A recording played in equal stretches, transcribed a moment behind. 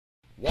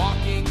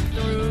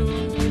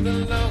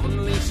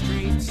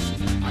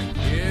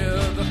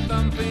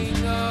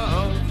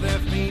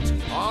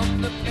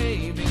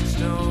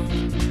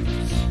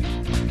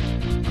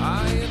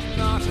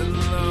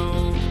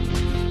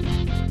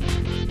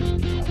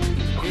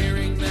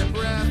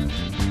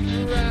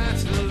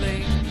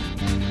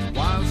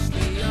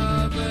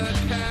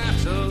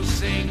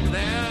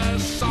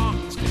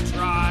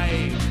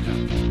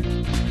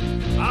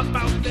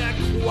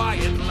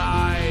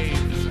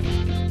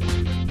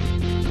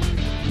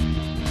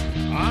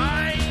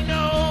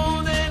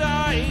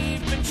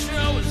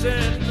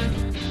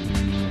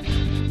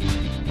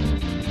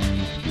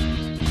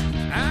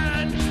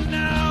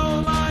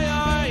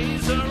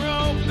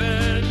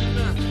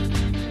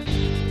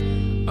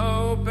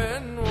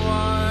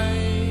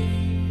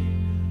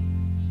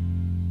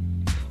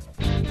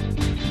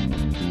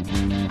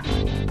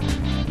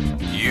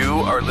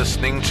You're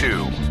listening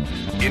to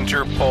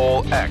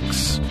Interpol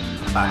X,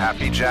 a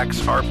Happy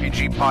Jacks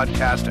RPG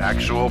podcast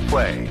actual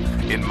play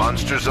in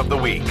Monsters of the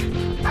Week,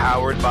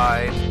 powered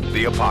by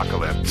The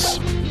Apocalypse.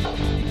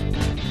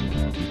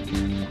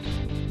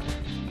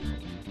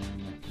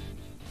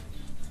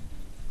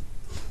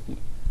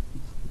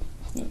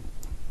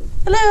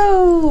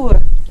 Hello!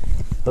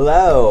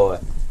 Hello.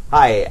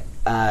 Hi.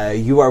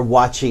 You are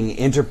watching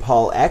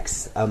Interpol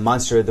X, a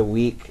Monster of the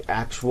Week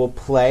actual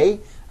play.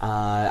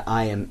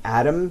 I am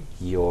Adam,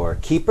 your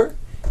keeper,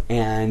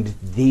 and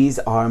these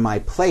are my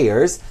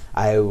players.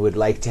 I would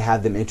like to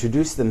have them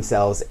introduce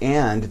themselves,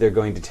 and they're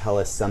going to tell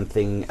us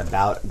something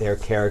about their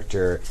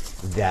character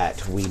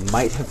that we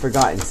might have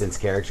forgotten since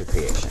character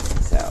creation.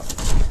 So,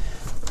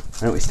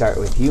 why don't we start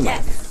with you,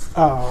 Mike?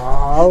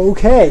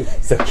 Okay.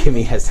 So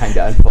Kimmy has time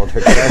to unfold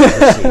her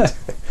character sheet.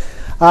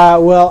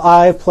 Well,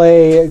 I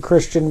play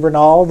Christian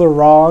Bernal, the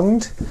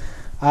wronged.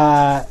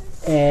 And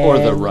Or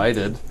the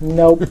righted.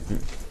 Nope.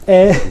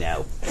 And,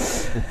 No.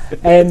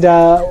 and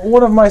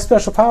one of my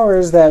special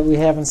powers that we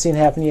haven't seen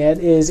happen yet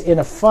is in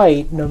a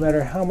fight, no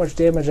matter how much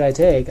damage I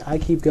take, I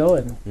keep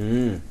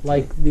going.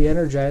 Like the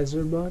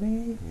Energizer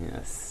Bunny.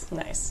 Yes.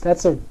 Nice.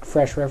 That's a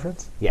fresh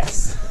reference.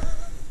 Yes.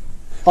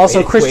 Also,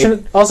 Wait.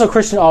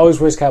 Christian always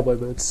wears cowboy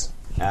boots.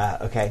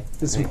 Okay.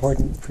 It's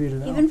important for you to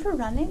know. Even for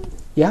running?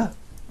 Yeah.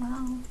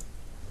 Wow.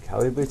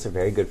 Cowboy boots are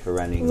very good for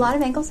running. A lot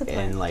of ankle support.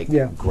 in like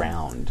Yeah.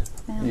 ground,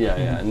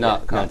 Yeah, not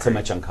not concrete. so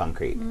much on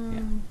concrete.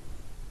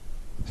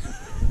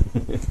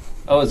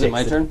 Oh, is it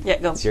my Jason. turn? Yeah,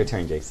 go. It's your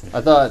turn, Jason.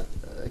 I thought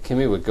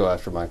Kimmy would go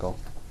after Michael.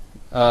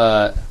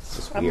 It's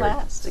just I'm weird.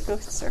 last. It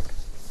goes to circle.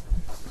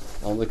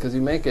 Only because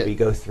you make We it.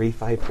 go 3,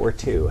 5, 4,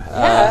 2.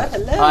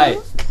 Hello. Hi,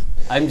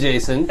 I'm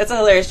Jason. That's a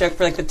hilarious joke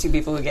for like the two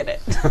people who get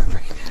it.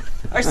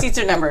 Our seats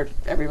are numbered,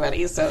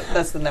 everybody, so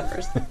that's the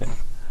numbers.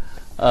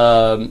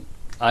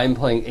 I'm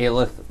playing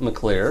Aelith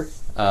MacLear,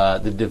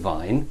 the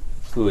Divine,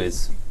 who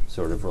is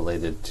sort of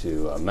related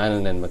to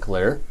Manannán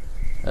MacLear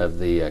of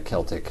the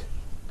Celtic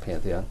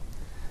pantheon.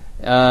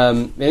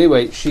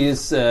 Anyway,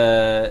 she's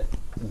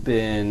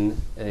been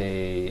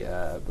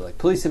a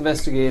police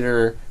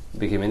investigator,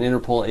 became an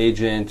Interpol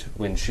agent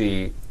when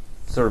she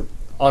sort of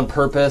on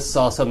purpose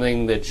saw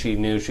something that she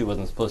knew she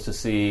wasn't supposed to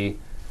see,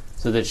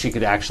 so that she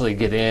could actually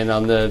get in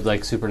on the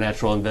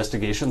supernatural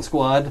investigation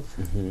squad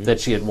that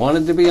she had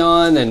wanted to be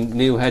on and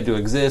knew had to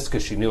exist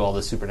because she knew all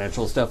the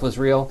supernatural stuff was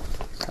real.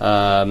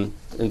 And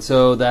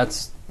so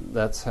that's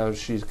how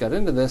she's got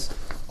into this.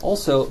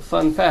 Also,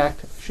 fun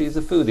fact, she's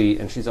a foodie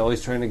and she's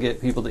always trying to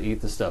get people to eat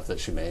the stuff that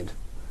she made.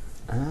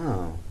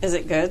 Oh. Is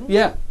it good?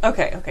 Yeah.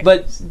 Okay.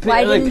 But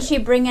Why didn't she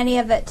bring any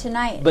of it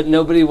tonight? But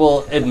nobody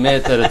will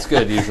admit that it's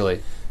good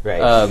usually. Right.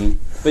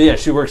 But yeah,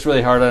 she works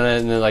really hard on it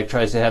and then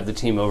tries to have the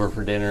team over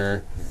for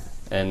dinner,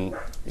 and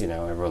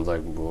everyone's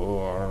like,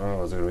 "Whoa, I don't know,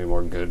 there's going to be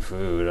more good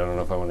food. I don't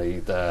know if I want to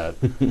eat that."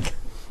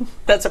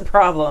 That's a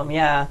problem,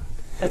 yeah.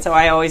 That's how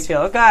I always feel.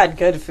 Oh, God,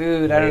 good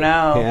food. I don't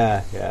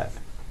know. Yeah.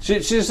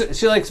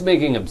 She likes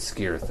making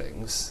obscure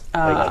things.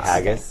 Like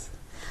haggis.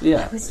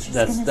 Yeah, was just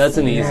that's gonna an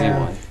say easy that.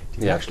 one.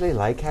 Do you actually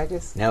like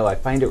haggis? No, I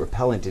find it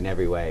repellent in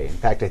every way. In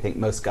fact, I think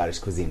most Scottish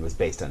cuisine was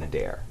based on a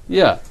dare.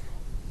 Yeah.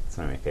 It's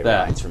one of my favorite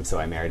That. lines from So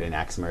I Married an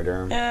Axe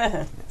Murderer.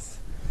 Uh-huh. Yes.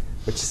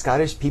 Which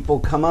Scottish people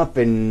come up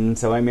in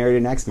So I Married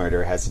an Axe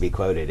Murderer has to be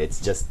quoted.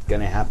 It's just going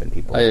to happen.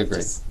 People I agree.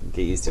 just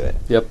get used to it.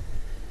 Yep.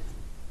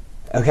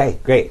 Okay,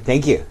 great.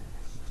 Thank you.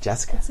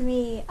 Jessica. It's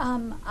me.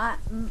 I'm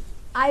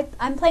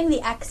playing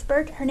the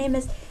expert. Her name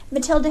is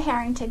Matilda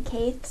Harrington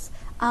Cates.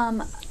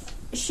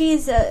 She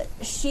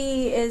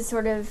is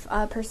sort of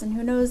a person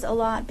who knows a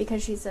lot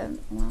because she's how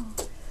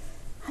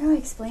do I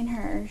explain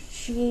her?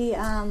 She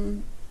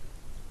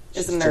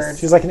Is a nerd.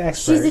 She's like an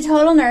expert. she's a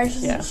total nerd.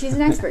 Yeah. She's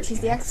an expert.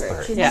 She's the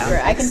expert. She's Yeah. an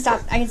expert.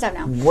 I can stop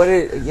now.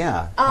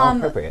 How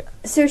appropriate.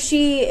 So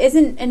she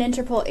isn't an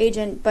Interpol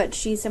agent, but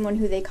she's someone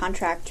who they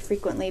contract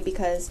frequently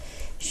because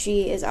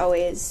she is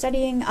always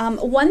studying.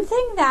 One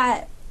thing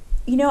that,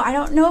 I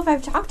don't know if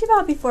I've talked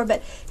about before,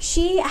 but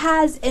she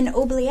has an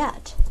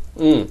oubliette.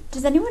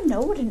 Does anyone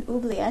know what an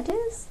oubliette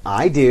is?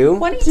 I do.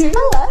 What do you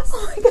tell us?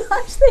 Oh my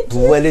gosh, thank you.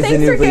 What is Thanks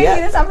an for giving me oubliette?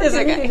 this It's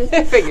opportunity okay. to-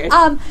 I figured.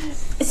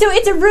 So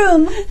it's a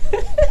room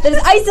that is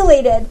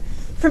isolated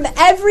from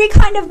every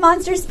kind of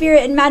monster,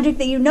 spirit, and magic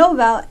that you know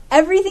about.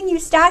 Everything you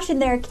stash in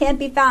there can't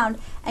be found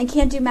and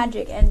can't do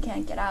magic and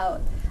can't get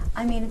out.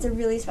 I mean, it's a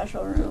really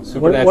special room.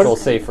 Supernatural What-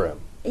 safe room.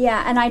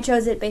 Yeah, and I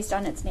chose it based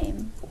on its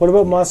name. What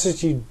about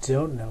monsters you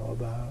don't know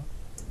about?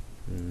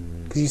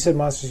 Because you said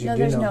monsters you No, do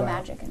there's know no about.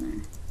 magic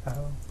in there.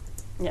 Oh,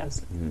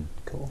 Yes.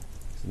 cool.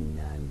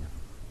 None.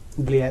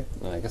 Oubliette.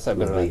 I guess I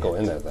better not go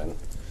in there then.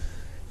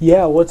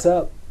 Yeah, what's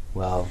up?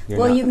 Well,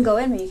 Well, you can go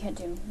in, but you can't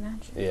do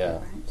magic. Yeah,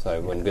 so I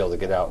wouldn't be able to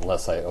get out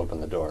unless I open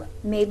the door.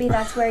 Maybe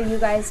that's where you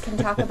guys can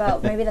talk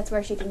about. Maybe that's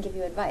where she can give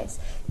you advice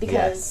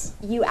because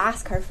you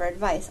ask her for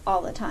advice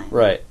all the time.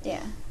 Right. Yeah.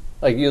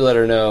 Like, you let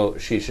her know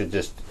she should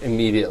just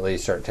immediately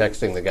start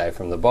texting the guy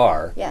from the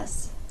bar.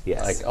 Yes.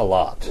 Yes. Like, a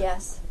lot.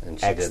 Yes. And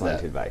she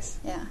Excellent did that. advice.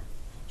 Yeah.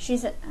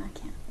 She's a. I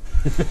can't.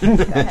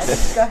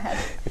 Go ahead.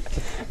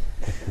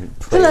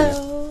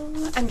 Hello,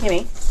 I'm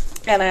Kimmy,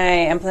 and I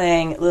am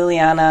playing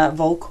Liliana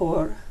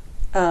Volkor.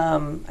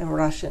 I'm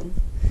Russian,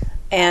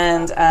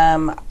 and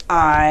I'm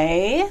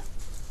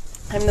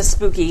the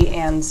spooky,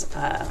 and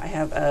I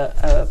have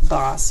a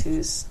boss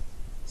who's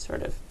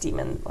sort of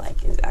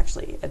demon-like, is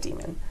actually a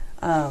demon.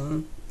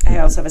 I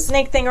also have a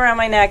snake thing around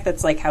my neck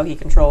that's like how he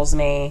controls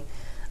me.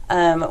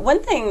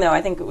 One thing, though,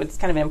 I think it's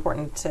kind of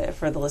important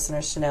for the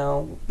listeners to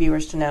know,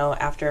 viewers to know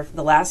after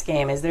the last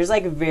game is there's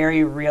like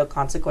very real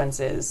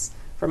consequences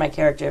for my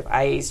character if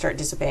I start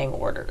disobeying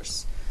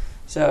orders.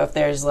 So if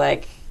there's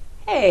like,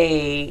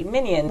 hey,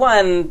 minion,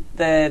 one,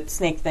 the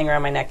snake thing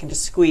around my neck can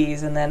just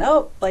squeeze and then,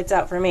 lights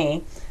out for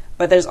me.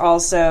 But there's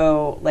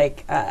also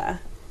like,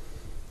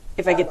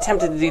 if I get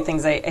tempted to do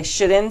things I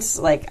shouldn't,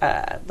 like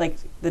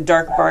the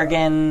dark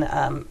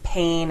bargain,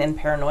 pain, and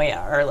paranoia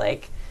are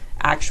like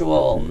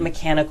actual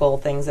mechanical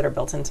things that are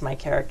built into my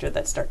character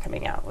that start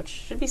coming out, which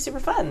should be super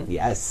fun.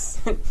 Yes.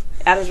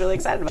 Adam's really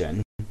excited about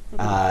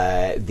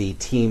it. The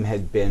team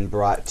had been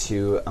brought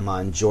to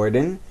Amman,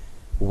 Jordan,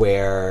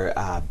 where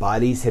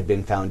bodies had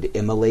been found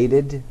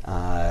immolated,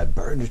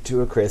 burned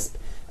to a crisp,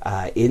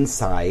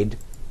 inside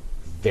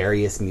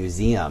various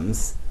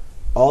museums,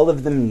 all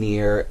of them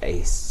near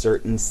a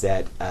certain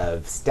set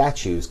of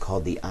statues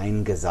called the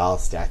Ein Ghazal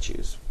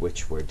statues,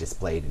 which were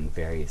displayed in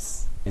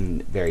various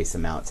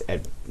amounts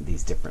at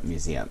these different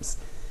museums.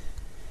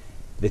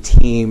 The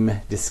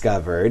team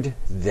discovered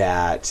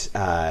that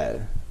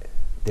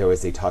there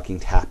was a talking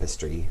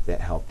tapestry that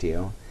helped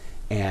you,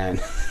 and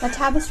The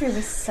tapestry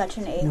was such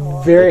an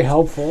a-hole. Very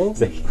helpful.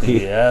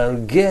 Be our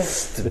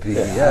guest. Be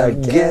our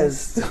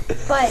guest.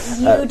 But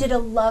you did a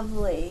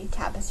lovely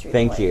tapestry.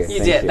 Thank you. You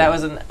Thank did. you. That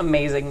was an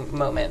amazing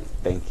moment.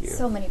 Thank you.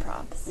 So many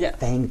props. Yeah.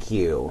 Thank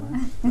you.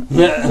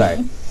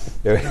 Sorry.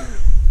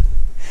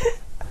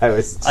 I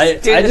was just, I the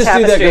just do that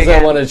tapestry because I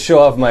again. want to show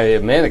off my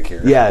manicure.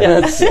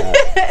 This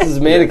This is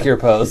manicure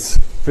pose.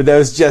 For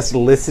those just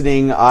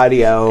listening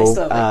audio, I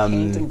still have like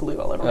paint and glue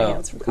all over my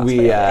hands from cosplay.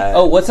 we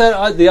Oh, what's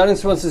that? The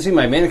audience wants to see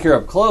my manicure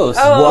up close.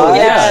 Oh, What?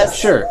 yes.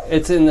 Sure.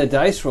 It's in the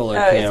dice roller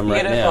Oh, it's cam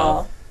right beautiful.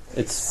 now.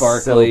 It's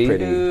sparkly. So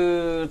pretty.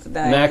 Ooh, it's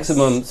nice.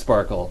 Maximum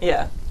sparkle.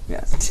 Yeah.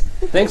 yes.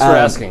 Thanks for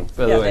asking,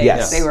 by the way.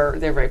 Yes.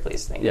 They're very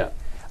pleased. Thank you.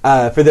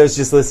 Yeah. For those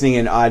just listening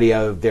in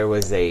audio, there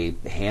was a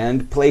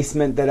hand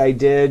placement that I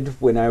did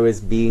when I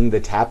was being the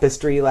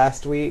tapestry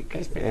last week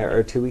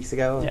or 2 weeks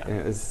ago. Yeah. And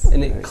it was,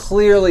 And it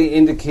clearly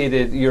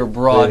indicated your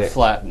broad Did it?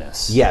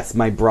 flatness. yes,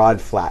 my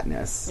broad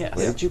flatness. Yes.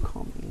 What did you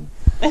call me?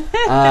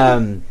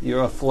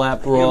 You're a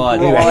flat broad.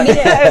 broad.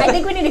 I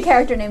think we need a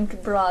character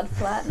named Broad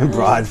Flatness.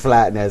 Broad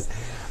flatness.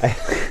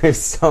 There's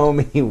so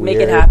many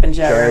weird it happen,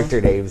 Jeremy.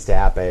 character names to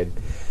happen.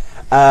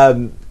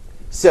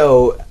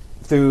 So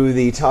through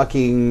the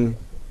talking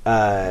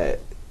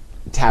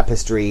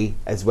tapestry,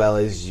 as well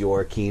as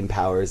your keen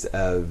powers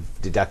of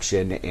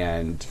deduction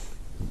and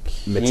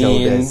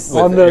Matilda's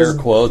Keen, with air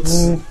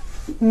quotes.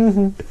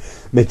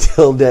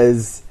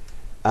 Matilda's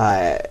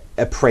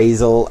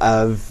appraisal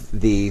of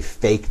the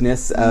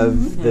fakeness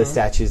of the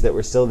statues that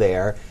were still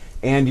there,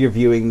 and you're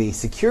viewing the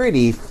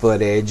security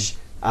footage,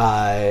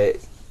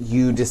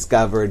 you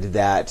discovered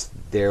that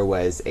there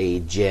was a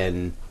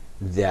djinn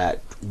that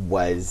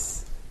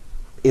was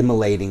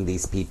immolating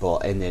these people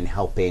and then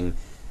helping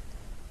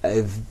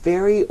a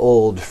very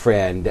old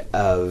friend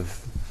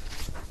of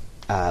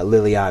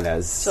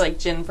Liliana's. So like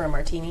gin for a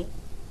martini.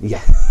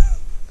 Yeah.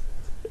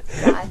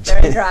 Dry,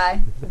 very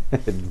dry.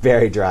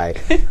 Very dry.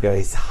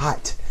 He's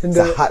hot. And It's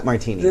a hot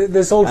martini.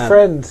 This old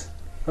friend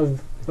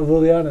of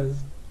Liliana's,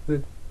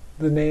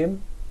 the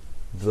name?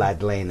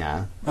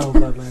 Vladlena. Oh,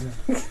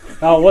 Vladlena.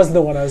 Oh, it wasn't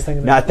the one I was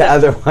thinking Not the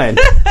other one.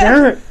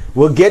 of.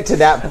 We'll get to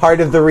that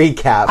part of the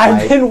recap.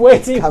 I've been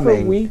waiting for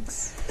coming.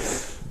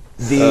 weeks.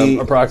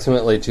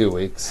 Approximately 2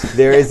 weeks.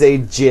 There is a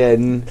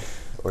djinn,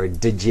 or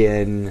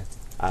djinn,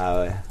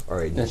 or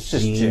a It's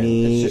just genie,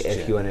 djinn. It's just if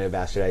djinn. you want to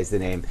bastardize the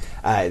name.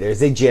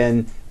 There's a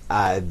djinn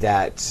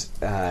that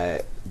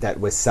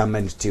was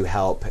summoned to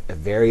help a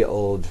very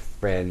old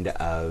friend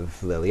of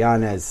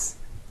Liliana's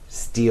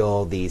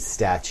steal these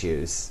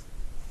statues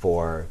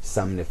for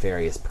some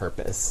nefarious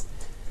purpose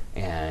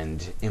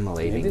and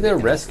immolating. Maybe the they're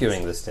innocents.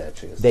 rescuing the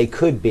statues. They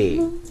could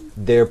be.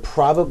 They're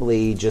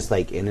probably just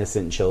like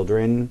innocent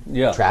children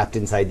Yeah. trapped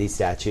inside these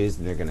statues,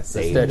 and they're going to The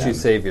save statue them.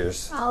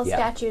 saviors. All Yeah.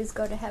 statues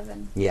go to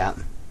heaven. Yeah.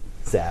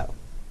 So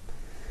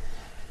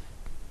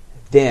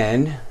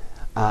then,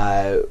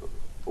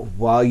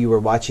 while you were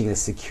watching the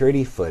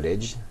security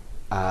footage,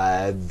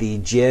 the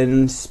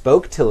djinn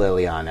spoke to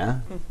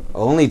Liliana,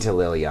 only to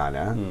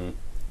Liliana,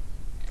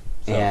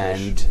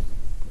 and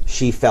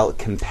she felt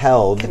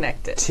compelled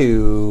Connected.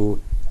 to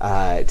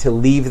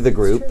leave the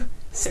group,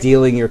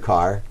 stealing your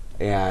car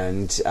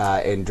and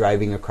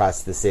driving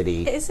across the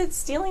city. Is it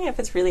stealing if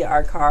it's really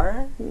our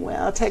car?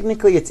 Well,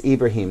 technically, it's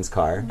Ibrahim's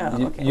car.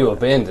 Oh, okay. You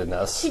abandoned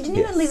us. She didn't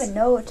Yes. even leave a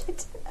note.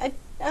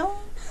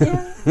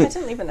 Yeah, I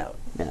didn't leave a note.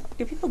 Yeah.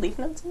 Do people leave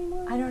notes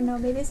anymore? I don't know.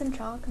 Maybe some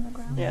chalk on the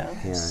ground. Yeah.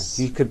 Yeah,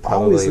 you could Always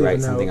probably leave a write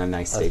note. something on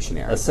nice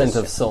stationery. A scent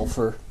of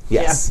sulfur.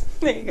 Yes.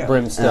 There you go.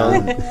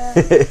 Brimstone.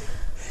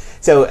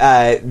 So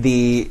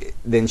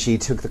then she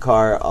took the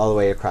car all the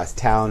way across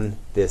town.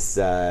 This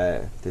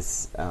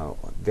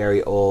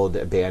very old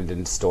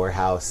abandoned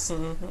storehouse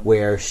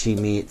where she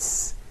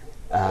meets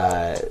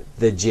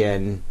the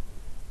djinn.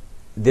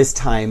 This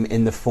time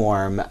in the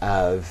form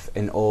of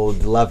an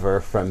old lover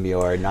from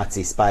your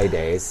Nazi spy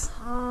days,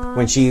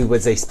 when she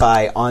was a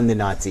spy on the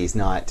Nazis,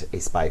 not a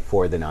spy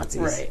for the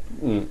Nazis. Right.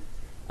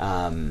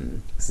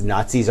 So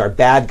Nazis are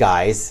bad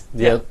guys.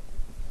 Yep.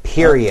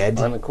 Period.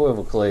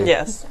 Unequivocally.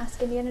 Yes.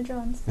 Ask Indiana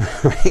Jones.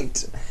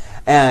 Right.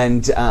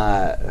 And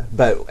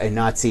but a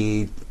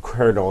Nazi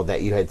colonel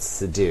that you had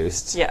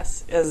seduced.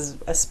 Yes, as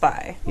a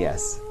spy.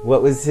 Yes.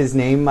 What was his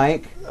name,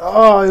 Mike?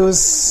 Oh, it was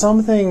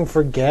something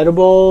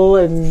forgettable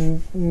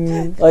and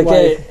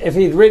If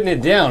he'd written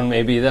it down,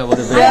 maybe that would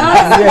have been.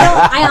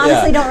 I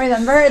honestly don't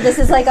remember. This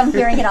is like I'm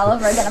hearing it all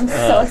over again. I'm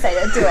so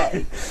excited to do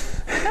it.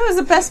 That was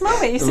the best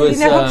moment. You said was,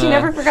 you hoped you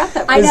never forgot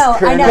that. I know.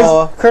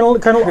 Colonel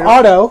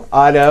Otto.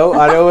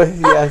 Otto,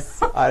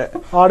 yes.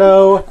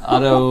 Otto.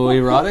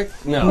 Autoerotic?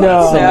 No.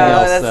 No. Something No,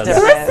 else. that's There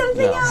different. was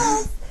something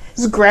else.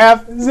 His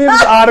graph. His name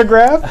is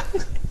Autograph.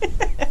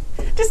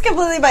 Just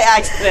completely by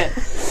accident.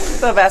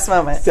 The best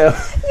moment. So Your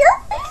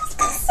face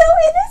was so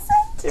innocent.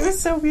 It was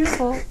so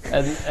beautiful.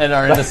 And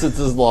our innocence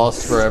is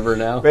lost forever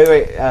now. by the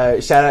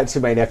way, shout out to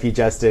my nephew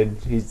Justin.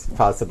 He's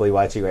possibly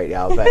watching right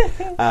now,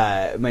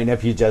 but my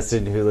nephew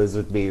Justin, who lives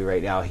with me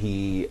right now,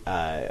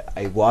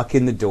 I walk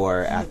in the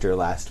door after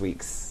last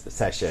week's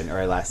session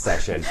or last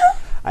session.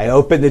 I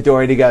open the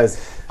door and he goes,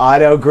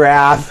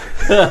 autograph.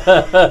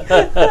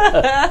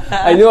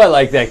 I knew I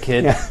liked that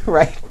kid. Yeah,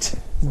 right.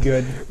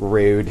 Good.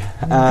 Rude.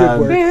 Good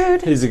work.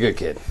 Rude. He's a good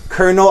kid.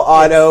 Colonel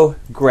Otto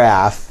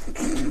Graf,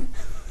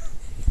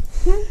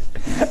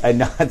 a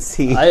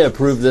Nazi I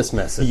approve this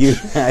message. you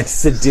had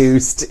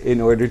seduced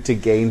in order to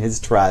gain his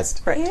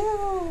trust. Right. Ew.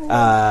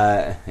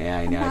 Yeah,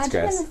 I know, it's Imagine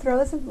in gross. the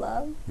throes of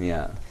love.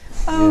 Yeah.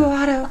 Oh,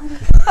 Otto.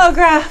 Oh,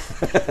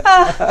 Graf.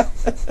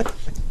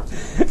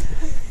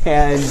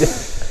 And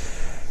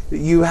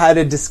you had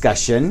a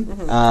discussion.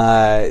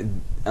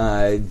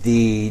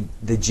 The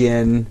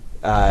djinn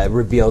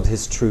revealed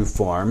his true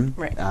form,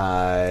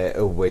 Right.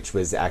 which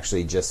was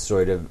actually just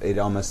sort of, it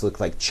almost looked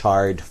like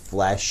charred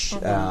flesh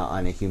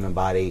on a human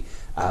body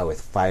with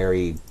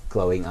fiery,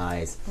 glowing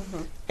eyes.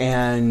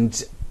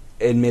 And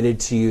admitted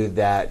to you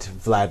that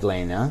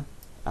Vladlena,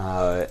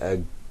 a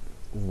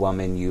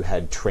woman you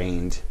had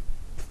trained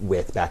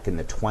with back in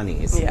the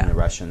 20s Yeah. in the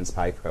Russian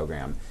spy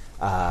program,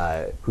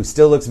 who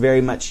still looks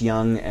very much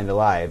young and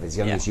alive, as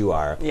young Yeah. as you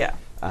are, Yeah.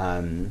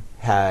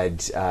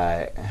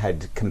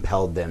 had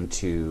compelled them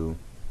to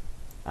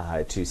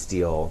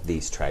steal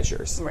these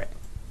treasures. Right.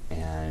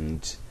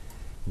 And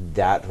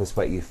that was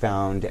what you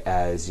found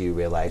as you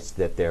realized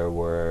that there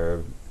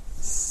were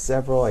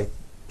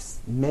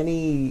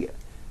many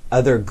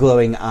other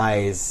glowing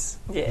eyes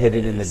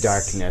hidden in the Yes.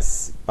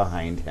 darkness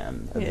behind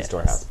him, of the Yes.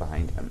 storehouse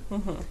behind him.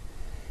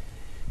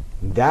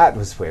 That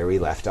was where we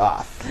left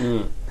off.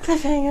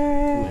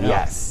 Cliffhanger.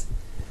 Yes.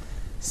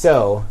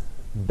 So,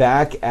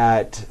 back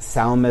at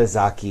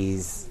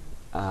Salmazaki's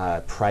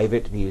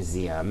private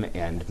museum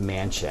and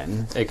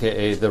mansion,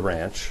 A.K.A. the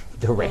ranch.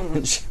 the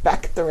ranch,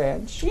 back at the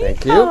ranch.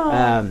 Thank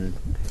you.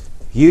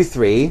 You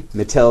three,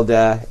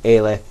 Matilda,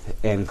 Aelith,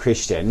 and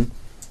Christian,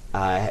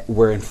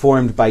 were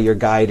informed by your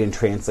guide and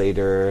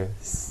translator,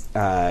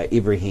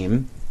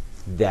 Ibrahim,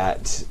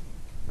 that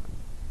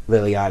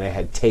Liliana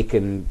had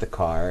taken the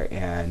car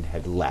and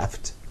had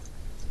left.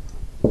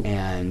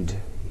 And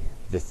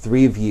the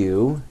three of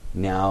you,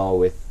 now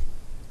with...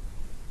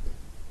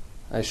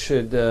 I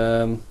should...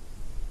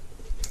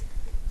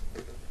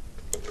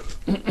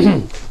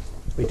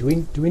 Wait,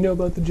 do we know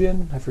about the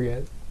djinn? I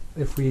forget.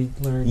 If we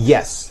learned.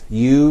 Yes,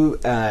 you,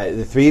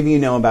 the three of you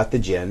know about the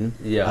djinn.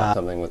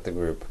 something with the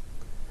group.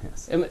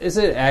 Yes. Is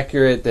it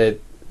accurate that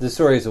the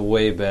story is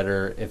way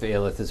better if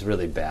Aelith is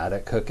really bad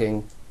at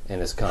cooking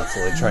and is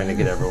constantly trying to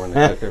get everyone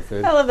to cook her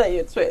food? I love that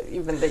you've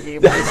been thinking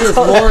about This is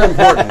more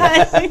important.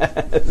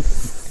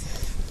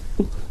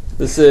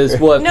 This is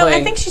what No, I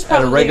playing think she's at a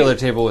probably- regular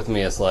table with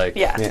me is like.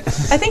 Yeah. I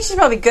think she's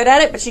probably good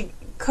at it, but she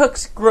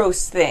cooks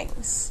gross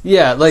things.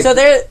 Yeah, like... So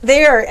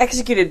they are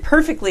executed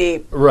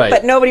perfectly, Right.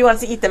 but nobody wants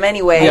to eat them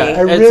anyway. Yeah. I It's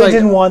really like-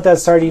 didn't want that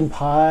sardine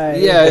pie.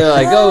 Yeah, you're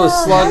like,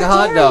 slug how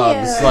hot dare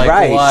dogs. you. Like,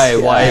 Right, why? yeah,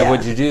 Why yeah.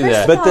 would you do First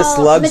that? of But the all,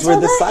 slugs were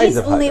the Matilda size eats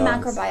of hot only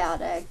dogs.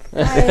 macrobiotic.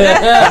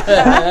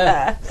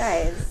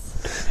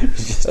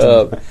 Guys.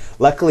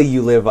 Luckily,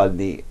 you live on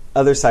the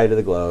other side of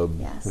the globe.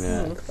 Yes.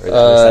 Yeah, or the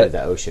other side of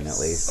the ocean, at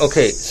least.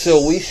 Okay,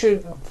 so we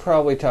should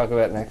probably talk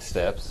about next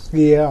steps.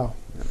 Yeah.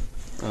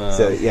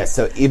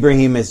 So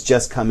Ibrahim has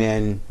just come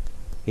in.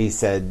 He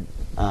said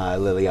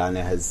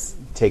Liliana has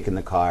taken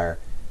the car,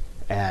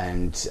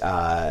 and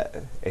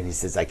he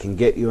says, I can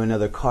get you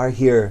another car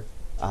here,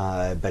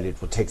 but it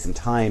will take some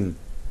time.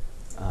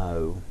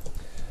 Well,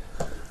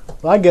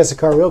 I guess a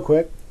car real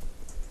quick.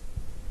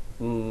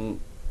 Do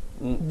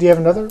you have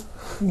another?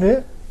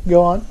 Yeah.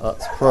 Go on.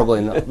 That's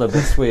probably not the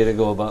best way to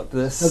go about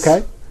this.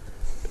 Okay.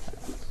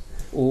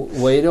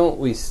 Why don't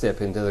we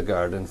step into the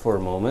garden for a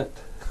moment?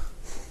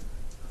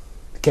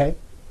 Okay.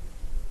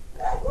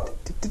 What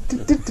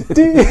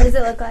does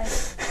it look like?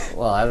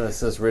 Well, I don't know. It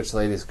says Rich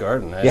Lady's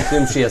Garden. I Yeah.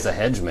 assume she has a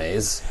hedge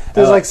maze.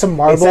 There's like some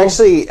marble. It's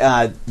actually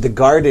the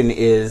garden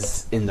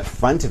is in the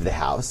front of the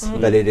house,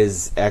 but it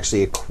is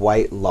actually a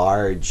quite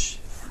large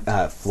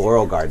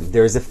floral garden.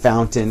 There is a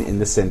fountain in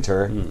the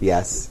center.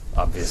 Yes,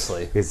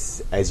 Obviously.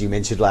 because as you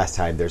mentioned last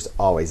time, there's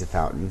always a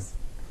fountain.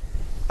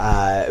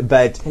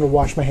 But I'm gonna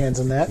wash my hands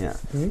on that. yeah,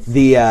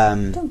 the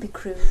Don't be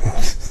crude.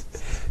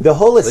 the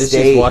whole At least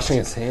he's estate. washing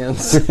his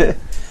hands.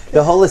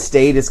 The whole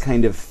estate is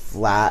kind of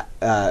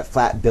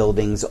flat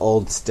buildings,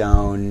 old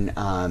stone.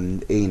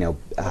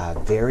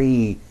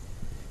 Very,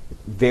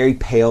 very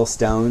pale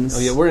stones. Oh,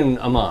 yeah, we're in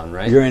Amman,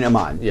 right? You're in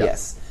Amman, Yep.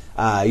 yes.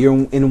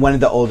 You're in one of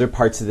the older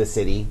parts of the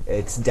city.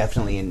 It's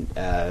definitely in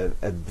a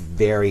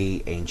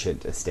very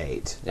ancient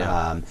estate.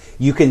 Yeah.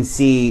 You can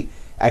see,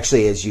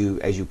 actually, as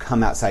you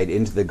come outside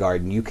into the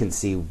garden, you can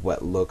see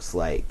what looks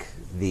like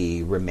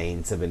the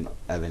remains of an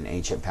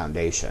ancient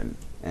foundation.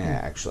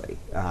 Actually,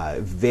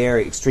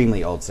 very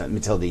extremely old stone.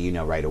 Matilda, you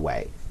know right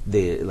away.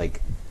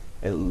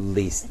 At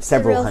least It's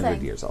several the real hundred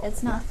thing. years old.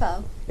 It's not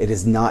faux. It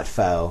is not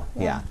faux.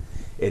 Yeah.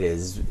 It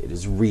is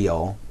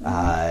real.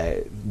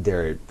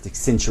 They're like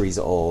centuries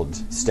old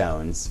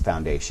stones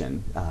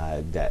foundation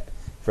that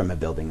from a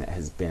building that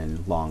has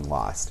been long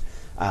lost.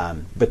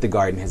 But the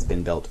garden has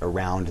been built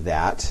around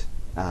that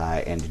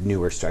and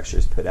newer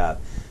structures put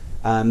up.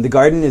 The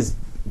garden is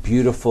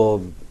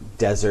beautiful,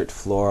 desert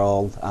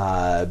floral,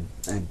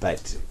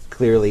 but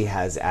clearly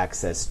has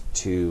access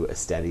to a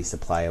steady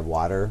supply of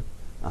water.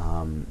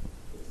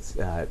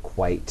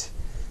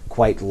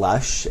 Quite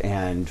lush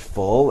and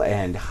full,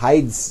 and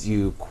hides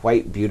you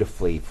quite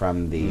beautifully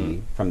from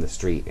the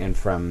street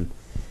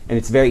and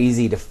it's very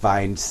easy to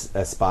find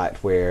a spot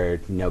where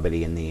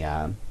nobody in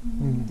the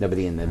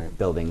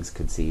buildings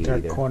could see you Dark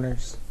either.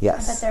 corners. I bet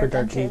Yes, there are For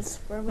dark benches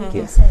where we can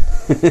Yes.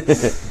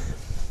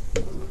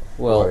 sit.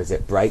 Well, or is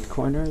it bright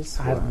corners?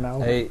 I don't know.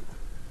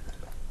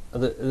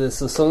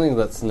 this is something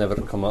that's never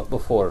come up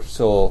before,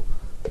 so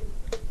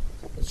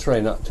try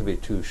not to be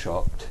too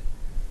shocked.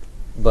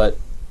 But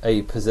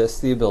I possess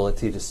the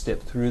ability to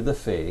step through the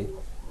Fae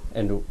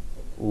and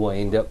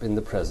wind up in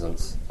the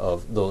presence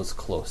of those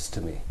close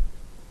to me,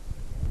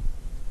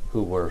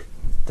 who were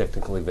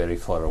technically very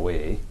far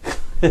away.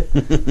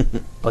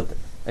 But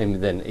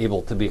I'm then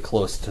able to be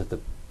close to the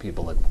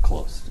people I'm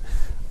close to.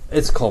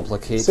 It's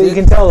complicated. So you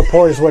can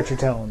teleport is what you're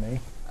telling me.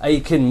 I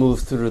can move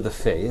through the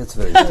Fae. It's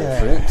very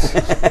different.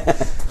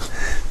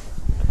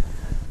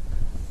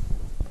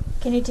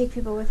 Can you take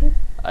people with you?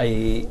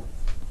 I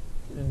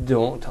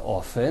don't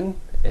often.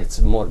 It's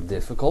more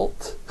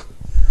difficult.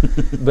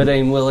 But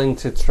I'm willing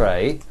to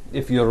try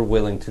if you're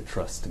willing to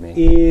trust me.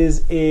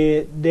 Is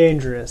it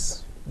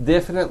dangerous?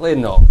 Definitely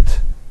not.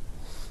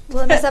 Will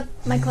it mess up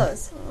my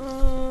clothes?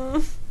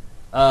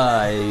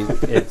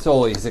 It's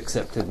always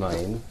accepted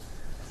mine.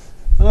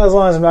 Well, as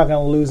long as I'm not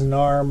going to lose an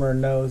arm or a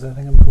nose, I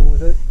think I'm cool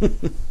with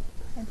it.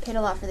 I paid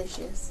a lot for these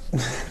shoes.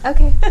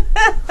 Okay.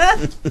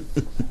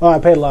 Oh, I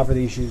paid a lot for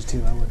these shoes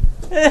too. I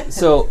wouldn't.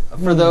 So,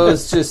 for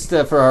those, just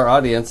for our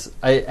audience,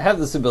 I have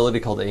this ability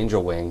called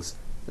Angel Wings.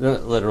 I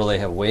don't literally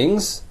have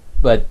wings,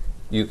 but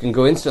you can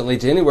go instantly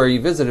to anywhere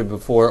you visited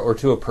before or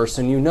to a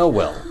person you know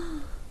well.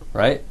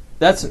 Right?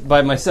 That's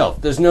by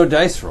myself. There's no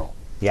dice roll.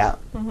 Yeah,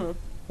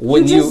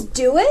 When you just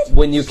do it?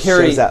 when you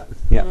carry shows up.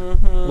 Yeah,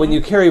 when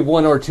you carry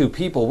one or two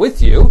people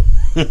with you,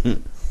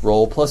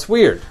 roll plus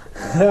weird.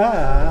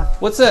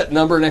 What's that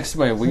number next to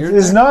my weird?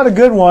 It's not a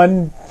good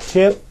one,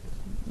 Chip.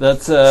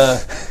 That's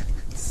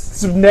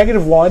It's a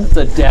 -1.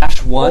 the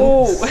dash one.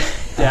 Oh, a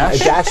Dash.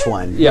 dash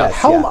one. Yeah. yes,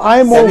 How yeah. am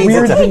I more That means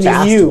weird it's a than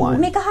fast you? one.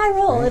 Make a high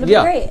roll. It'll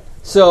Yeah. be great.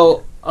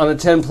 So on a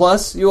 10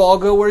 plus, you all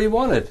go where you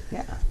wanted,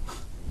 Yeah.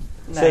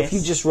 nice. So if you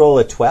just roll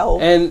a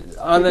 12, and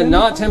on a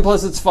not 10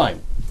 plus, it's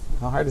fine.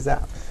 how hard is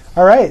that?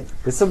 All right.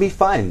 This will be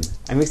fun.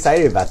 I'm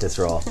excited about this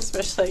roll.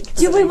 especially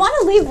Do we want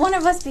to leave one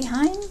of us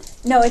behind?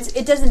 No,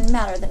 it doesn't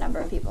matter the number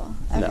of people.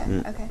 Okay,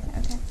 No. okay.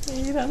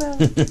 You don't know.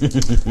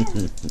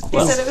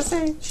 He said it was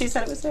safe. She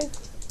said it was safe.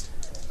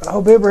 I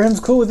hope Abraham's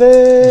cool with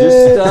it.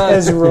 Just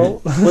as you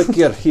roll. Click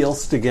your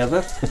heels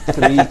together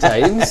 3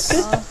 times.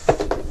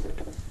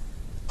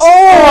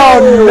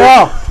 Oh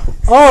no!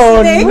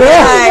 Oh Snake no!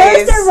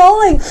 eyes. The worst are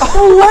rolling.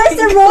 The worst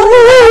are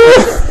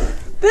rolling.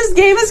 This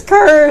game is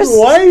cursed.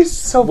 Why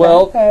so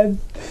Well- bad?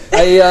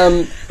 I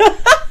I'm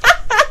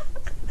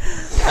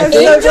think-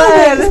 so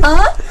glad.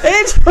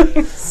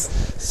 Huh?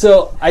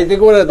 So I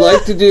think what I'd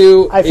like to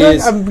do I feel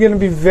is like I'm going to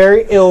be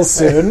very ill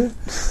soon.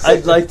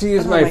 I'd like to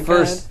use my my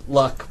first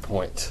luck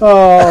point.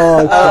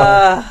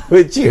 Oh,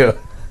 Would you?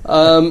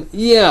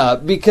 Yeah,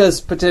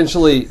 because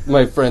potentially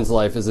my friend's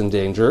life is in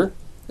danger.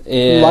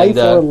 And, life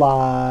or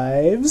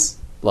lives.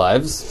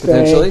 lives,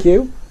 potentially. Thank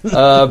you.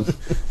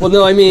 Well,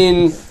 no, I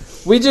mean,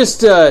 we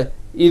just,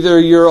 either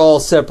you're all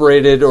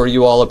separated or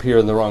you all appear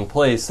in the wrong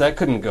place. That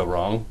couldn't go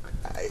wrong.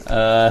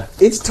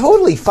 It's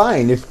totally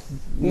fine if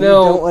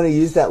No. You don't want to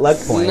use that luck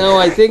point. No,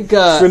 I think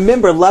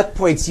Remember, luck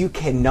points you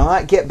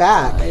cannot get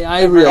back.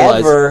 I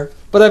realize. Ever.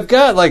 But I've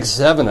got like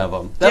 7 of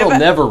them. That'll but-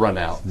 never run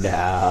out.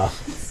 No.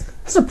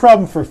 It's a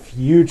problem for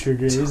future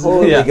days.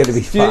 Totally going to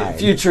be fine.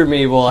 Future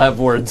me will have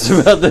words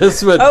about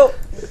this, but Oh,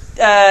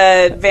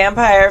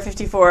 Vampire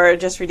 54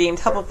 just redeemed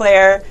Help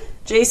Player.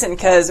 Jason,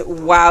 because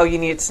wow, you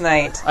need it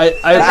tonight. I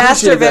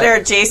Master appreciate that.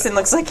 Bitter, Jason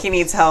looks like he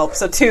needs help.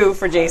 So 2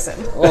 for Jason.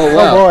 Oh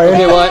wow! boy.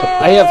 Okay, well,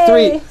 I have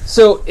 3.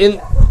 So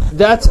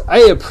I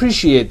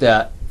appreciate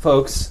that,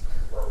 folks.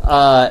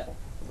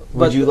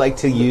 Would you like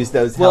to use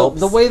those Well, helps?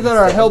 the way that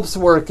our helps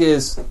work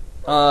is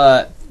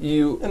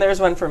you And there's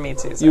one for me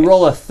too. you sorry.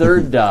 roll a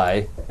 3rd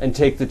die and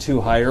take the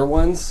 2 higher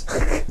ones,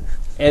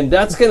 and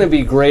that's going to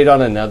be great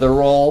on another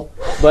roll.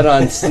 But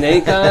on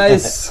Snake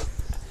Eyes,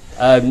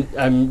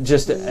 I'm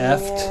just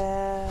effed.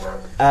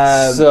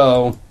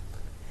 So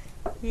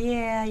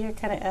Yeah, you're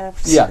kind of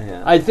effed.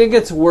 yeah, I think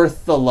it's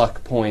worth the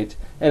luck point,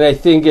 and I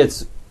think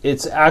it's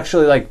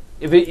actually like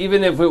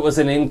even if it was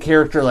an in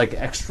character like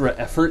extra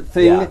effort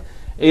thing. Yeah.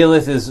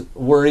 Aelith is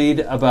worried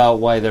about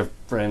why their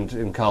friend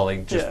and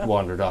colleague just Yeah.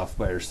 wandered off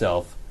by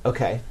herself,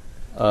 Okay.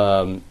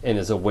 and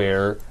is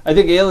aware. I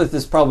think Aelith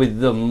is probably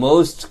the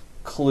most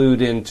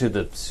clued into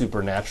the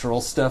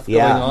supernatural stuff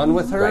Yeah. going on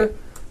with her, Right.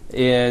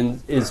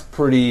 and is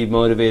pretty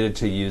motivated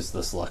to use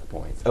this luck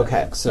point. I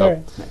Okay. think. So All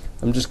right.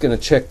 I'm just going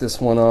to check this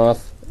one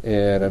off,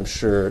 and I'm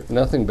sure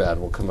nothing bad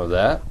will come of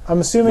that. I'm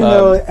assuming,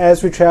 though,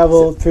 as we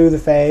travel through the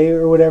Fae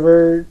or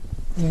whatever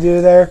you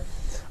do there,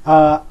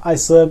 I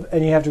slip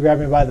and you have to grab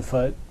me by the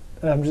foot.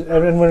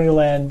 And when you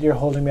land, you're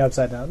holding me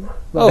upside down.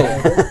 Oh,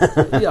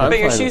 yeah, I'm But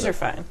your fine shoes with are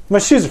fine. My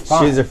shoes are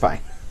fine. Shoes are fine.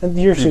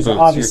 And your shoes boots, are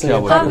your obviously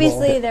cowboy boots.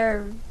 impeccable.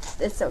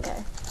 Obviously, it's okay.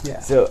 Yeah.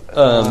 So,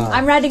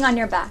 I'm riding on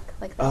your back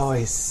like this.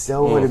 I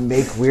so want to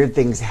make weird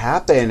things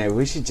happen. I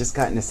wish you'd just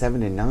gotten a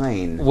 7 and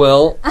 9.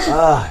 Well,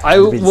 I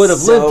would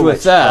have lived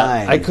with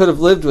that. I could have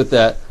lived with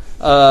that.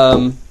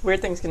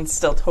 Weird things can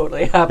still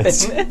totally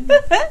happen.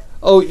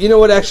 Oh, you know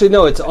what? Actually,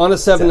 no. It's on a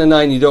 7 and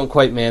 9. You don't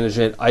quite manage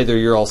it. Either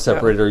you're all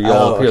separated or you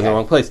all appear in the okay.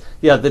 wrong place.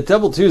 Yeah, the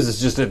double 2s is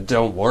just a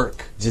don't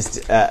work.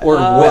 Just Or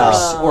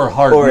worse. Or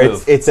hard or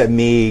move. it's a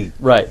me.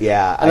 Right.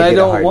 Yeah, And I I get a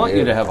don't hard want you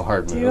move. to have a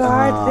hard Do move. a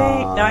hard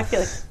thing. No, I feel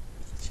like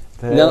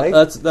But I No,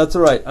 like- that's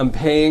all right. I'm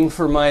paying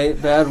for my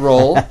bad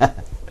roll.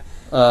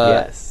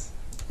 yes.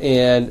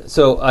 And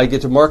so I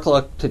get to mark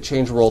luck to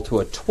change roll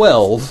to a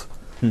 12,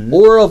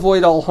 or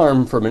avoid all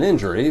harm from an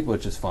injury,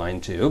 which is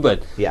fine too.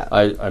 But Yeah.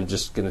 I'm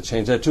just going to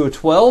change that to a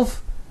 12,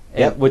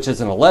 Yep. which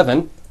is an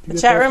 11. the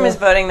chat room is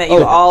voting that you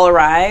Oh. all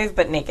arrive,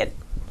 but naked.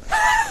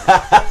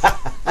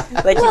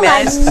 Like Well,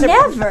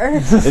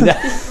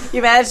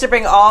 you managed to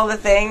bring all the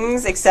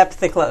things except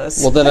the clothes.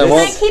 Well, then I Can I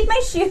won't. keep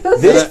my shoes?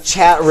 This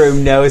chat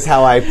room knows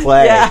how I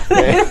play. yeah,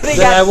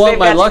 Then I want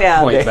my luck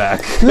point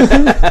back.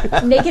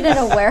 Naked in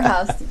a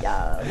warehouse.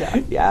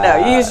 Yeah. Yeah.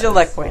 No, you used your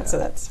luck point, so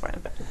that's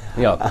fine.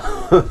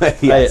 Yeah,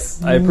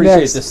 yes. I appreciate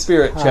Next the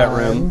spirit, chat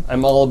room.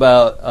 I'm all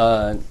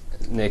about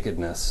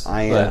nakedness.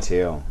 I am but,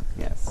 too.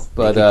 Yes.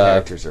 but, Naked uh,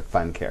 characters are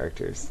fun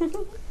characters.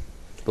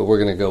 But we're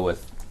going to go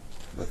with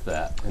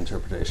that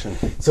interpretation.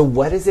 So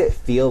what does it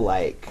feel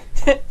like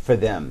for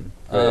them?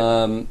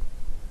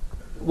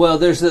 Well,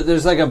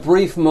 there's like a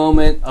brief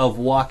moment of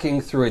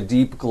walking through a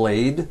deep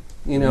glade,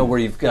 you know, where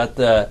you've got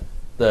the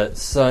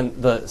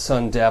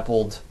sun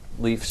dappled,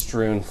 leaf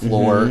strewn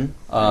floor,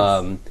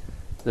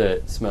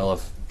 the smell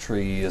of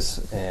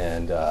trees,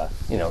 and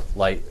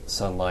light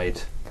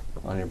sunlight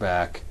on your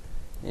back,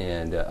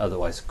 and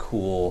otherwise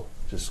cool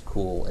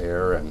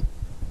air,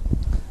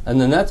 and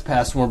then that's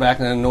passed, and we're back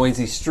in a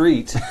noisy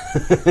street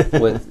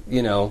with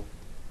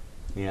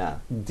Yeah.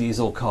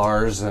 diesel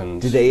cars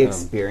and. Do they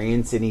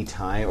experience any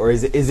time, or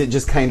is it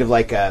just kind of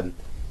like a,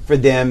 for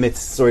them, it's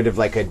sort of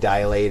like a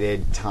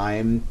dilated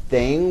time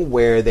thing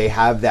where they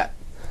have that.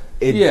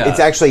 It's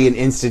actually an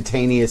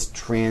instantaneous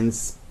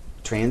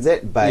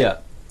transit, but Yeah.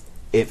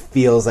 it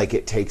feels like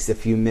it takes a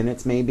few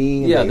minutes, maybe.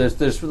 Yeah,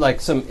 there's like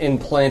some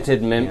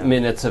implanted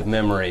minutes of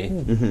memory,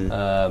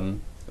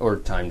 or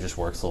time just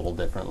works a little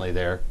differently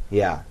there.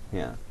 Yeah.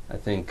 I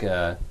think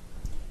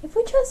If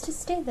we chose to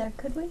stay there,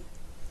 could we?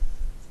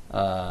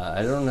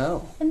 I don't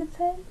know. In the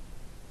pit?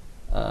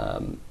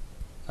 I'm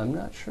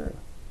not sure.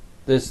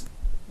 There's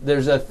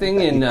a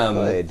thing You in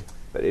could,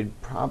 but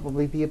it'd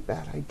probably be a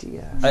bad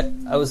idea.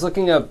 I was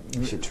looking up.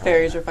 You should try.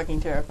 Fairies are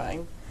fucking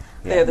terrifying.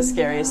 They're the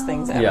scariest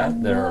things ever. Yeah,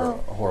 they're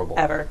No. horrible.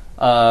 Ever.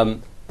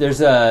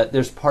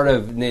 There's part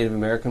of Native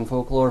American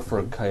folklore for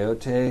a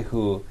coyote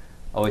who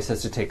always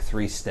has to take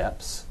 3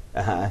 steps.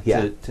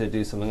 Yeah. To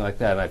do something like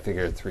that, and I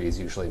figure 3 is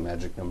usually a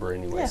magic number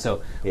anyway. Yeah.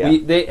 So Yeah.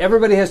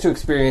 everybody has to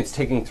experience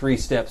taking 3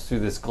 steps through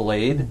this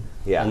glade,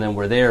 Yeah. and then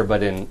we're there.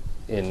 But in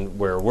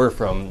where we're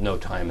from, no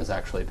time has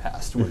actually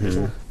passed. We're just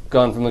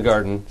gone from the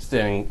garden,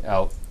 standing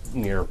out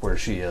near where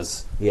she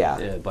is,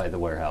 Yeah. by the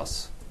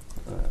warehouse,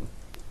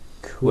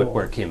 Cool.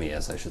 where Kimmy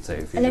is, I should say.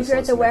 And if just you're at the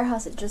listening.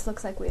 warehouse, it just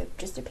looks like we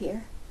just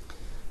appear.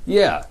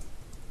 yeah,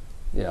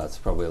 it's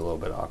probably a little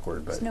bit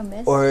awkward, but There's no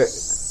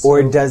mist.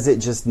 Or does it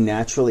just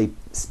naturally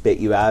spit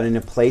you out in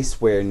a place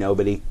where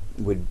nobody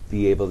would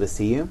be able to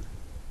see you.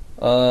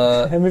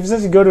 And if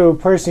since you go to a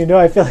person you know,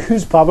 I feel like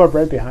who's pop up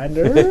right behind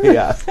her.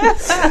 Yeah.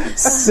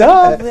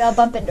 So We all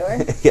bump into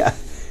her. Yeah.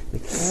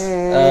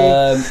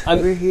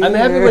 I'm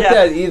happy with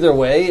that either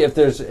way. If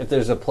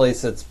there's a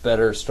place that's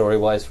better story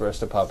wise for us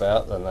to pop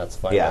out, then that's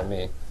fine by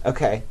me.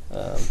 Okay.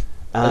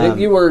 I think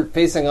you were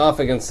facing off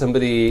against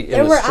somebody in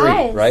There the were street,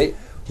 eyes. right?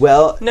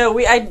 Well, No,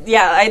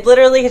 I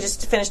literally had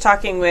just finished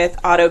talking with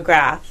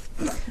Autograph,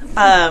 which,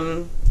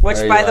 Why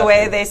are you by the way,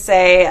 laughing? they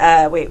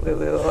say, wait, what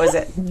was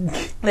it?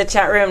 The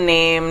chat room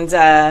named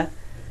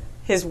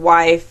his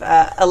wife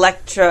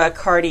Electra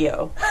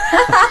Cardio.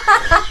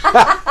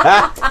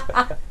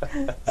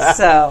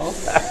 So,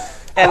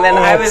 and then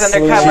I was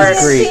undercover.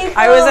 She's Greek.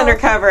 I was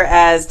undercover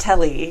as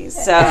Telly,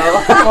 so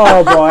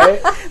oh boy.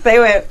 they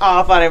went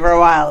off on it for a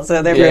while.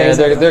 So they're Yeah,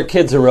 very their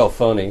kids are real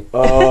phony.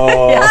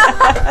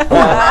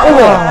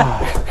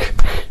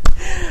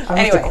 I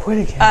have to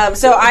quit again.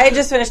 So I had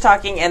just finished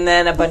talking, and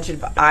then a bunch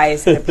of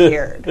eyes had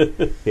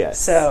appeared. yes.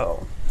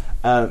 So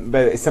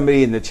but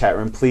somebody in the chat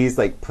room, please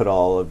put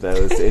all of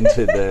those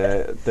into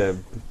the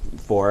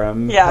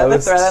forum. yeah,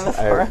 post. the thread on the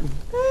forum.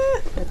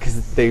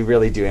 Because they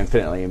really do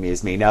infinitely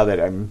amuse me. Now that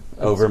I'm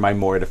over my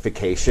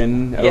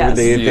mortification over Yes.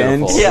 the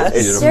event, Beautiful. Yes.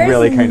 it's There's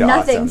really kind of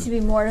nothing awesome. to be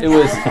mortified It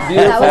was about. That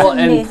beautiful was and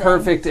amazing.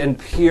 perfect and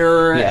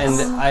pure, Yes.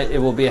 and it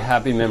will be a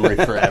happy memory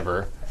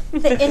forever.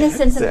 The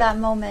innocence of that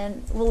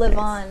moment will live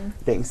on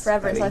Thanks,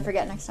 forever until I buddy.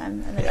 forget next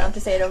time, and then I'll have to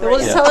say it over We'll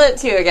again. just tell it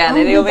to you again, Oh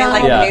and it'll my be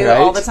like God. new Yeah,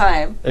 all right? the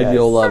time. And Yes.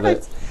 you'll love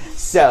it.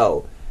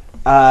 So,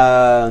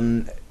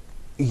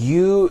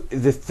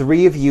 the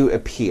three of you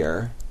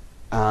appear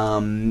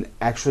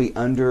actually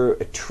under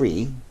a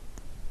tree.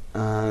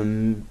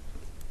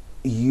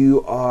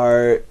 You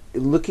are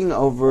looking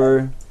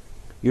over.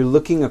 You're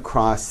looking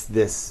across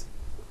this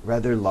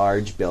rather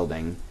large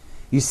building.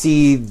 You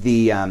see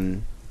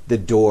the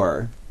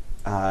door.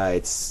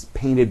 It's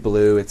painted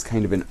blue. It's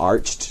kind of an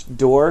arched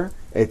door.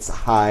 It's a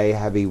high,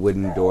 heavy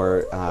wooden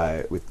door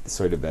with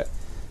sort of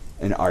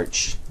an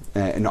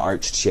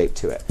arched shape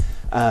to it.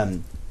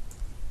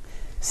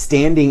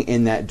 Standing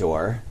in that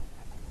door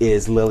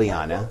is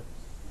Liliana,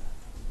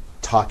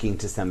 talking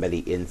to somebody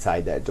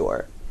inside that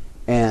door,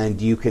 and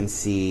you can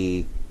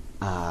see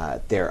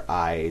their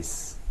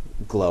eyes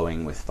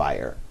glowing with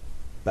fire,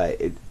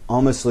 but it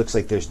almost looks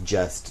like there's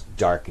just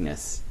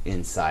darkness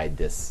inside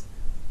this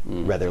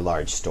rather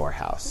large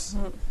storehouse.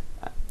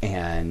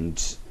 And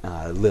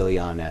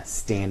Liliana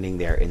standing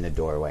there in the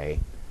doorway,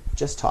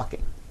 just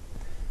talking.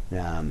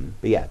 But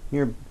yeah,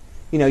 you're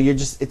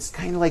just, it's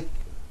kind of like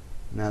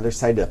on the other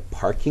side of a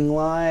parking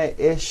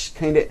lot-ish,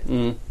 kind of.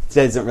 It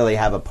doesn't really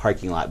have a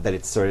parking lot, but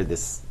it's sort of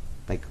this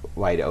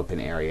wide open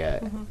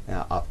area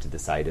off to the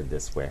side of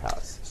this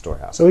storehouse.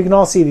 So we can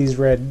all see these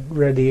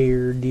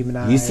red-eared demon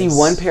eyes. You see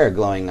one pair of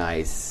glowing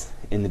eyes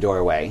in the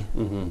doorway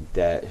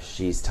that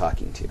she's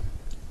talking to.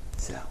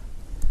 So,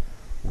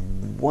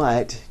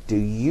 what do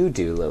you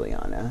do,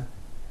 Liliana,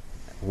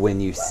 when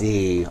you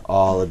see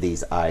all of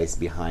these eyes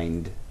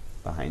behind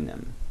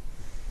them?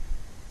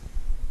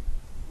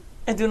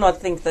 I do not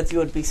think that you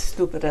would be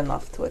stupid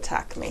enough to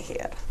attack me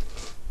here.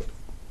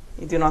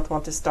 You do not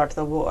want to start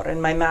the war.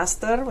 And my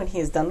master, when he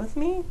is done with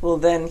me,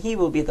 he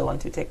will be the one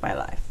to take my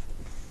life.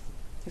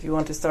 If you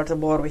want to start a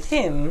war with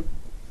him,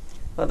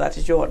 well, that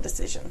is your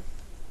decision.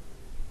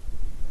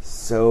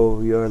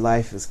 So your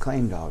life is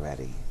claimed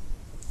already.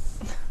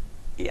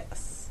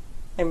 Yes.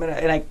 And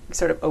I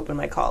sort of open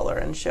my collar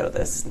and show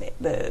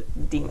the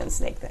demon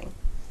snake thing.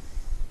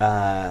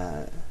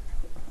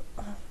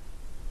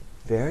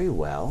 Very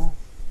well.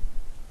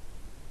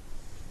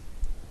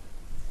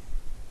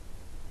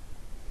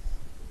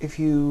 If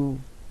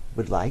you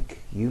would like,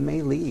 you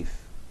may leave.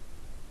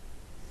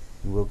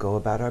 We'll go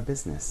about our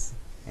business,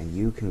 and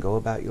you can go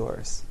about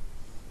yours.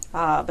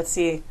 But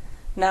see,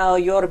 now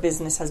your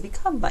business has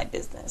become my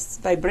business.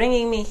 By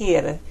bringing me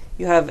here,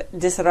 you have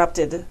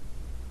disrupted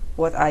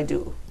what I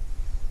do.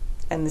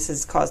 And this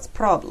has caused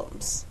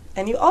problems.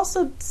 And you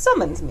also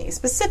summoned me,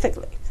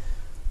 specifically.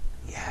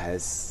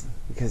 Yes,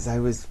 because I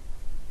was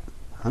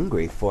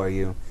hungry for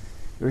you.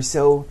 You were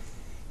so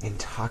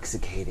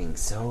intoxicating,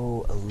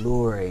 so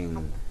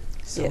alluring,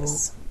 so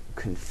Yes.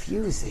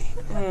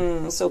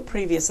 confusing. So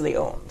previously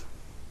owned.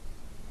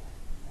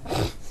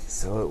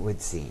 So it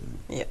would seem.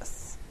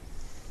 Yes.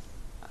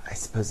 I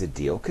suppose a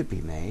deal could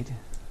be made.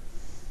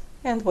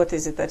 And what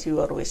is it that you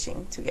are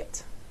wishing to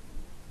get?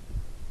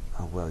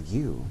 Oh, well,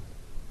 you.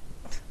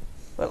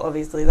 Well,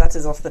 obviously that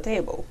is off the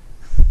table.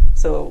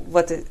 So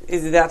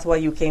is that why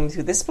you came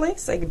to this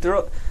place? I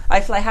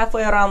fly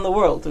halfway around the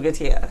world to get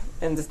here.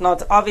 And it's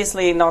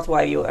obviously not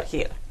why you are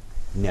here.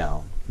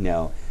 No.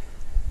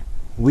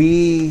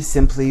 We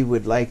simply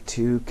would like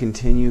to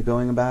continue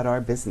going about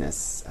our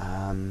business.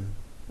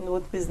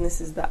 What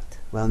business is that?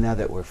 Well, now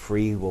that we're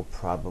free, we'll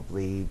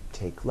probably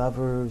take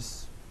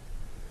lovers,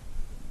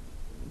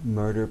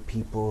 murder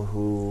people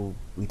who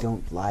we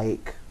don't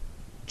like,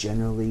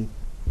 generally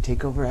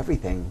take over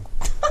everything.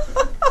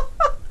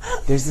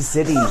 There's the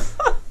city.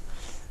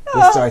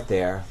 We'll start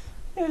there.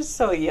 You're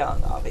so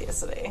young,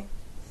 obviously.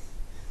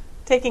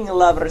 taking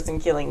lovers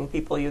and killing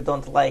people you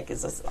don't like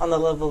is on the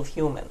level of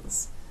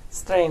humans.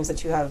 Strange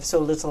that you have so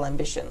little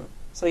ambition.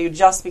 So you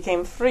just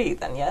became free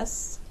then,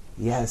 yes?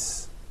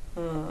 Yes.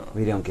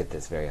 We don't get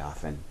this very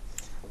often.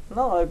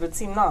 No, it would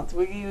seem not.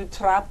 Were you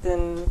trapped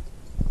in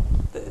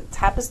the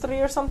tapestry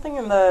or something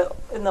in the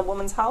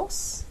woman's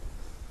house?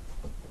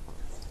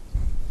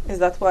 Is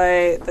that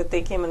why that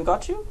they came and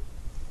got you?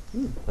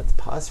 Let's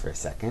pause for a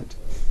second.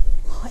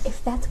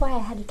 If that's why I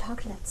had to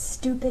talk to that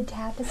stupid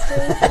tapestry.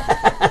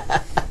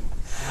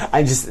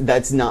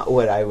 That's not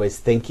what I was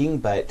thinking,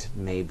 but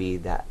maybe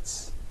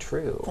that's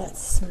true.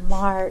 That's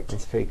smart.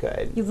 That's pretty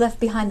good. You left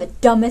behind the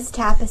dumbest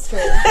tapestry.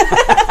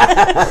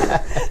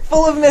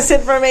 Full of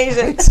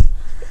misinformation.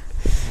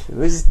 It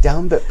was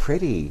dumb but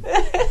pretty.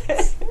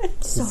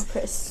 So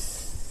pretty.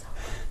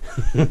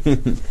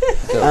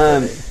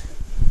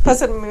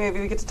 Plus, maybe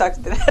we get to talk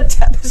to that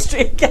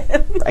tapestry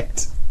again.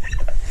 Right.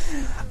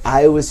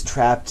 I was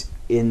trapped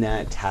in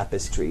that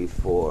tapestry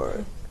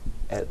for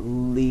at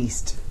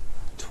least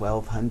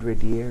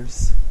 1,200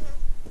 years.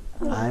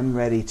 I'm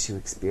ready to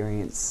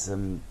experience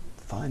some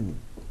fun,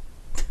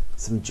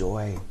 some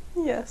joy,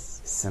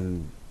 Yes,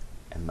 some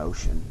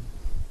emotion.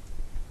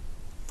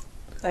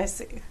 I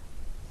see.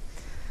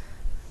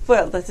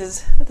 Well, that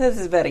is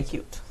very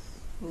cute,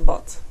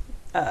 but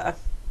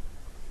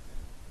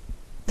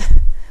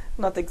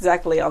not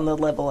exactly on the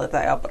level that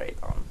I operate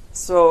on.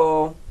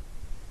 So,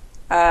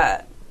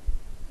 have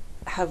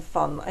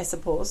fun, I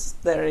suppose.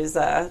 There is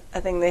a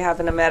thing they have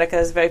in America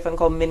is very fun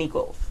called mini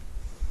golf.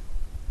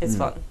 It's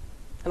fun,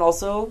 and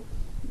also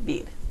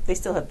beer. They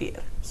still have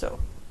beer, so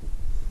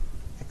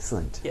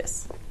Excellent.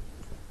 yes.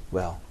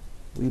 Well,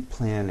 we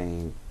plan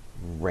a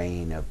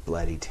reign of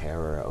bloody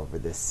terror over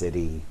this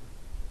city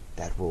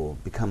that will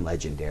become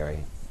legendary.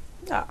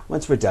 Ah.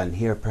 Once we're done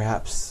here,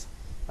 perhaps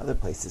other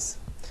places.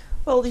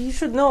 Well, you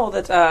should know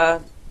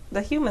that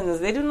the humans,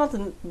 they do not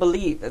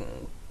believe in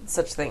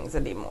such things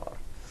anymore.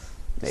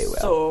 They will.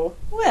 So,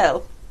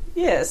 well,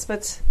 yes,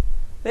 but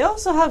they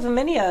also have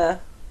many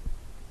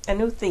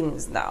new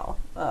things now.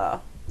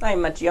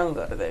 I'm much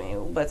younger than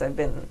you, but I've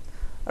been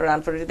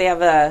around for it. They have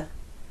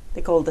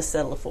they call it a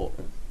cell phone.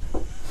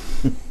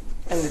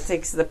 And it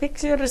takes the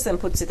pictures and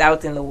puts it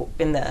out in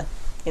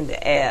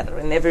the air,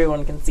 and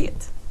everyone can see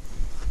it.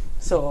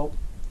 So,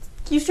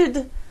 you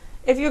should,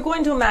 if you're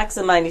going to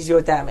maximize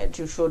your damage,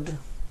 you should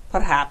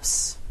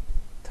perhaps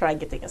try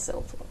getting a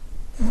cell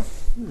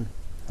phone.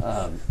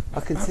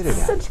 I'll consider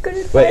that. Such good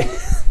advice.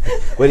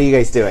 Wait, what are you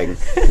guys doing?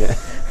 Yeah.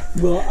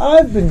 Well,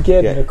 I've been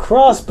getting a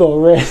crossbow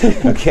ready.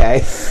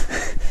 Okay.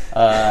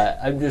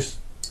 I'm just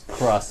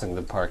crossing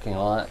the parking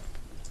lot,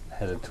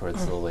 headed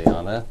towards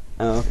Liliana.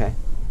 Oh, okay.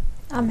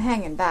 I'm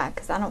hanging back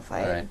because I don't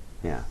fight. All right.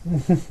 Yeah.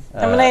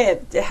 I'm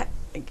going to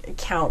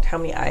count how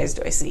many eyes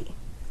do I see.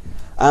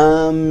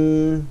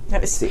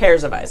 It's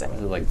pairs of eyes, I Is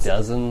it mean. like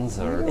dozens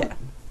or? Yeah.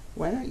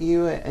 Why don't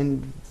you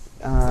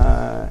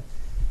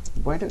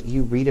why don't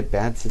you read a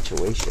bad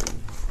situation?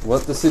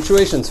 What? The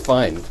situation's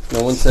fine.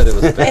 No one said it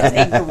was bad.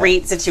 It's a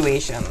great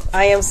situation.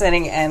 I am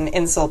sitting and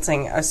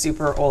insulting a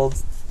super old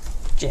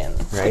Jinn.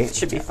 Right. It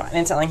should be fine.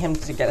 And telling him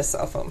to get a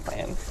cell phone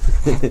plan.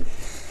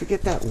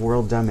 Forget that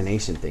world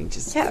domination thing.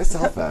 Just Yeah, get a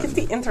cell phone. get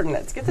the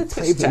internet. Get the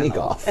Play Twitch mini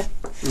channel. golf.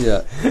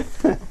 Yeah.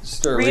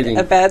 Start Read reading.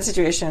 a bad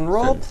situation.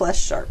 Roll plus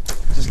sharp.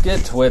 Just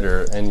get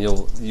Twitter, and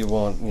you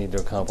won't need to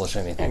accomplish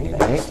anything.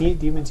 Right?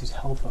 Demons use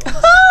hell phones.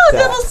 Oh,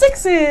 That- double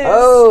sixes!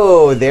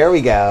 Oh, there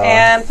we go.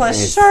 And plus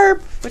Nice.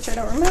 sharp, which I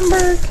don't remember.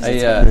 'cause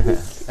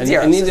it's I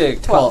Zero, need so to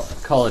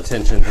 12. call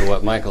attention to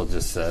what Michael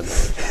just said.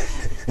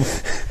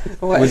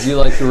 what? Would you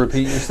like to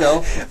repeat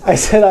yourself? I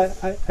said,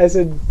 I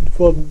said,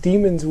 well,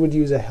 demons would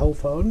use a hell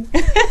phone.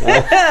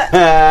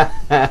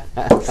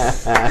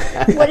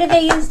 What do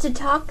they use to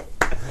talk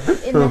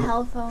in the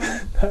hell phone?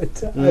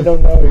 But, I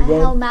don't know. A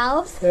hell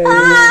mouth?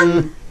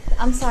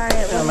 I'm sorry.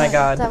 It Oh my wasn't-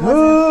 God. That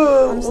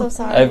wasn't. I'm so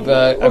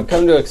sorry. I've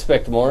come to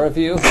expect more of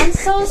you. I'm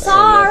so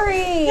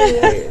sorry.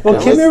 Well,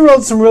 Kimmy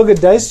rolled some real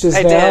good dice just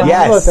I now. did. How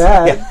Yes. about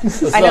that? Yeah.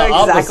 It's I know the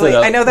opposite exactly.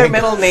 of- I know their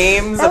middle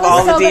names That of all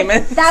was the so good.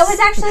 demons. That was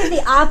actually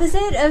the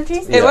opposite of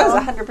Jason. It was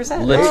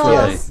 100%. Literally.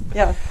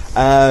 Yes.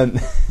 Yeah.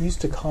 You used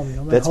to call me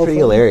on my That's hell pretty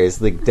phone.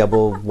 hilarious. Like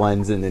double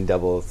ones and then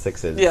double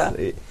sixes. Yeah.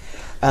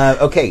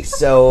 Okay,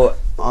 so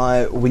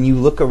when you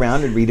look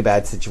around and read a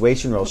bad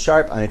situation, roll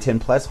sharp. On a 10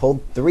 plus, hold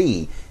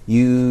 3.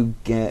 You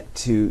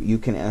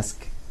can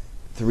ask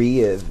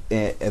 3 of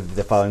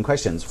the following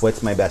questions.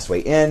 What's my best way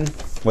in?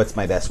 What's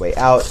my best way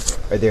out?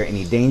 Are there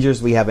any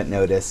dangers we haven't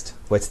noticed?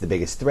 What's the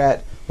biggest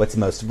threat? What's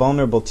most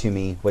vulnerable to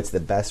me? What's the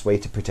best way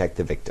to protect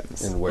the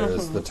victims? And where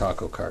is the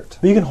taco cart?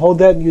 But you can hold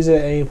that and use it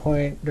at any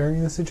point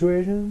during the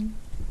situation?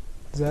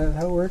 Is that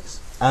how it works?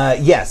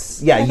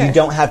 Yes. Yeah, Okay. you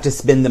don't have to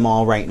spend them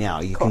all right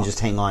now. You Cool. can just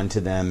hang on to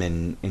them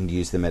and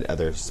use them at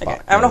other spots. Okay.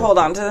 I'm going to hold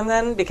on to them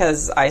then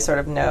because I sort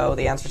of know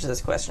the answer to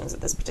those questions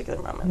at this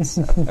particular moment.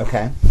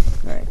 Okay.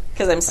 All right.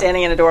 Because I'm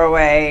standing in a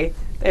doorway.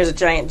 There's a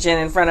giant Jinn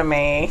in front of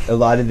me. A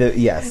lot of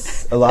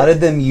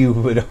them you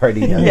would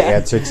already know the Yeah.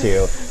 answer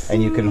to,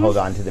 and you can hold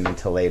on to them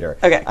until later.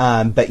 Okay.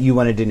 But you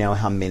wanted to know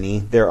how many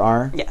there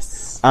are?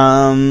 Yes.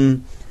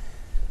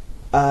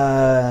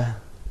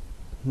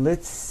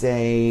 Let's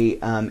say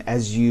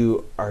as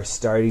you are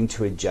starting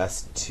to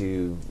adjust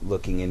to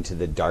looking into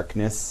the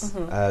darkness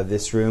of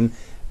this room,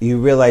 you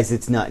realize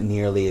it's not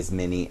nearly as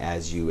many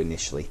as you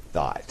initially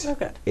thought. Oh,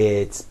 good.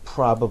 It's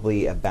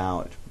probably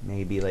about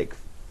maybe like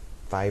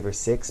 5 or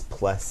 6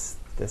 plus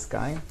this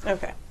guy.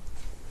 Okay.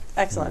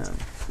 Excellent.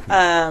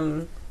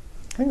 I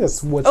think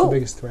that's what's the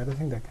biggest threat. I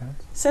think that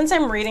counts. Since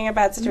I'm reading a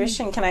bad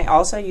situation, can I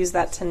also use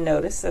that to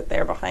notice that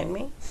they're behind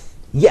me?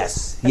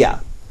 Yes.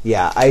 Yeah.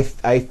 Yeah. I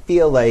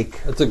feel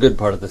like That's a good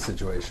part of the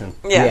situation.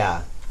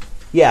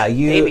 Yeah,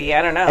 you Maybe,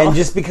 I don't know. And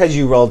just because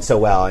you rolled so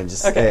well, I'm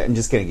just Okay. going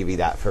to give you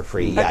that for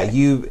free. Yeah,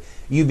 Okay.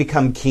 you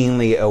become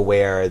keenly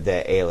aware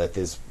that Aelith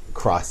is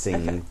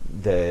crossing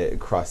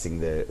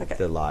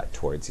the lot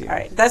towards you. All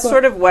right. That's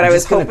sort of what I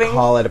was just gonna hoping.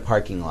 call it a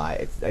parking lot.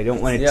 I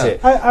don't want it Yeah.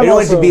 to. I'm I don't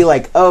want it to also- be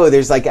like, oh,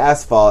 there's like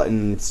asphalt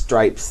and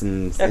stripes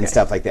and Okay.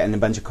 stuff like that, and a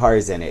bunch of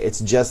cars in it. It's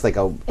just like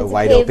a a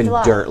wide paved open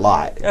lot. dirt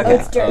lot. Okay. Oh,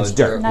 it's dirt. It's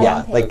dirt. Not Yeah,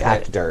 unpaved. like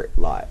packed dirt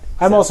lot.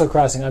 I'm also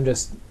crossing. I'm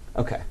just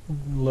Okay.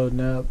 loading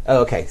up. Oh,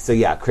 okay. So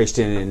yeah,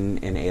 Christian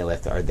and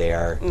Aelith are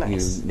there.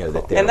 Nice. You know that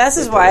Cool. they're. And this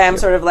is they're why with I'm you.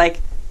 sort of like,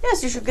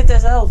 yes, you should get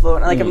this cell phone.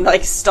 Like, I'm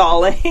like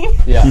stalling.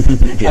 Yeah.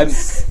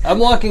 Yes. I'm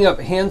walking up,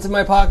 hands in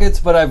my pockets,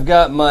 but I've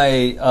got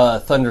my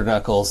Thunder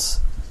Knuckles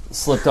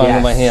slipped onto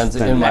Yes. my hands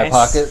in my Nice.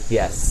 pocket.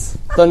 Yes.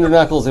 Thunder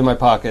Knuckles in my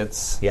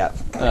pockets. Yeah.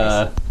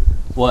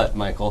 What,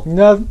 Michael?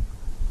 No,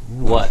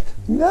 What?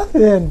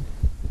 nothing.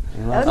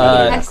 That would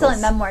be an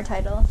excellent memoir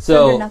title.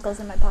 So- Thunder Knuckles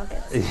in my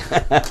pockets.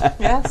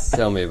 Yes.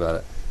 Tell me about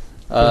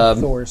it.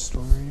 Thor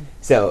story.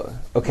 So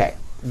okay.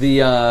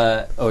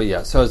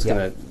 So I was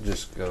gonna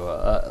just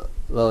go.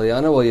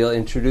 Liliana, will you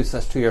introduce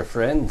us to your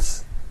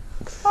friends?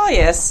 Oh,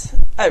 yes.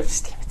 Oh,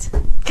 damn it.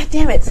 God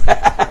damn it.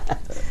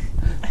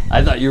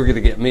 I thought you were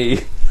gonna get me.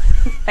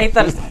 I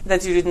thought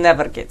that you would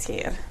never get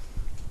here.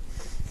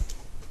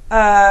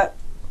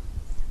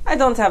 I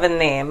don't have a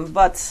name,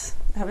 but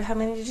how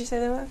many did you say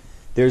there were?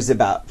 There's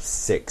about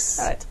 6.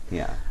 All right.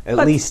 Yeah. At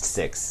But- least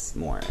 6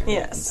 more.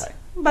 Yes. inside.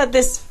 But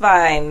this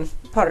fine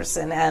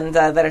person and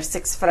their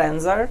 6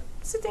 friends are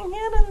sitting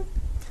here, and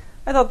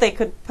I thought they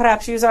could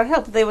perhaps use our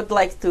help. They would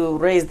like to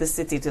raise the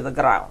city to the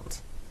ground.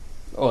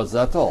 Oh, is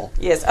that all?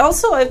 Yes.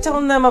 Also, I've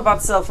told them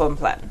about cell phone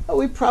plan. Oh,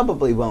 we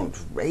probably won't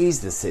raise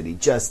the city,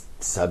 just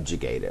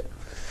subjugate it.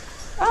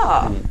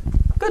 Ah,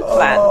 good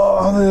plan. Oh,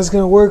 I don't think that's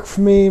gonna work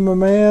for me, my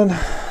man.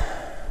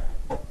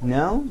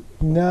 No?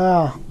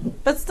 Nah,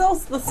 But still,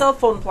 the cell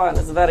phone plan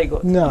is very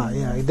good. nah.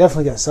 Yeah, you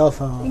definitely got a cell You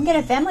phone. can get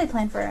a family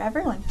plan for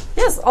everyone.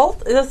 Yes, all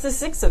that's the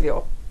 6 of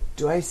you.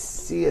 Do I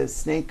see a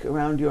snake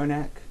around your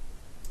neck?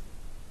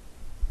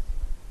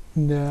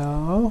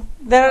 No.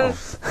 There.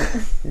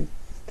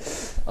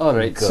 All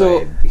right. Good.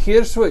 So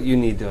here's what you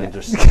need to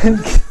understand.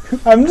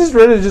 I'm just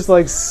ready to just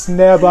like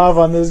snap off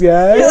on this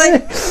guy. You're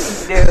like,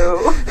 no.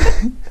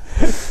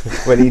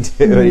 What do you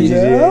do? What did you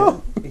do?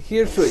 No.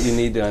 Here's what you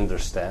need to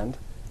understand.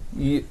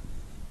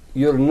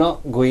 You're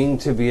not going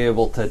to be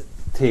able to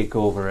take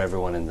over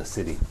everyone in the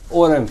city,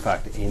 or in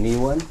fact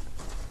anyone,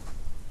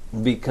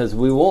 because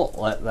we won't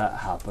let that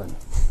happen.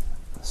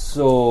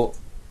 So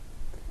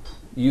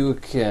you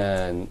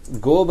can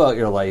go about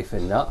your life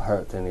and not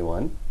hurt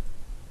anyone,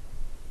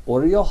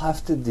 or you'll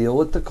have to deal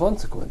with the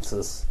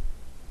consequences.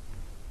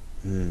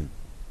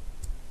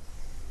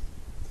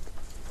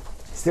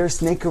 Is there a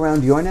snake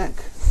around your neck?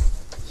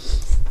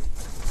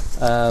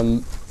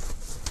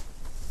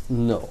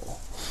 No.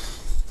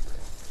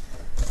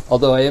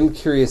 Although I am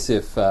curious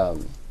if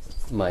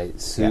my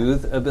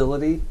soothe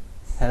ability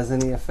has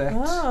any effect.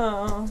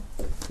 Oh.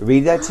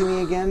 Read that to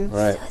me again.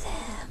 Right.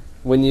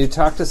 When you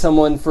talk to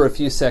someone for a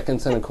few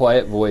seconds in a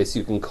quiet voice,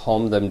 you can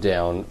calm them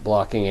down,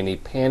 blocking any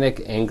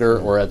panic, anger,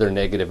 or other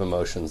negative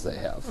emotions they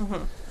have.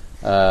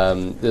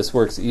 This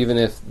works even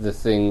if the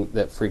thing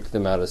that freaked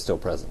them out is still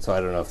present. So I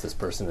don't know if this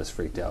person is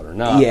freaked out or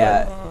not.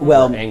 Yeah. or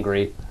Well,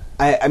 angry.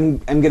 I'm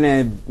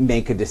gonna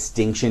make a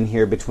distinction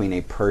here between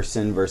a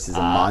person versus a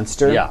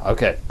monster. Yeah.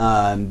 Okay.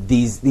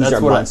 These That's are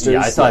what monsters.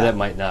 I thought that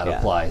might not Yeah.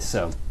 apply.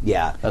 So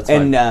Yeah, That's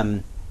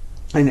and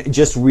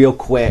just real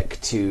quick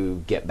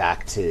to get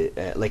back to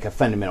like a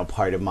fundamental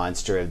part of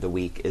Monster of the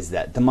Week is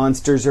that the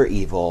monsters are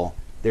evil.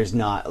 There's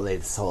not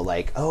this whole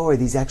like, oh, are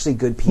these actually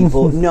good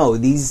people? No,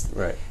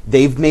 Right.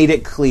 they've made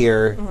it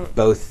clear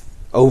both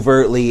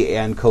overtly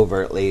and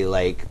covertly.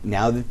 Like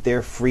now that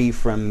they're free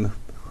from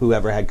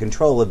whoever had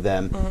control of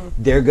them,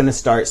 they're going to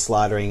start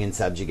slaughtering and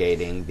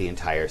subjugating the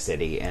entire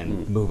city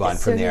and move on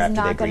So from there he's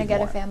after they not going to breed get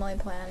more. a family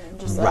plan and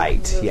just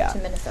Right, move yeah. to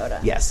Minnesota.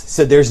 Yes.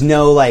 So there's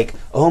no like,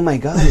 oh my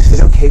god, is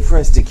it okay for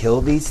us to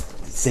kill these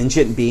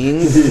sentient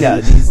beings?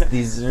 No,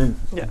 these are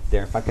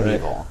they're fucking Right.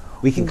 evil.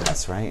 We can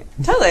cuss, right?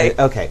 Totally.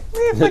 Okay.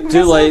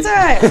 Too late.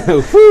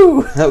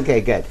 Whew. Okay,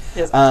 good.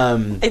 Yes.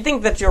 Um, I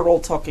think that you're all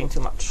talking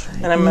too much,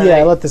 and I'm Yeah,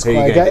 gonna, let this There you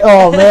quiet go. guy.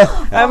 Oh man,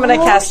 I'm gonna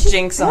cast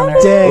Jinx on her.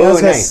 dang! I was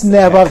Oh, gonna nice.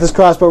 snap off this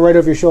crossbow right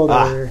over your shoulder.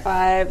 Ah. Here.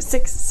 5,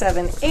 6,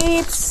 7,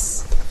 8.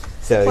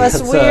 so Plus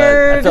That's,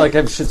 weird. I feel like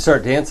I should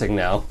start dancing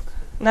now.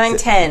 9,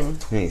 10.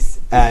 Nice.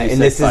 You And said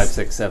this 5, is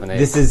 6, 7, 8.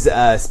 this is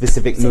a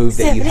specific move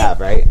that you 7, have,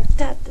 right?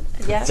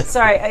 Yeah.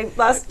 Sorry, I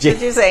lost Jinx.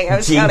 what you were saying. I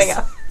was Jinx. counting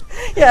up.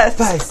 Yes.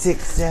 5,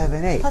 6,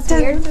 7, 8. Plus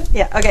weird.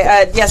 Yeah.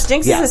 Okay. Yes.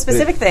 Jinx Yeah. is a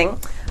specific thing.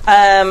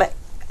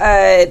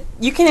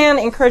 You can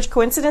encourage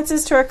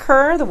coincidences to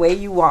occur the way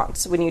you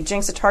want. When you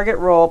jinx a target,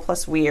 roll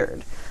plus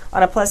weird.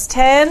 On a plus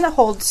 10,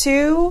 hold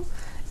 2,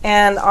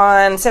 and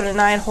on 7 to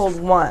 9, hold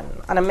 1.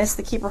 On a miss,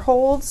 the keeper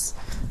holds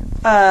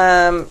 2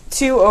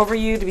 over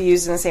you to be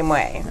used in the same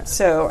way.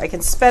 So I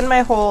can spend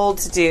my hold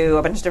to do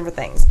a bunch of different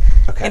things.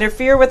 Okay.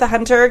 Interfere with a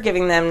hunter,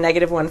 giving them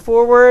 -1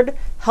 forward.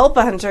 Help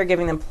a hunter,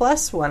 giving them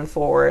 +1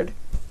 forward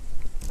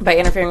by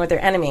interfering with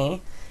their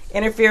enemy.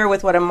 Interfere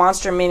with what a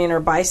monster, minion, or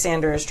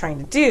bystander is trying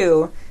to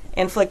do.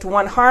 Inflict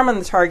 1 harm on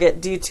the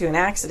target due to an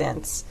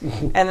accident.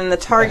 And then the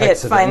target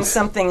finds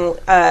something...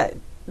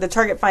 the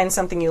target finds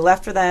something you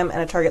left for them, and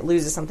a target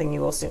loses something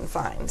you will soon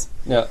find.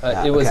 Now,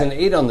 it was okay. an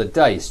 8 on the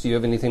dice. Do you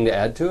have anything to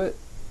add to it?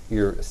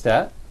 Your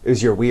stat? It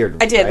was your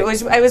weird. I did.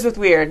 right? I was with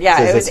weird. Yeah,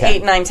 So it it's was a 10.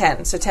 8, 9,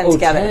 10. So 10 Oh,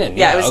 together. 10,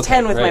 Yeah, yeah, it was okay,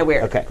 10 with my right.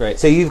 weird. Okay, Great.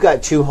 So you've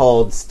got 2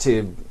 holds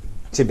to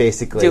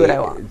basically Do what I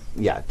want.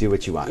 Yeah, do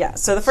what you want. Yeah.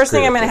 So the first Screw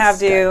thing I'm with going to have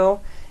this do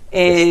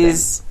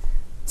is,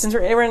 since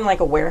we're in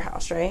like a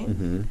warehouse, right?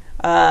 Mm-hmm.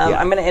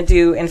 I'm going to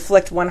do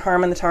inflict 1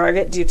 harm on the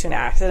target due to an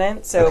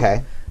accident. So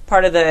Okay.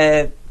 part of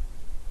the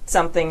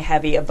something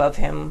heavy above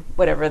him,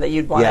 whatever that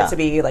you'd want Yeah. it to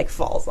be, like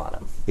falls on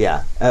him.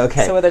 Yeah.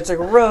 Okay. So whether it's like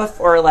a roof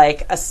or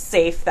like a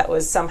safe that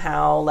was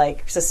somehow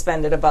like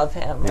suspended above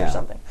him Yeah. or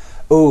something.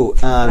 Ooh.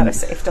 Not a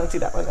safe. Don't do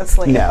that one. That's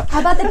lame. No.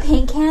 How about the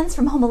paint cans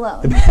from Home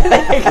Alone?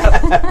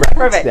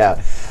 Perfect. No.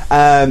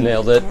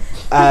 Nailed it.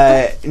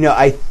 No,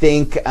 I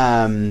think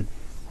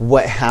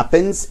what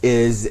happens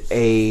is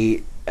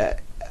a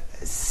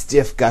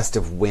stiff gust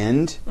of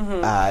wind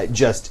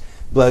just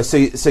blows.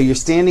 So you're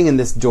standing in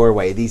this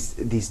doorway.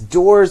 These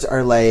doors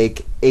are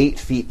like 8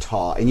 feet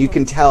tall, and you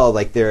can tell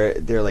like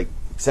they're like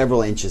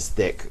several inches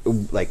thick,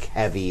 like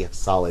heavy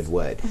solid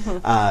wood.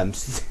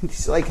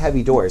 These are like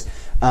heavy doors.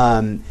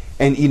 And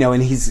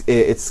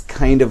it's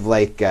kind of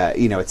like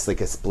it's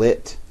like a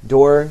split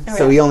door. Oh,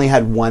 so yeah. he only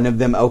had one of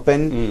them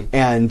open,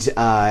 and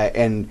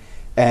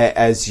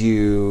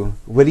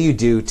what do you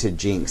do to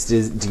Jinx?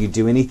 Do you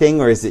do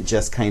anything, or is it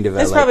just kind of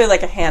It's probably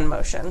like a hand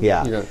motion.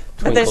 yeah? You know,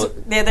 But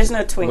there's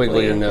no twinkling.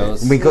 wiggle your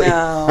nose. Wiggly-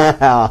 No.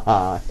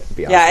 It'd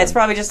be Yeah, awesome. it's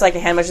probably just like a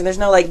hand motion. There's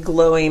no like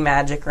glowy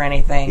magic or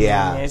anything.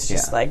 Yeah, It's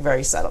just yeah. like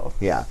very subtle.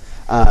 Yeah.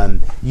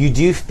 You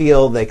do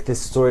feel like this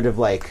sort of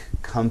like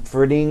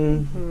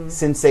comforting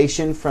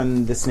sensation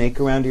from the snake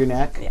around your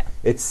neck. Yeah.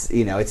 It's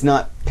it's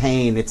not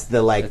pain. It's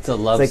the like It's a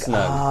love it's like,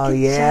 snug. oh Good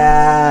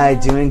yeah,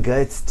 job. doing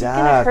good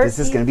stuff. hurt This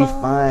is gonna be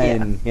people.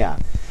 fun. Yeah.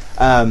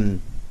 And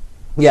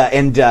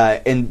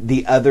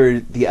the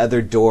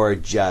other door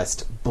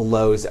just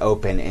blows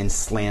open and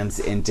slams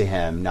into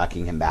him,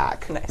 knocking him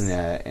back. Nice.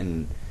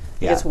 And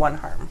He yeah. gets 1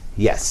 harm.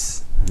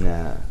 Yes.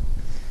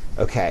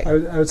 Okay.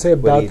 I would say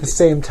do about you the do?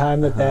 same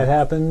time that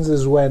happens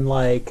is when,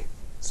 like,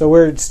 so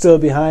we're still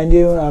behind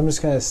you. I'm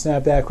just going to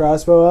snap that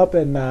crossbow up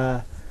and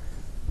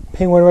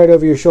ping one right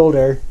over your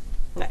shoulder.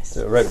 Nice.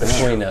 So right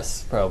between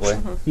us, probably.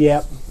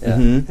 Yep. Yeah.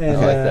 Mhm. And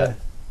I like that.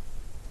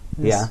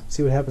 Yeah.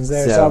 see what happens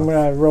there. So- So I'm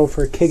going to roll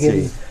for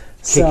kicking,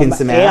 Kicking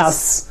some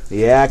ass.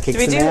 Yeah, kick Do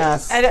we some do?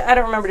 ass. I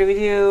don't remember. Do we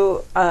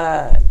do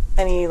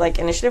any like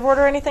initiative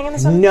order or anything in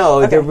this one?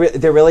 No, Okay.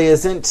 there really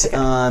isn't.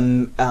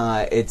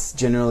 It's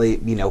generally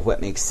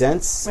what makes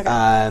sense. Okay.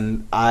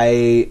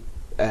 I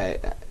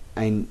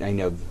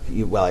know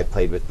you, well. I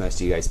played with most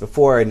of you guys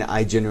before, and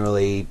I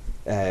generally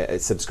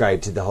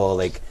subscribe to the whole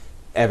like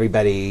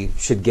everybody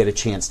should get a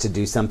chance to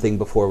do something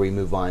before we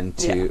move on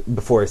to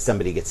before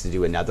somebody gets to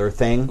do another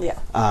thing. Yeah.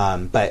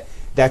 But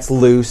that's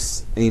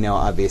loose.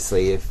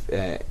 Obviously, if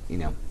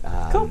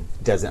Cool.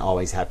 doesn't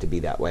always have to be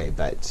that way,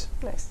 but.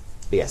 Nice.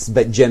 Yes,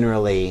 but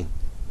generally,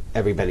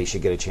 everybody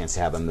should get a chance to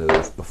have a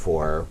move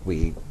before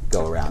we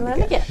go around Around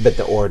again. again. But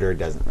the order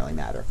doesn't really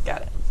matter.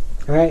 Got it.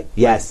 All right.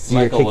 Yes,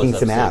 Michael you're kicking was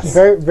some upset. ass.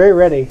 Very, very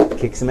ready.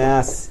 Kick some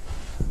ass.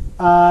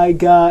 I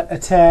got a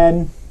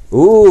 10.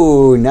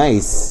 Ooh,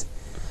 nice.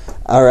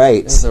 All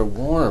right. Those are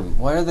warm.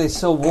 Why are they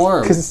so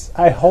warm? Because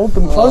I hold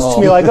them close to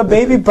Oh. me like a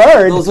baby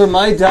bird. Those are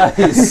my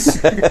dice.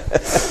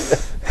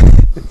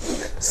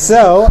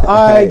 So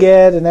I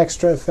get an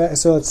extra effect.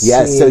 So let's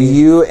Yeah, see. so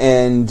you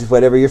and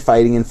whatever you're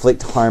fighting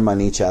inflict harm on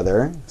each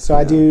other. So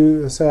I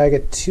do. So I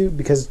get 2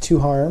 because of 2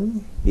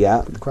 harm.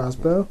 Yeah. The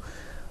crossbow.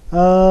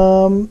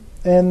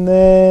 And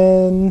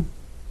then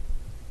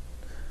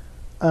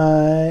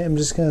I'm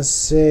just gonna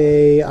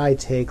say I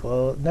take.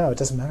 Well, no, it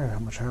doesn't matter how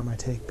much harm I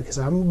take because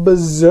I'm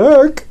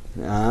berserk.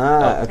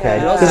 Ah, okay.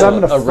 Yeah. Because I'm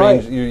gonna a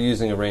range, fight. you're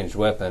using a ranged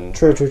weapon.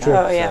 True, true, true.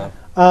 Oh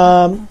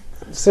yeah.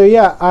 So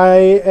yeah, I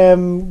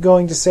am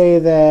going to say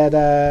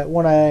that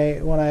when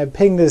I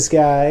ping this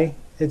guy,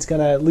 it's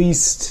gonna at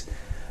least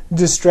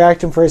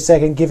distract him for a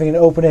second, giving an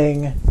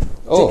opening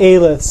to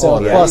Aelith. So Oh,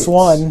 yeah. plus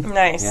 1.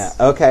 Nice. Yeah.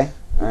 Okay.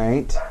 All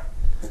right.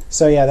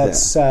 So yeah,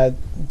 that's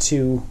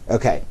 2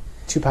 Okay.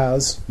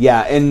 pows.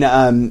 Yeah,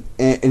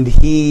 and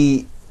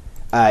he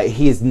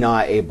he is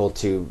not able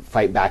to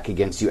fight back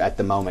against you at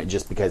the moment,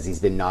 just because he's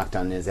been knocked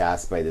on his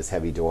ass by this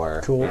heavy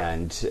door. Cool.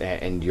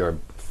 And you're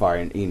far,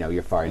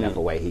 you're far enough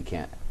away. He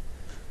can't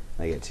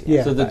get to you.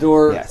 Yeah. So the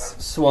door Yes.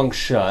 swung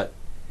shut.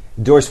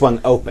 Door swung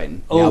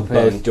open. Now Open.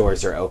 both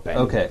doors are open.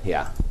 Okay.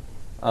 Yeah.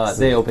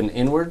 They open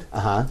inward.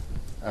 Uh-huh.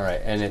 All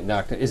right, and it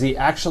knocked. Is he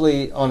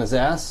actually on his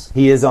ass?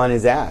 He is on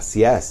his ass,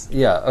 yes.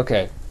 Yeah.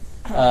 Okay.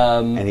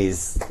 And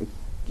he's,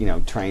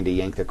 trying to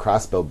yank the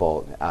crossbow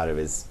bolt out of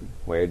his...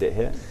 Where did it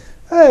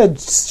hit?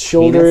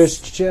 Shoulders,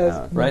 Penis?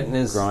 chest, Right in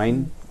his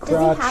Groin?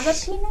 crotch.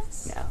 Does he have a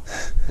penis? No.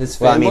 his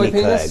Well, I mean, fanboy he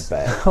penis. could,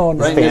 but... Oh, no.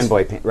 Right in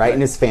his- Right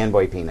in his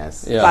fanboy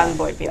penis. Yeah.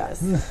 Fanboy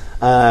penis.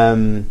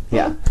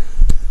 Yeah.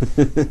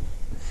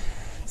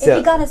 If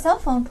he got a cell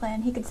phone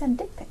plan, he could send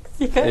dick pics.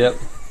 You could. Yep.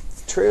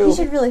 True. You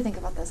should really think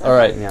about this. All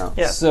right. Yeah.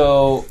 Yeah.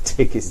 So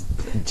Take his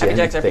Happy gender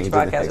Jack's thing RPG to the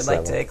podcast next would like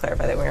level. to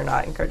clarify that we are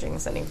not encouraging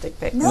sending dick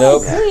pics. No.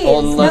 nope. please.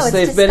 Unless No, it's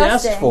they've been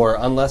asked disgusting. for.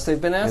 Unless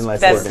they've been asked.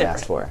 Unless That's they've been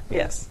asked different. for.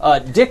 Yes.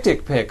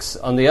 Dick pics,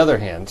 on the other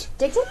hand,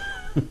 Dick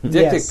pic?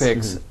 dick Yes.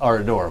 pics are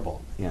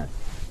adorable. Yeah.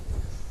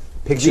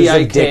 Pictures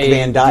of Dick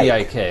Van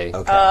Dyke. DIK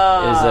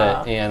Okay. is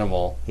an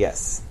animal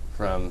Yes.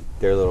 from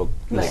They're little...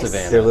 the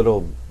savannah. They're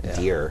little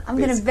deer. I'm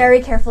going to basically.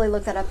 very carefully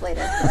look that up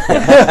later.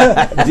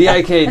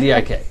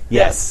 DIK.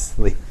 Yes.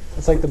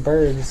 It's like the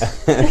birds.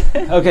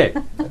 Okay.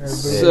 The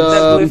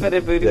So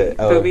blue-footed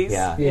boobies.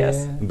 Yeah.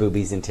 Yes.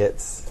 Boobies and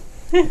tits.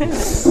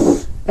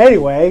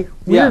 Anyway,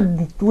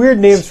 weird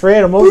names for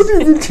animals.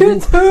 We're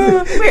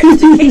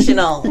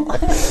educational.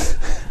 That's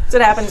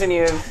what happens when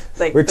you have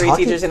like We're three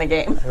talking- teachers in a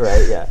game.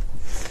 Right, yeah.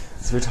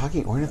 So we're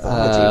talking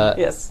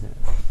ornithology. Yes.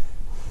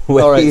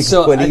 What all are right. you-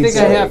 So what are I you think I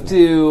saying? have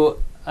to.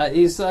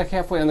 He's like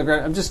halfway on the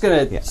ground. I'm just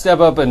gonna Yeah. step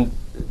up and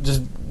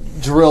just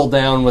drill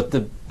down with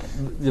the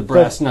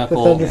brass the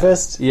knuckle. thunder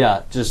fist.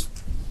 Yeah, just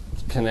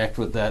connect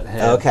with that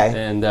head. Okay.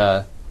 And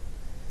Your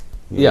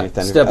yeah,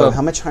 thunder- step up.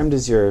 How much harm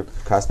does your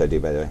crossbow do,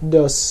 by the way?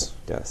 Dos.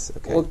 Does.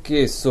 Okay.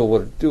 Okay, so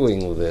we're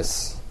doing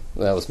this.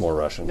 That was more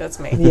Russian. That's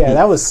me. Yeah,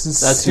 that was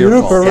That's your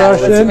super fault. Yeah,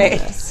 Russian.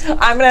 that's me.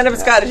 I'm gonna end up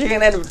Scottish. You're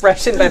gonna end up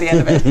Russian by the end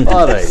of it.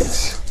 All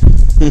right.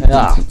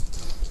 Yeah.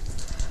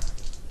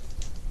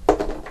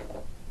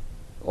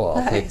 Well,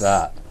 I'll take Nice.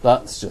 that.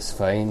 That's just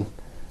fine.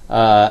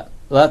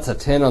 That's a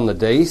 10 on the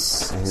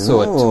dice,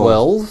 so a Oh,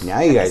 12. Now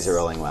you guys are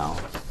rolling well.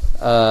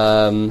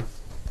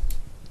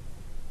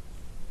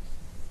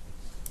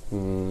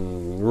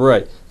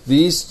 Right.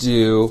 These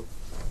do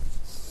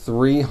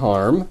 3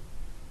 harm,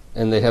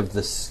 and they have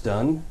the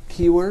stun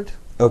keyword.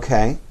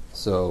 Okay.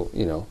 So,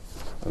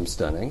 I'm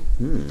stunning,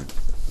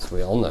 as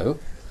we all know.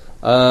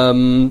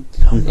 And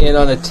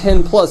on a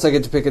 10 plus, I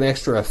get to pick an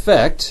extra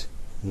effect,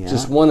 Yeah.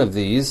 just one of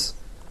these,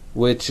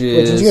 which Wait,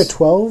 is... did you get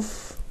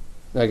 12?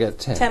 I got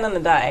 10. 10 on the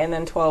die, and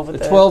then 12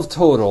 with the 12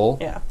 total.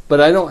 Yeah. But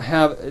I don't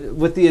have...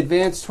 With the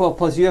advanced 12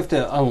 plus, you have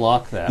to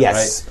unlock that,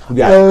 Yes. right?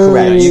 Yeah, Oh,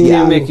 correct. You yeah.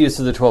 can't make use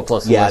of the 12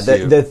 plus Yeah, unless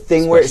you the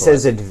thing where it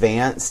says specialize.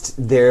 advanced,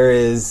 there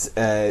is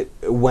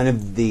one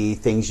of the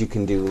things you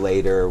can do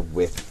later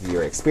with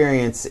your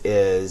experience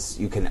is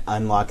you can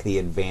unlock the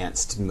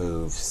advanced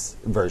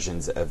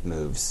versions of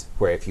moves,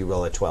 where if you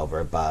roll a 12 or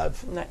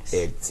above, Nice.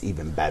 it's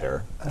even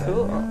better.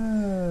 Cool.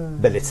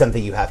 But it's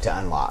something you have to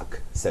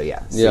unlock. So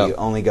yeah, Yeah. you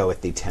only go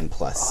with the 10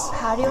 plus.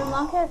 How do you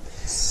unlock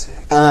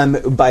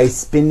it? By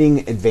spending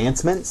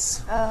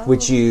advancements, Oh.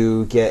 which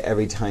you get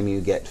every time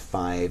you get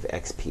 5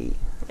 XP.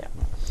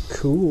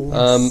 Cool.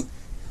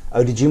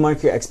 Oh, did you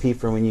mark your XP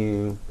for when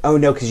you... Oh,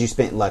 no, because you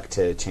spent luck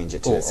to change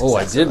it to a I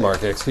success did roll. mark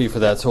XP for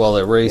that, so I'll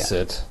erase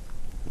it.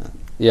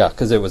 Yeah,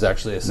 because it was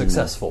actually a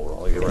successful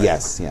roll. You're right.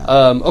 Yes, yeah.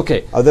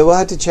 Okay. Although we'll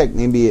have to check,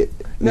 maybe...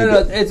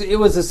 No, it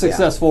was a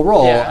successful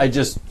roll. Yeah. I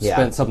just Yeah.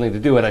 spent something to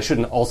do it. I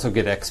shouldn't also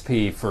get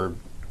XP for,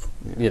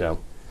 Although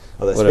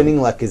whatever.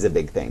 spending luck is a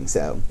big thing,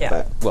 so... Yeah.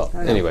 But Well, I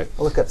don't know. anyway.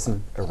 I'll look up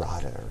some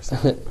errata or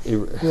something.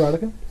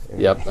 Erotica?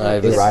 Yep. I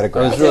was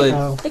Erotograph. really...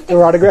 Oh,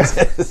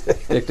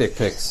 erotograph. Dick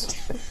pics.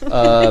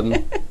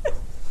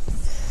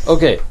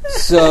 Okay,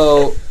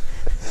 so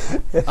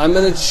I'm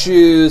going to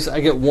choose... I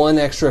get 1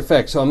 extra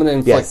effect, so I'm going to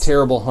inflict Yes.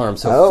 terrible harm.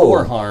 So Oh.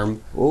 4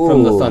 harm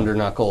from the Ooh. Thunder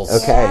Knuckles.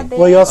 Okay. Yeah,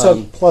 Well, you also Um,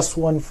 have plus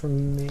 1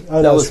 from me.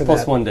 Oh, That was for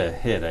plus that. 1 to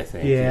hit, I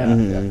think. Yeah.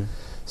 Mhm.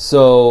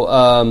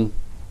 So,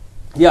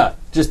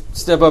 just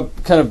step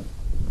up, kind of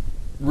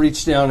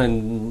reach down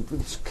and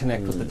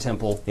connect with the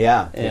temple.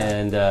 Yeah.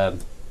 And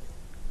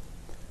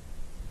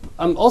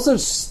I'm also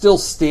still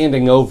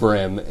standing over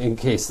him in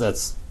case that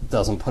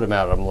doesn't put him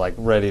out. I'm like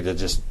ready to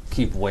just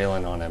keep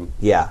wailing on him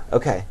Yeah,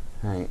 okay.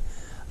 All right.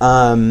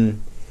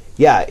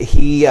 Yeah,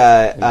 he... in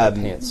my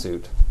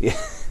pantsuit.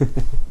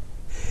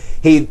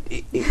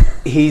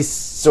 he's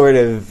sort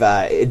of...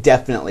 it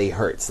definitely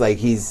hurts. Like,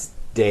 he's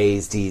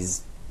dazed,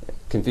 he's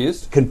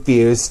Confused?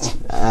 confused.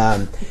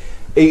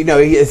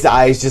 His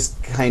eyes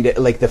just kind of...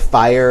 Like, the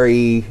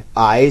fiery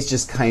eyes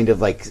just kind of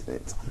like...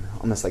 It's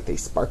almost like they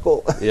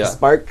sparkle. Yeah.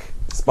 Spark,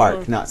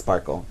 not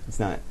sparkle. It's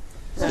not...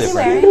 What's he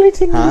different.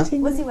 wearing? Huh?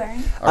 What's he wearing?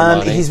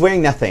 Armani. He's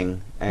wearing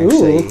nothing.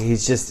 Actually, Ooh.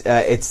 he's just.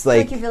 It's I feel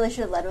like. like you really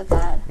should have led with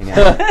that. You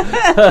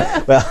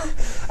know. Well,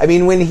 I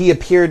mean, when he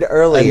appeared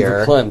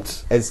earlier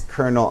verklempt. as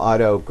Colonel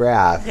Otto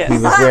Graf, Yes. he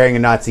was wearing a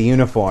Nazi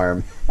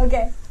uniform.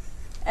 Okay.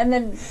 And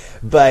then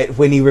But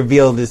when he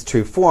revealed his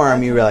true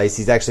form, you realize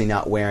he's actually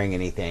not wearing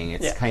anything.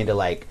 It's Yeah. kind of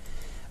like,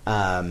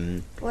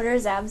 what are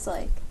his abs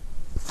like?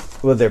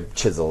 well, they're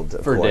chiseled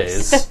of For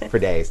course, days. for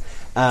days.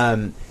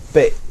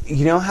 But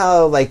you know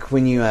how like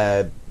when you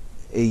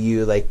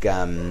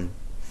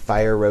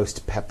fire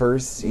roast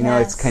peppers, you know,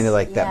 it's Yes, kind of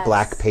like that yes.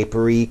 black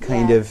papery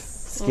kind Yes. of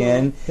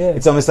skin. Yeah.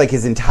 It's almost like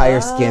his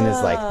entire skin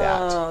is like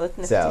that. Oh,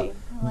 that's So, nifty.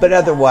 but that.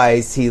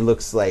 otherwise, he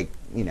looks like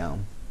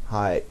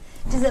hot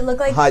Does it look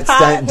like hot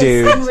stunt his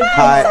dude. skin would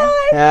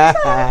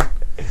Hot.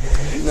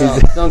 No,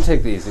 don't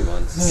take the easy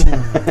ones.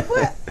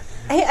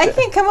 I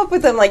can't come up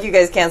with them like you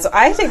guys can, so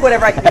I take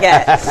whatever I can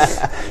get.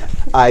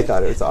 I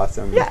thought it was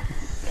awesome. Yeah,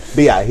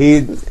 but yeah,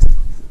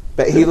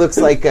 he looks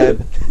like a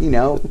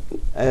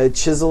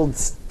chiseled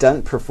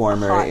stunt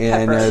performer Hot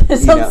in pepper. a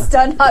Some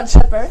stun hot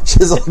pepper.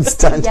 chiseled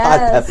stunt hot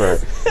Yes. pepper.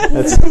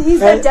 He's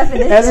that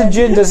definition. As a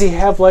Jin, does he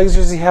have legs,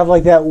 or does he have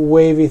like that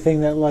wavy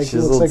thing that like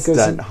Chiseled looks like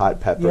goes stunt in, hot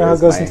pepper. you know how it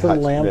is goes my into the hot,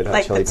 lamp? Red Hot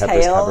Like Chili the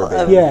Peppers tail cover of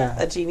band. Yeah.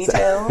 a genie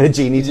tail. A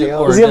genie tail.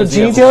 Or Does he have a does he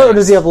genie have tail, or legs?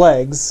 does he have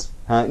legs?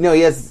 No,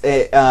 he has.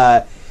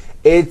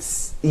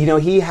 It's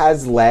he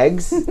has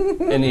legs.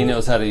 And he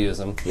knows how to use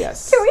them.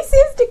 Yes. Can we see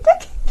his dick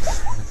pic?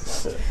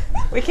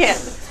 We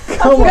can't.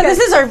 Oh my This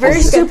is our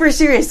very super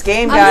serious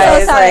game, I'm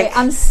guys. so sorry. Like,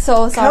 I'm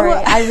so sorry.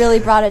 on. I really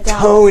brought it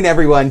down. Tone,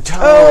 everyone.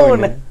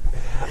 Tone.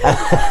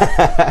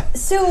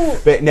 So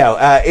But no,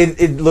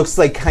 it looks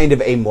like kind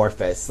of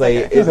amorphous.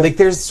 Like like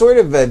there's sort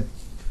of a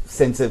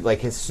sense of like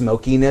his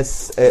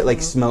smokiness,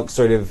 like smoke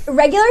sort of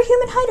regular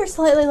human height or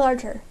slightly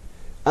larger?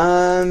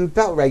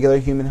 about regular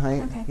human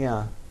height. Okay.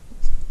 Yeah.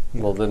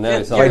 Well, then now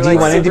he's Why, all do you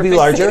want him to be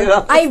larger?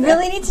 I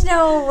really need to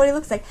know what he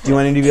looks like. Do you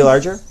want him to be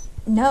larger?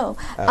 No.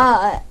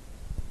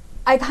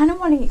 I kind of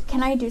want to.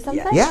 Can I do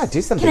something? Yeah,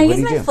 do something. Can I What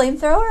use do my you do?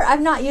 flamethrower?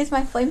 I've not used my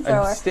I'm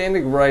flamethrower.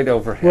 standing right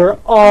over him. We're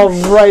all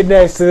right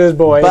next to this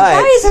boy.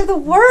 But Guys are the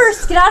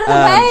worst. Get out of the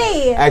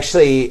way.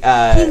 actually,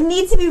 He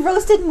needs to be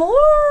roasted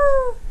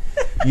more.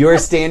 you're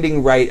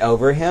standing right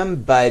over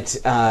him, but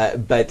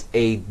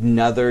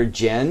another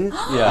Jin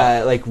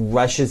like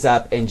rushes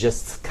up and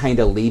just kind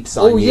of leaps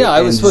on Oh you. yeah,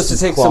 I was and supposed to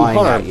just take some clawing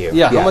harm. at you.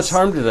 Yeah, how Yes. much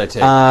harm did I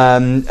take?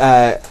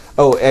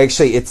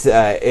 Actually, it's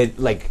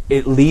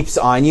it leaps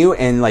on you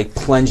and like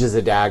plunges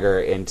a dagger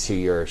into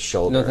your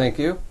shoulder. No, thank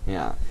you.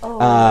 Yeah. Oh.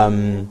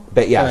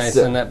 But yeah, Can I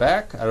so- send that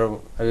back? I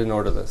didn't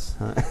order this.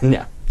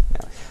 no.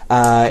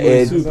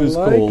 It soup is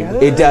Like cold.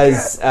 it.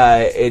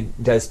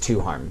 it does 2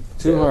 harm.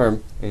 Two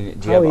harm. Do you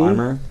have Howie?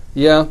 armor?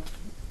 Yeah,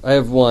 I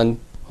have one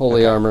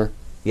holy armor.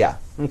 Yeah.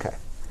 Okay.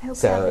 I hope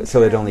So that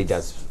it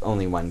insurance-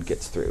 only one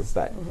gets through,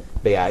 but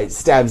yeah, it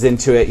stabs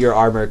into it. Your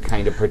armor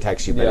kind of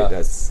protects you, but Yeah. it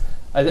does.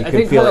 I You can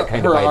think feel her, it kind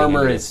of her biting armor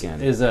into your is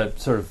skin. a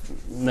sort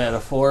of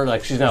metaphor.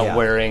 Like she's not Yeah.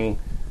 wearing,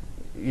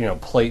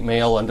 plate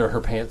mail under her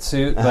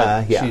pantsuit,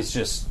 but Yeah.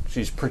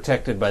 she's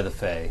protected by the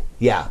Fae.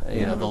 Yeah.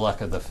 The luck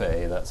of the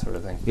Fae, that sort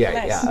of thing. Yeah.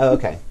 Nice. Yeah. Oh,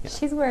 okay. Yeah.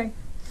 She's wearing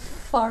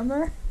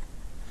farmer.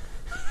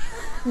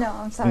 No,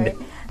 I'm sorry.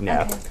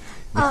 No.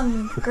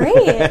 Okay.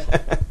 Great.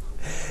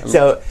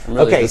 So I'm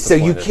really okay, so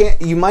you disappointed.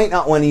 can't. You might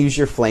not want to use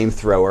your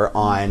flamethrower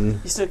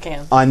You still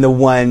can. on the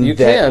one You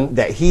that can.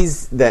 that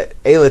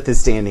Aelith is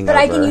standing But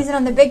over. I can use it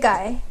on the big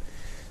guy.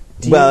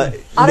 Well,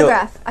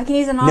 Autograph. I can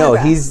use an No,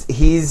 autograph.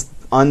 he's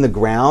on the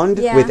ground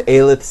Yeah. with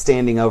Aelith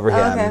standing over him.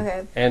 Oh,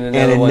 okay. And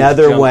And one's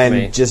another jumped one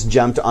me. just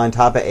jumped on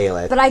top of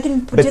Aelith. But I can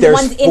But do the there's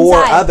ones 4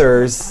 inside.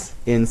 others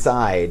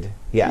inside.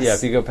 Yes. Yeah,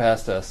 if you go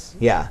past us.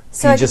 Yeah.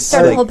 So You I can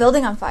start the whole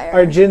building on fire.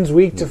 Are Jin's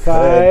weak to could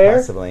fire?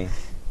 possibly.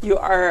 You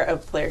are a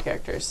player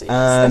character, so yes,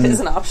 that is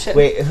an option.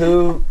 Wait,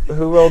 who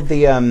rolled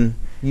the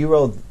you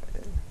rolled?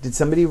 Did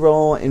somebody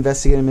roll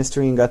investigate a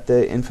mystery and got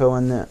the info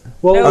on that?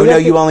 Well, No. Oh we no,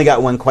 have to- you only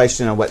got one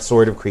question on what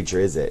sort of creature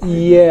is it?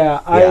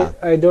 Yeah, Yeah.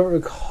 I don't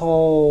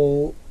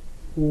recall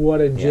what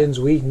a Jin's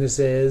weakness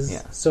is.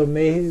 Yeah. So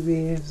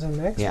maybe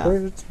some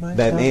experts might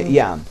But know.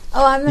 yeah,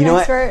 Oh, I'm an you know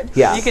expert. what?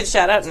 Yeah, You could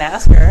shout out and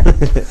ask her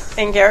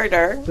in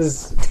character.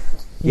 This-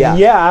 yeah.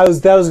 yeah,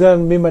 that was going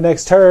to be my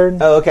next turn.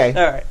 Oh, okay.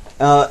 All right.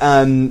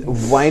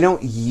 Why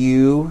don't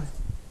you?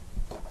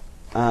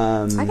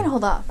 I can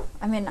hold off.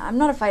 I mean, I'm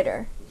not a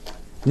fighter.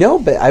 No,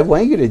 but I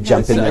want you to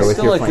jump in I there with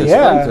still your like flame. this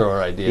Yeah.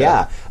 flamethrower idea.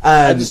 Yeah.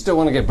 I just don't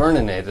want to get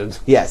burninated.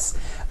 Yes.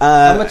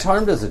 How much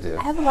harm does it do?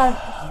 I have a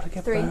lot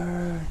of 3.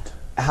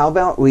 How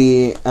about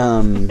we?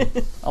 I'll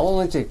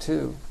only take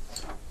 2.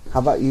 How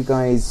about you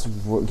guys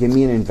give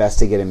me an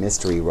investigate a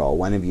mystery roll?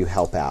 One of you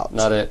help out.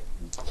 Not it.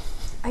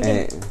 I can.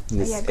 And,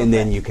 yeah, go and for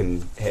then it. you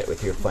can hit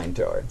with your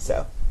flamethrower.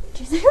 So,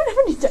 Jeez, I don't have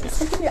any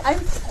dice.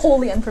 I'm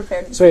wholly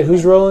unprepared. So wait,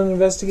 who's rolling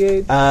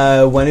investigate?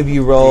 one of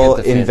you roll You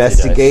get the fancy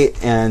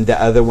investigate, and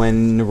the other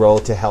one roll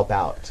to help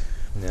out.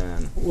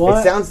 What?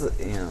 It sounds,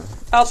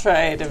 I'll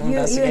try to You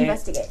investigate.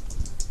 investigate.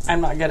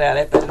 I'm not good at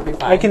it, but it'll be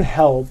fine. I can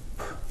help.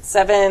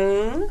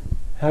 7.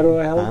 How do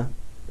I help?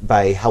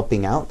 by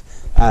helping out.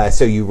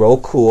 So you roll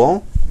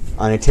cool.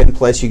 On a 10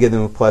 plus, you give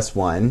them a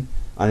 +1.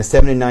 On a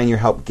 7 and 9, your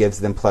help gives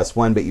them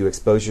 +1, but you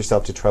expose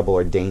yourself to trouble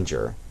or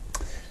danger.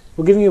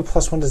 Well, giving you a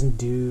 +1 doesn't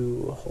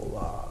do a whole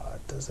lot,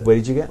 does it? What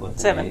did you get?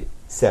 7.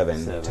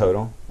 7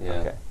 total? Yeah.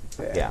 Okay.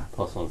 Yeah.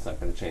 +1's not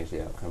going to change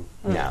the outcome.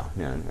 No,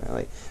 not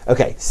really.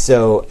 Okay,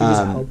 so Use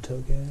a help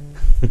token.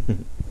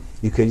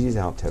 you could use a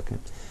help token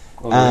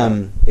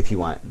if you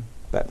want,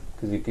 but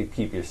Because you could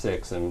keep your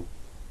 6 and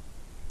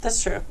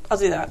That's true. I'll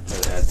do that.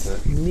 add to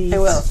it. Neat. I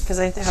will, because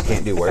I have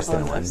can't do a worse couple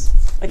than of one. those.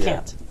 I Yeah.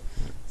 can't.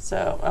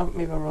 So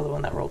maybe I'll roll the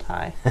one that rolled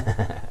high.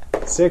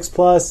 6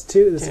 plus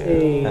 2 is 2,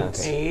 8.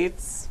 Okay.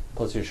 8s.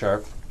 Plus your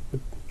sharp.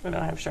 I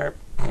don't have sharp.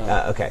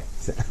 okay.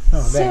 So,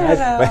 Oh, man.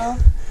 Zero.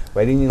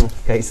 why didn't you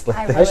guys let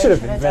I the... I should have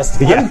should've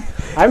invested. Yeah.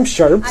 I'm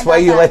sharp. That's why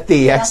you let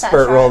the I got that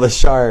expert roll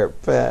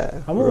sharp. the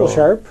sharp. I'm a little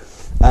sharp.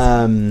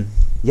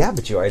 Yeah,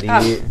 but you already...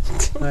 I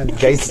know.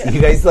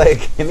 You guys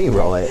let me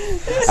roll it.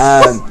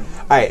 All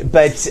right,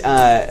 but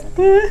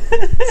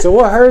So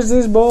what hurts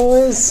these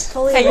boys?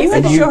 Totally Hey, you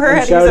reasonable. can show her how to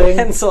use shouting. a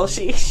pencil.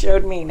 She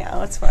showed me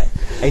now. It's fine.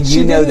 and She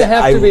you know didn't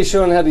that have to be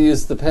shown how to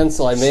use the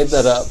pencil. I made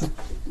that up.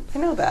 I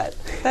know that.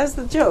 That's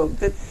the joke.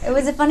 That It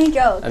was a funny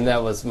joke. And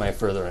that was my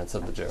furtherance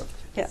of the joke.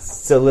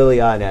 yes. So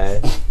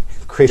Liliana,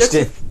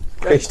 Christian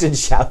Just-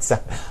 shouts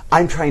out,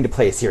 "I'm trying to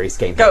play a serious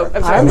game Go.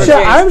 here." I'm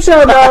sorry. I'm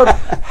shouting out,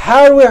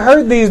 how do we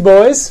hurt these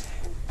boys?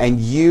 And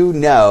you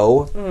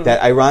know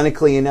that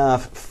ironically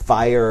enough,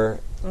 fire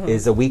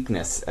is a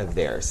weakness of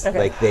theirs. Okay.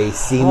 Like they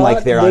seem Hot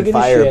like they're on diggity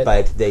fire, shit.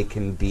 but they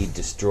can be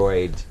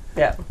destroyed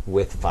Yeah.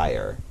 with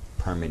fire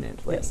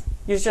permanently. Yes.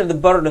 You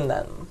should burden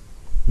them.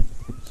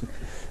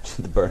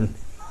 The burn.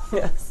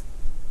 Yes.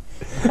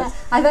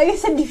 I thought you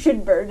said you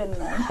should burden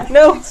them.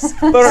 No.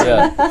 Burden.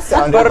 Yeah.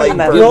 Sounded Burn like them.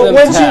 burn. Well, them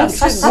when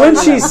tasks. when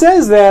she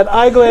says that,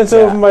 I glance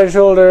over my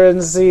shoulder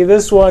and see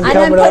this one And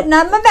I'm coming up, putting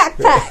on my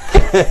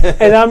backpack.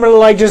 and I'm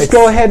gonna just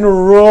go ahead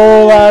and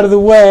roll out of the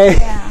way.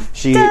 Yeah.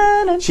 She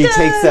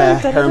takes a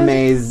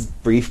Hermes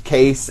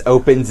briefcase,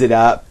 opens it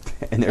up,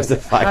 and there's a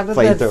How did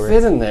that flamethrower.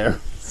 fit in there?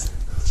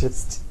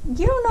 Just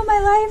You don't know my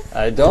life.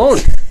 I don't.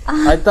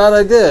 I thought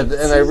I did,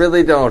 and I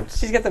really don't.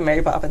 She's got the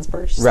Mary Poppins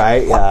purse.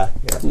 right, yeah.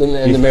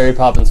 And the Mary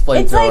Poppins It's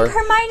like flamethrower.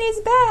 Hermione's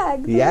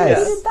bag. The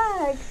Yes. loaded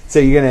bag. So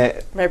you're gonna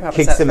Mary Poppins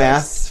kick had it some first.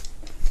 ass,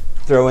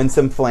 throw in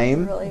some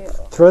flame. Really.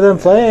 Throw them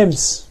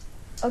flames.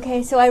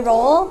 Okay, so I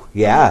roll,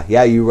 Yeah,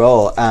 you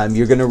roll.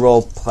 You're gonna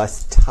roll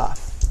plus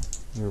tough.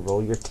 You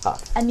roll your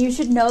tough. and you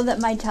should know that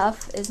my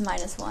tough is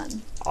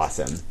 -1.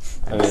 Awesome.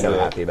 I'm I mean, so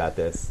yeah. happy about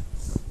this.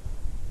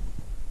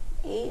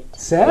 8,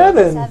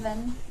 7.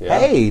 7. Yeah.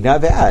 Hey,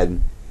 not bad.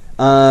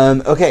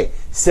 Okay,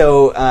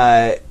 so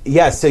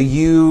so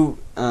you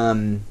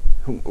you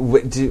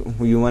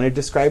want to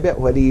describe it?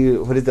 What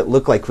does it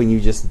look like when you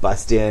just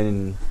bust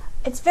in?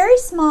 It's very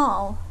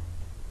small,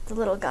 the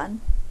little gun.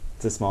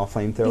 It's a small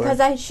flamethrower.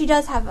 Because she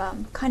does have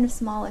kind of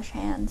smallish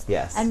hands.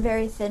 Yes. And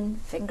very thin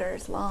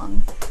fingers,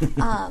 long,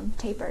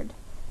 tapered.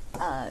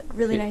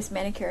 Really nice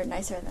manicure,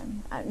 nicer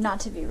than, not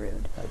to be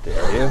rude. How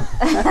dare you?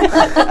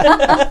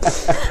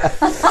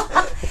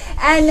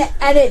 And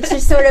it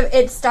just sort of,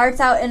 it starts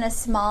out in a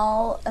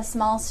small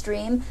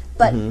stream,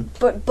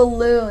 but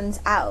balloons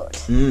out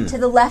to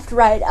the left,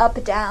 right,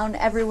 up, down,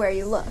 everywhere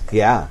you look.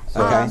 Yeah.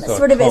 Okay. So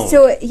Sort a of,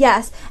 cone.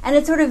 yes, and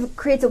it sort of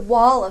creates a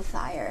wall of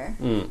fire,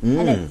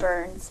 and it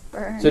burns.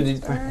 So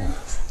did-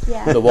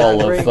 Yeah. The wall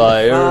That of ring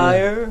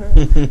fire.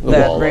 The The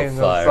wall ring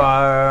of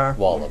fire.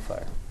 Wall of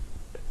fire.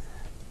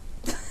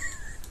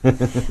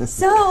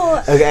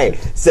 So Okay.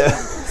 So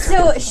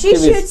she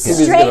Maybe shoots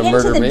he's straight gonna into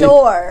murder the me.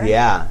 door,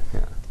 yeah.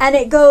 and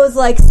it goes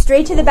like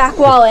straight to the back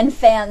wall and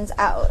fans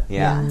out.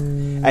 Yeah.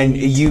 And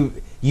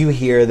you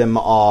hear them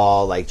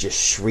all like just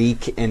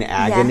shriek in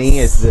agony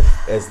Yes.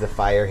 as the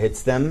fire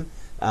hits them.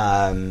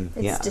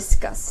 It's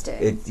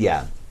disgusting.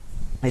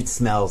 It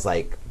smells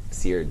like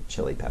seared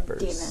chili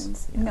peppers.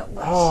 Demons. No.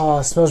 Oh,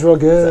 it smells real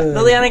good.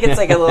 Liliana gets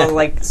like a little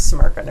like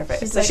smirk on her face.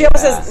 She's So like, she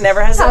almost has,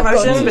 never has Taco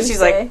emotions, but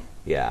she's like, Tuesday.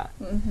 Yeah.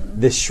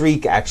 The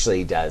shriek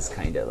actually does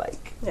kind of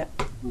like yeah.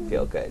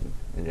 feel good.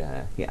 And,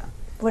 yeah.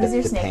 What does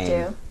your The snake pain.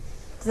 do?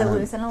 Does it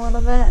loosen a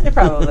little bit? It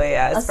probably,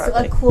 yeah. It's A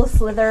probably. cool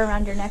slither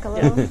around your neck a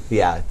little.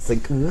 Yeah, it's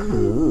like,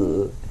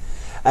 ooh.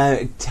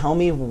 Tell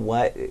me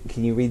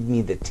can you read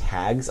me the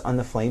tags on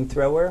the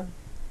flamethrower?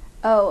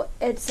 Oh,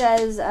 it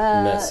says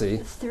Messy.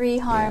 3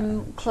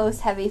 harm,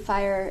 close, heavy,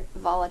 fire,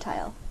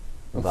 volatile.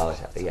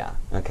 Volatile, yeah.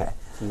 Okay.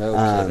 No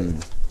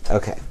kidding.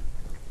 Okay.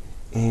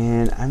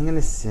 And I'm going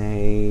to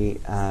say,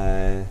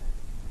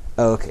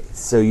 okay,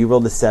 so you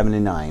rolled a 7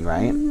 and 9,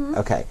 right?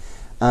 Okay.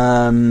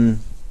 All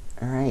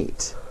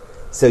right.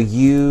 So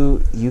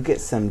you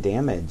get some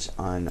damage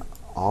on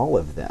all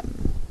of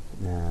them.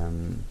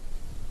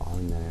 All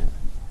in the...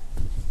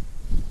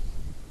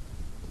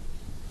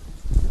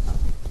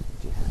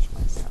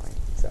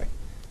 Sorry.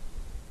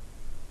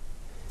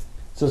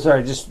 So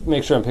sorry, just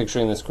make sure I'm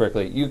picturing this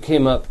correctly. You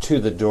came up to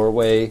the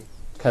doorway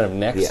kind of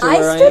next Yeah. to I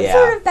where I stood am? Yeah.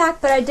 sort of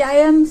back, but I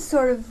am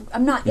sort of,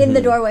 I'm not in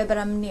the doorway, but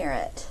I'm near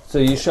it. So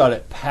you shot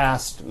it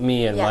past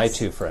me and my Yes.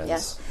 two friends.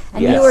 Yes.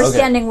 And Yes. you were Okay.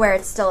 standing where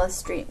it's still a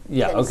stream.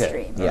 Yeah, thin okay.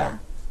 Stream. Yeah.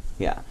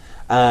 Yeah.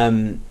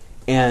 And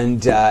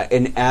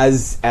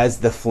as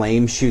the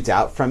flame shoots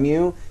out from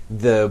you,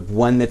 the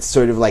one that's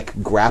sort of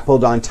like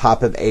grappled on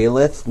top of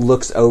Aelith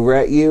looks over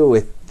at you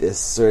with this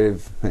sort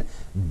of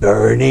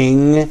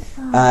burning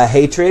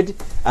hatred,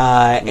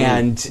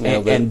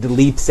 nailed it. and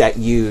leaps at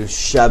you,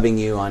 shoving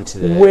you onto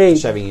the. Wait,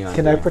 shoving you onto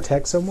can I the-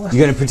 protect someone?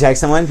 You're gonna protect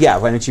someone? Yeah.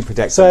 Why don't you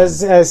protect? So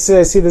someone? as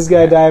I see this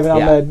guy dive, and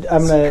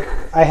Yeah.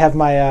 I have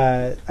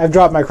my, I've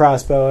dropped my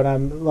crossbow, and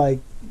I'm like,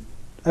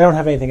 I don't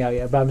have anything out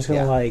yet, but I'm just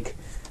gonna Yeah. like,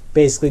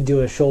 basically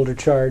do a shoulder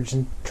charge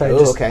and try to Oh,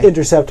 just okay.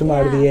 intercept him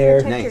out of the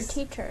air. Protect Nice.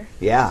 your teacher.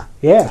 Yeah.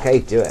 Yeah. Okay.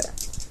 Do it.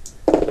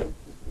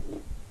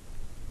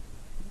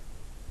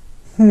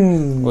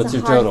 What's It's a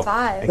your hard total?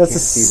 5. That's a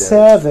can't see those.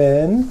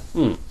 7.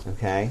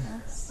 Okay.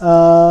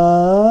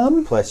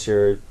 That's Plus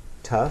your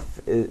tough.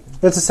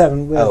 a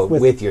 7.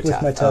 With your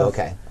tough. my tough. Oh,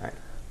 okay.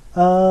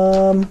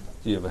 All right.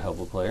 Do you have a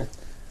helpful player?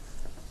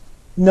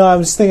 No, I'm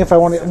just thinking if I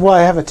want to. Well,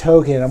 I have a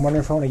token. I'm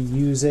wondering if I want to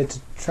use it to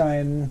try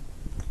and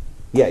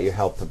Yeah, you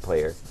help the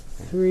player.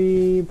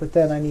 3, but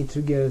then I need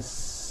to get a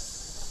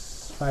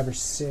 5 or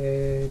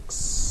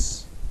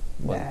 6.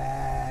 One.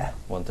 Nah.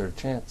 1/3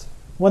 chance.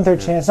 1/3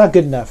 chance, not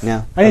good enough.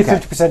 No. I need Okay.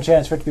 50%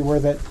 chance for it to be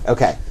worth it.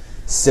 Okay.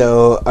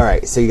 So, all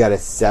right. So you got a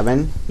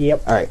 7.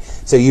 Yep. All right.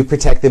 So you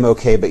protect them,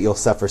 okay, but you'll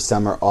suffer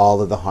some or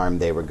all of the harm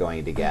they were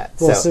going to get.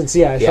 Well, so, since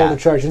I shoulder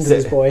charge into So-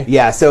 this boy.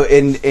 Yeah. So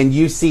and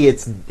you see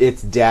its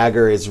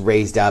dagger is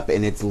raised up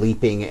and it's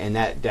leaping, and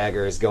that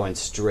dagger is going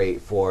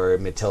straight for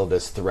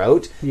Matilda's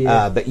throat.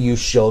 Yeah. But you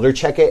shoulder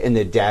check it, and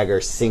the dagger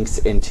sinks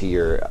into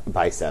your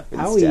bicep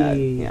instead.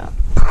 Owie. Yeah.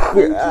 Thank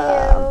you.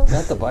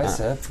 Not the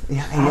bicep.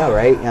 Yeah, I know,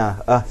 right?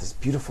 Yeah. This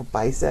beautiful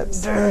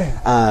biceps.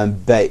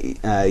 But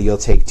you'll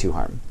take 2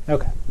 harm.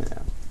 Okay. Yeah.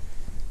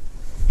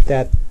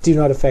 That do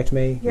not affect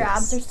me. Your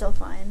abs are still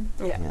fine.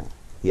 Yeah. Yeah.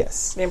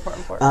 Yes. The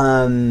important part.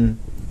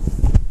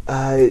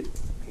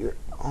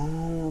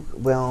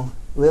 Well,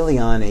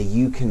 Liliana,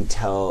 you can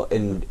tell,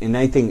 and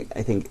I think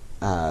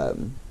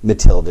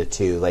Matilda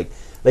too. Like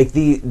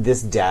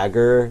this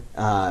dagger,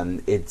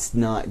 it's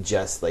not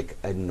just like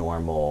a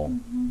normal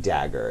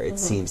dagger. It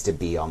seems to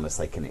be almost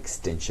like an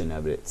extension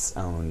of its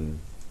own,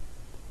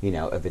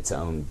 of its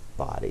own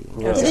body.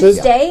 Yeah. Did So- it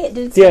stay? Did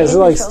it stay Yeah, is it in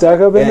like your stuck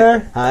shoulder? up in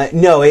there?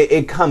 No,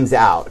 it comes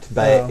out,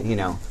 but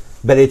Oh.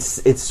 but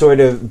it's sort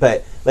of,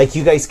 but like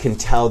you guys can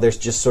tell, there's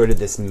just sort of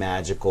this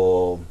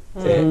magical,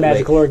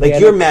 Magical like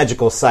organic. your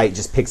magical sight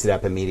just picks it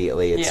up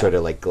immediately. It's Yeah. sort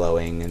of like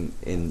glowing and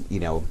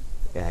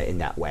in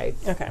that way.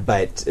 Okay.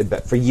 But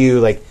for you,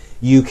 like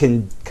you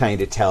can kind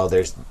of tell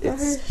it's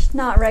It's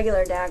not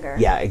regular dagger.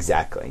 yeah,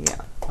 exactly, yeah.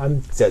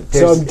 So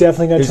there's- I'm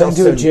definitely going to there's turn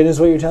into a also- gin, is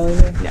what you're telling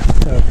me? No,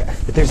 Okay.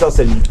 but there's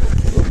also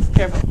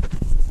Careful.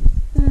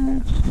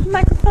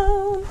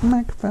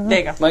 Microphone. There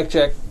you go. Mic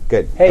check.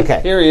 good. Hey.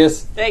 Okay. Here he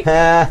is. Hey.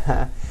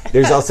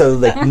 There's also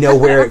like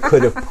nowhere it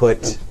could have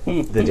put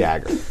the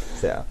dagger.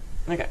 So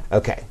Okay.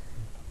 okay.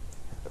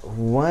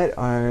 What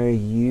are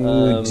you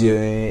Um,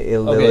 doing,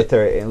 Lilith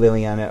or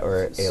Liliana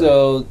or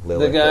So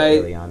Lilith the or guy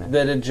Liliana?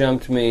 that had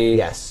jumped me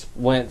Yes,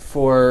 went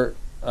for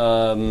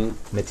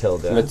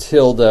Matilda.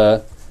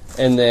 Matilda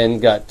and then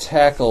got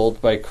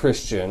tackled by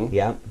Christian.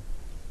 Yeah.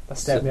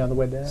 Stab me on the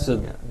way down.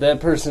 So that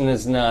person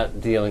is not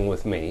dealing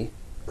with me.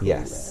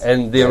 Yes.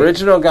 And the Right.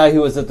 original guy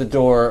who was at the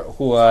door,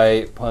 who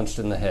I punched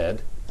in the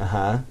head, Uh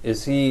huh.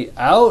 is he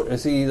out?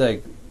 Is he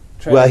like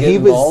trying Well, to get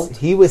involved?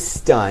 he was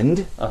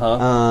stunned.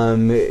 Uh-huh.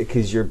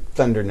 Because your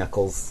thunder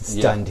knuckles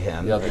stunned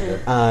him. Yeah, they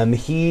did.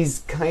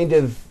 He's kind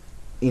of,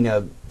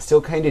 still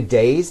kind of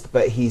dazed,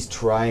 but he's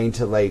trying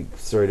to like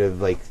sort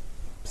of like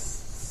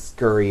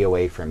scurry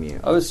away from you.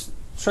 I was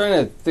trying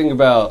to think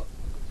about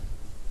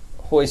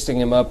hoisting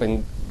him up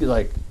and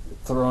like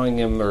throwing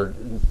him or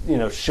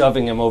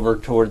shoving him over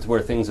towards where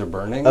things are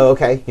burning. Oh,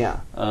 okay. Yeah.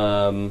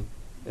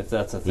 If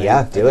that's a thing.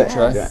 Yeah. Do I it. can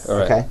try. Do it. All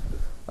right.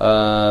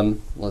 Okay.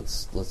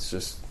 Let's go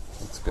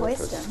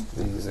Hoist for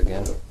him. these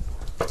again.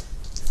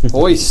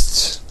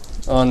 Hoist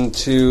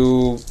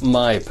onto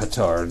my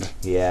petard.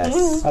 Yes.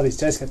 Oh, these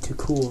dice got too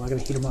cool. I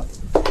gotta heat them up.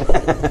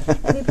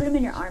 If you put them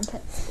in your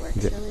armpits, it works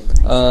really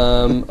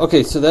nice.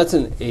 Okay, so that's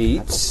an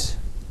 8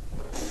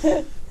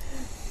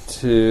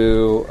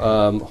 to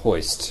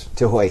hoist.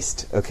 To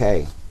hoist.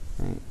 Okay.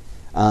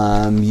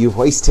 Right. You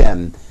hoist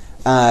him.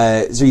 So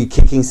are you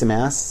kicking some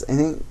ass, I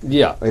think?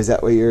 Yeah. Or is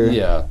that what you're...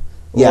 Yeah.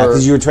 Yeah, Or-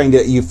 because you were trying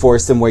to... You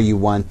force them where you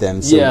want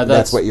them. So yeah,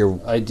 that's what your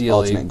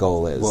ideally ultimate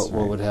goal is. What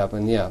right? would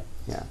happen? Yeah.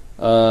 Yeah.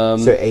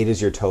 So 8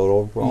 is your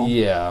total roll?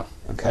 yeah.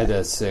 Okay. I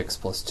did 6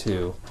 plus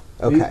 2.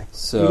 Okay.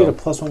 So You get a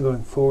 +1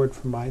 going forward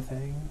from my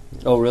thing.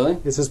 oh really?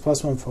 It says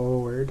 +1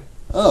 forward.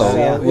 Oh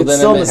yeah. well It's then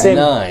still I'm the at same-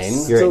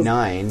 9. You're So- at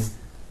 9. I don't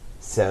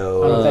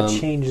So... know if Um,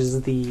 that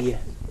changes the...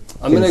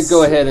 I'm going to Cons-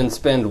 go ahead and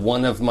spend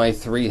one of my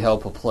 3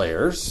 help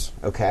players.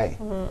 okay.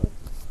 Why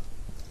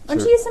don't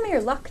you use some of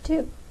your luck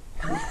too?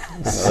 Oh,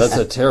 that's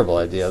a terrible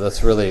idea.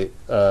 That's really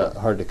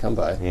hard to come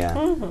by. Yeah.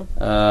 So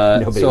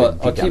Nobody would be I'll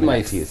dumb keep my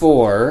enough to use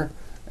 4,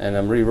 and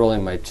I'm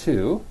re-rolling my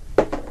 2.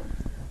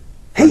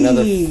 for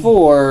another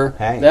 4.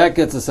 Hey. That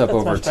gets us up That's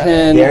over much better.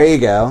 10. There you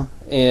go.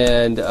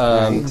 And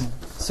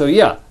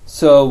Right.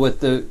 so with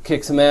the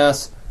kick some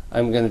ass,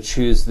 I'm going to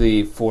choose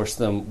the force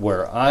them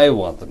where I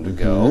want them to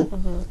go,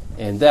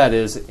 and that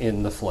is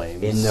in the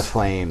flames. In the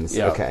flames.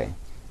 Yeah. Okay.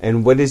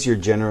 And what is your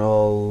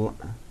general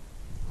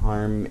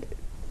harm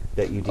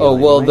that you do? Oh,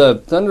 well, anyway? the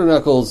Thunder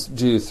Knuckles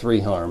do 3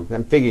 harm.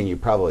 I'm figuring you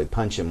probably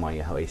punch him while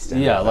you hoist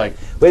him. Yeah, like...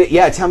 But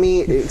yeah, tell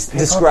me,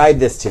 describe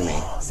this to me.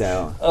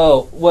 So,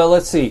 Oh, well,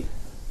 let's see.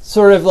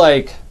 Sort of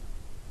like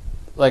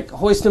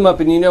hoist them up,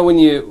 and when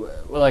you,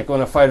 like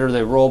when a fighter,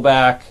 they roll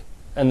back,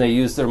 and they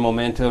use their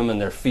momentum and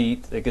their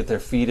feet, they get their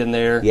feet in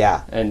there,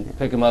 Yeah. and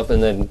pick him up,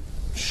 and then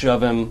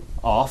shove him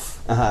off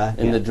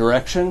in yeah. the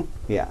direction.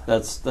 Yeah.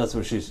 That's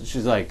what she's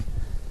like.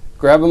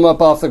 Grab him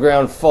up off the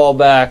ground, fall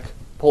back,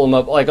 pull him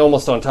up like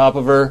almost on top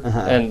of her,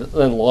 and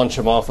then launch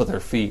him off with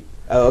her feet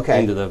Oh, okay.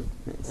 into the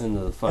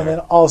fire. And then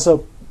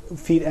also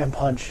feet and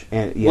punch.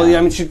 And, yeah. Well, yeah,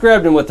 I mean, she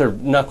grabbed him with her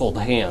knuckled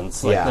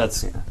hands. Like Yeah,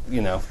 that's yeah.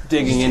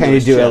 digging Just into kinda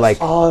his do it chest.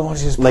 like- All I want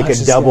to do is like punch a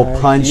this double guy.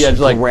 punch, Yeah,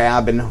 like-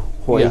 grab and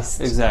hoist.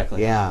 Yeah,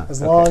 exactly. Yeah.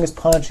 As okay. long as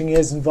punching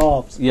is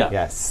involved. Yeah.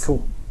 Yes.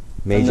 Cool.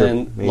 Major,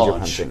 then major launch.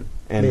 punching.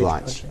 And Major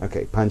launch. punching.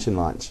 Okay, punch and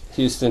launch.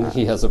 Houston,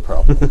 he has a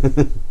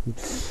problem.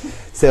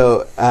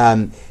 So,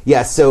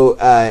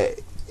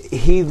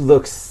 he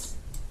looks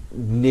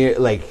near,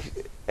 like,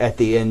 at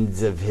the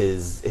ends of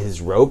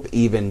his rope,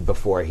 even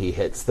before he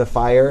hits the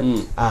fire.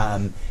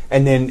 And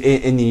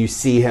then you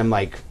see him,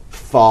 like,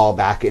 fall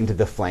back into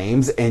the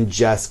flames and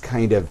just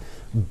kind of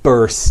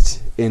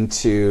burst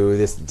into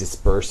this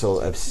dispersal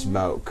of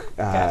smoke.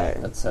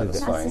 That's Not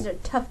satisfying. such a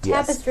tough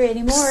Yes. tapestry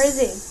anymore, is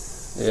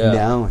he?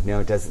 Yeah. No,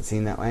 it doesn't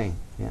seem that way.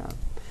 Yeah.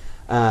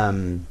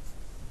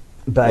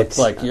 But Looks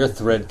like your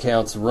thread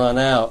counts run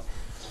out.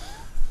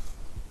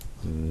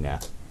 no.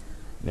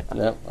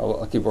 No,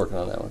 I'll keep working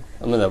on that one.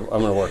 I'm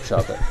gonna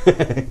workshop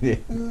it.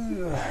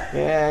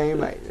 Yeah, you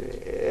might.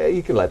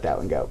 You could let that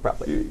one go,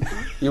 probably.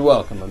 You're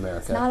welcome, America.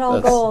 It's not all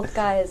gold,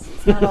 guys.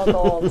 It's not all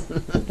gold.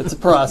 It's a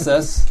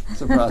process.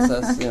 It's a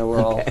process. We're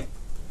all. Okay.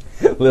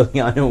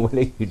 Liliana, what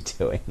are you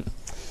doing?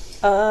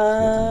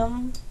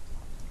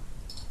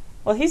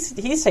 Well,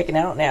 he's taken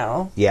out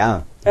now.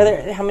 Yeah. Are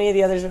there? How many of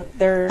the others are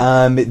there?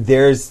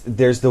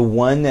 There's the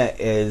one that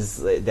has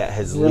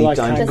You're leaped like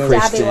on kind of-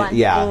 Christian. The stabby one.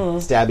 Yeah,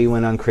 stabby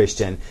one on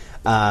Christian.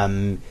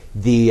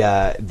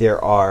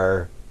 There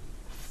are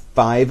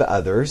 5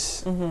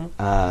 others,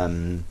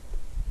 and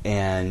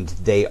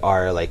they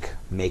are like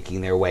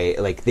making their way.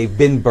 Like they've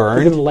been They're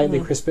burned. going to lightly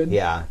crisp it.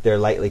 Yeah, they're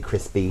lightly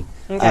crispy.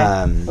 Okay.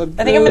 I I think I'm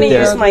going to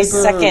they're- use my They're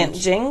second burned.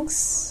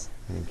 Jinx.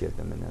 give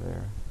them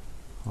another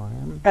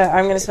harm.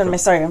 I'm going to spend my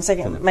From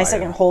second the my fire.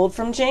 second hold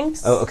from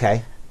Jinx. Oh,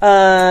 okay.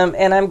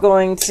 And I'm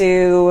going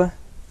to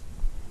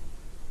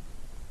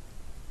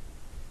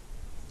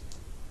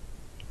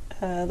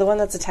the one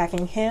that's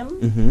attacking him.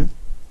 Mm-hmm.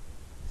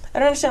 I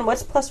don't understand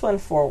what's +1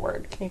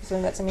 forward. Can you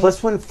explain that to me?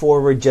 +1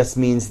 forward just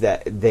means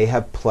that they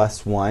have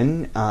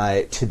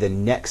 +1 to the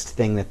next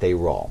thing that they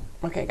roll.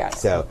 Okay, got it.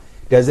 So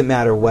doesn't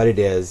matter what it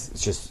is;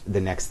 it's just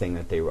the next thing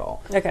that they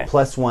roll. Okay.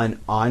 +1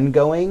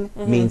 ongoing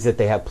means that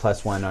they have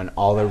 +1 on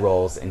all their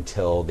rolls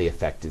until the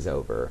effect is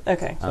over.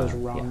 Okay. I was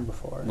wrong yeah.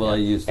 before. Well, I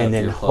used And up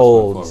then your +1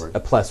 hold forward. a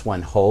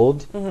 +1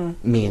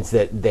 hold means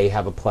that they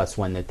have a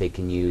 +1 that they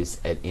can use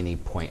at any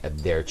point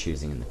of their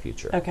choosing in the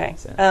future. Okay.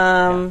 So,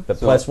 But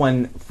So-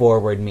 +1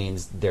 forward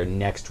means their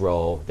next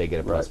roll they get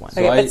a Right. +1. So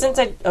Okay, I- but since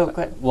I go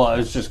ahead. Well, I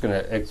was just going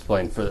to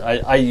explain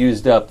I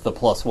used up the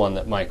 +1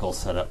 that Michael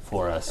set up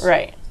for us.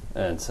 Right.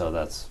 And so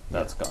that's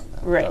gone now.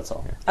 Right. That's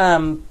all.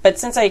 But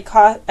since I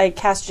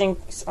cast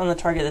Jinx on the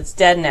target that's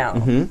dead now,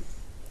 Mm-hmm.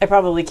 I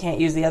probably can't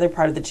use the other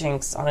part of the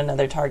Jinx on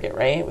another target,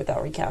 right?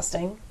 Without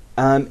recasting.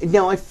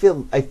 No, I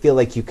feel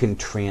like you can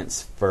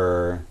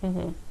transfer.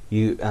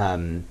 You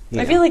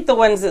I feel like the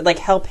ones that like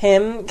help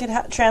him could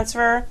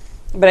transfer,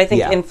 but I think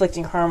Yeah.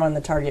 inflicting harm on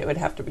the target would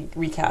have to be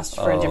recast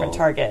for a different Oh.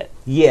 target.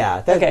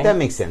 yeah, Okay. that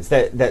makes sense.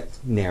 That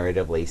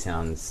narratively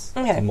sounds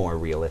Okay. more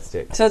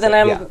realistic. So then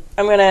I'm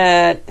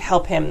gonna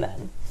help him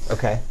then.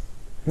 okay.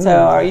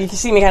 So you can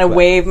see me kind of What?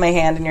 wave my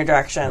hand in your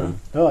direction.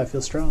 Oh, I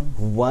feel strong.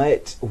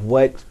 What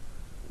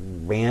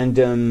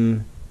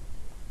random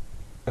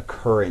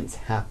occurrence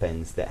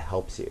happens that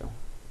helps you?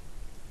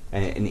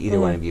 And either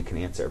one of you can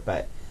answer,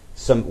 but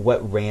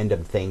what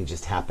random thing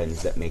just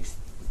happens that makes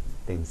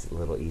things a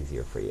little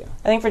easier for you?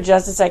 I think for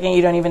just a second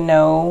you don't even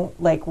know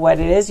like what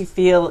it is. You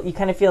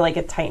kind of feel like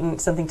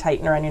something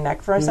tighten around your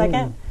neck for a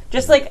second.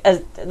 Just like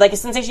a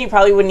sensation you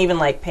probably wouldn't even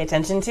like pay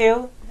attention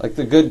to. Like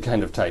the good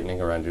kind of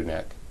tightening around your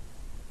neck.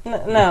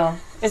 No,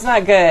 it's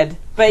not good.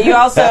 But you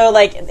also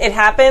like it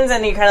happens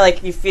and you kind of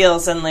like you feel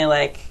suddenly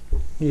like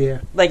Yeah.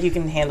 you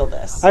can handle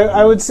this.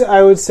 I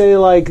would say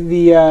like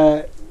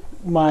the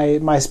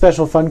my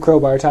special fun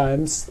crowbar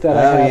times that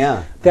I have.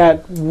 yeah.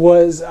 That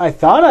was I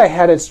thought I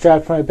had it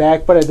strapped to my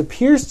back, but it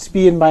appears to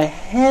be in my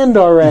hand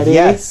already.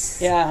 Yes.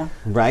 Yeah.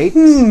 Right?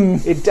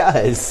 It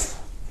does.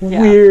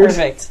 Yeah, Weird.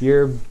 Perfect.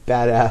 Your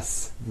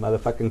badass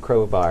motherfucking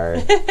crowbar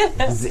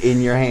is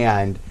in your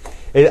hand.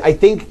 I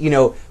think,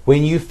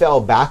 when you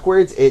fell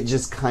backwards, it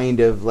just kind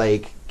of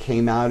like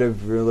came out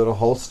of your little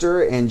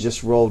holster and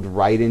just rolled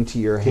right into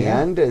your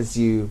hand as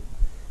you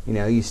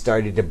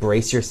started to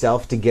brace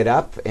yourself to get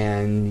up,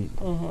 and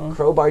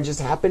Crowbar just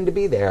happened to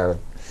be there.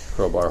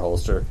 Crowbar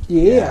holster.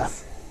 Yeah.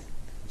 Yes.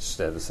 Just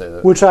had to say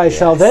that. Which I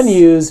shall then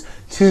use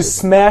to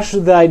smash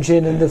thy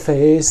gin in the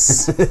face.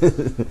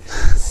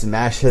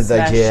 Smash the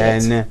Smash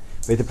gin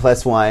with a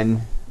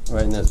 +1.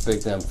 Right in his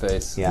big damn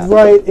face. Yeah.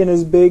 Right in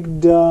his big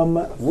dumb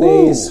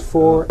face Woo.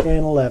 for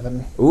an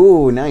 11.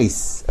 Ooh,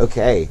 nice.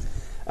 Okay.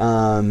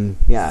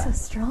 Yeah. So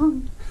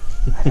strong.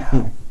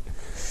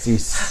 So you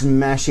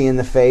smashing in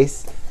the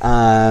face.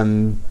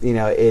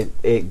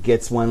 It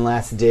gets one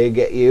last dig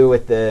at you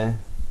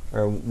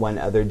or one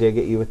other dig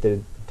at you with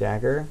the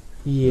dagger.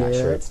 Yeah. Not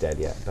sure it's dead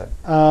yet, but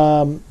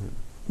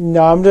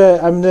No, I'm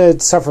gonna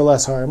suffer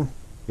less harm.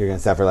 you're going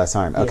to suffer less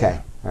harm. Okay.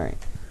 All right.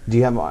 Do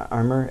you have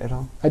armor at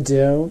all? I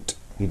don't.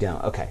 You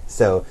don't. Okay.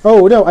 So.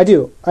 Oh no, I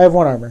do. I have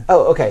 1 armor.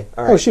 Oh, okay.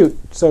 All right. Oh shoot.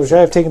 So should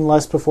I have taken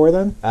less before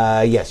then?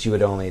 Yes, you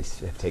would only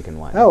have taken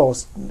 1. Oh,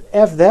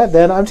 F that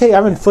then. I'm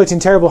inflicting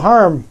terrible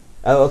harm.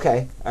 Oh,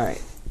 okay. All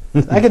right.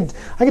 I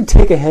could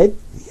take a hit.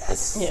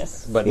 Yes.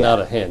 Yes. But Yeah. not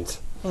a hint.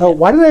 Oh,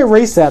 why did I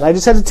erase that? I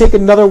just had to take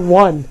another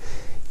 1.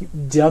 You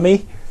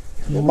dummy.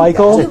 Do you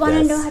Michael. Yes. want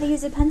to know how to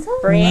use a pencil?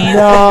 Brains.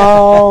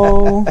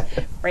 No.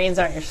 Brains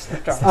aren't your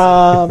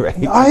strong. Right.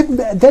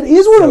 That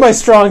is one of my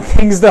strong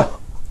things, though.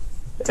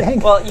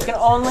 Dang. Well, you can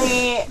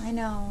only I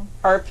know.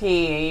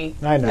 RP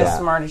I know. as Yeah.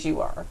 smart as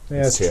you are.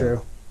 Yeah, that's It's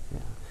true.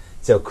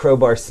 So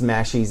Crowbar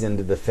smashes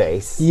into the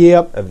face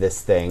Yep. of this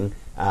thing,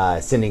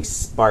 sending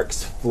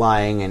sparks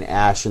flying and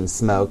ash and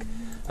smoke.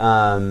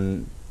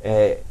 And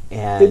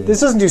This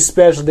doesn't do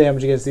special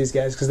damage against these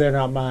guys because they're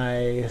not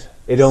my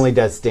it only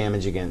does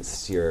damage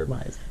against your.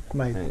 right?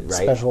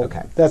 Special.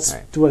 Okay, that's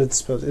Right. what it's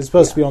supposed. It's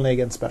supposed to be only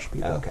against special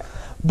people. Oh, okay.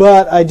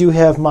 But I do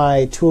have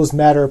my Tools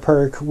Matter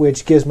perk,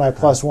 which gives my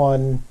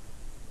 +1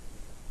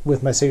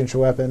 with my signature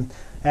weapon.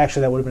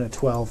 Actually, that would have been a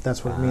 12.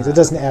 That's what it means. It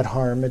doesn't add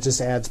harm. It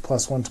just adds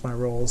 +1 to my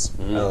rolls.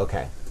 Oh,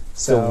 okay.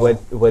 So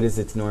what is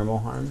its normal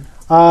harm?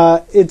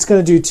 It's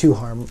going to do 2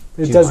 harm.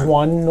 It 2 does harm.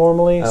 1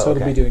 normally, Oh, so it'll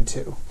okay. be doing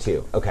 2.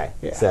 2. Okay.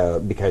 Yeah. So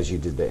because you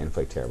did the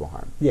inflict terrible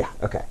harm. Yeah.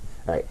 Okay.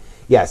 All right.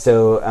 Yeah.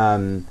 So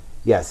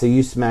so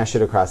you smash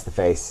it across the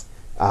face,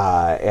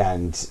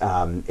 and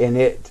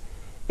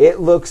it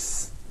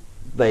looks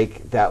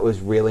like that was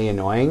really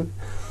annoying,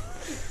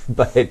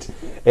 but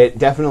it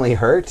definitely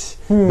hurt.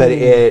 But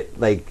it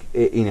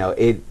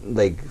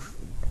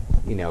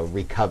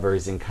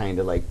recovers and kind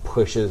of like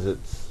pushes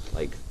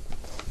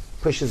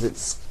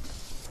its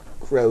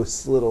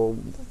gross little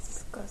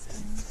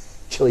Disgusting.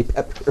 chili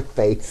pepper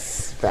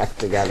face back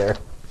together.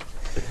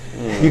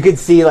 You could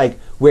see like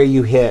where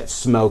you hit,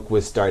 smoke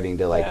was starting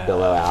to like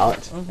billow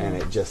out, and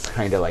it just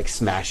kind of like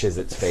smashes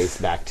its face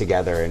back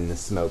together, and the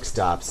smoke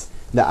stops.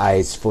 The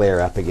eyes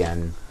flare up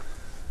again,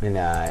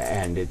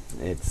 and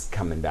it's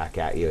coming back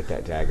at you with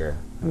that dagger.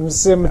 I'm gonna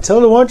say,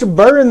 Matilda, why don't you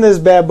burn this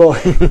bad boy?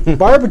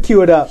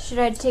 Barbecue it up. Should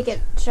I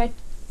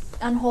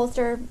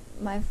unholster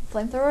my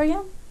flamethrower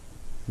again?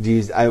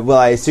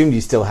 I assumed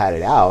you still had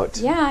it out.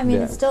 Yeah, I mean,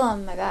 Yeah. it's still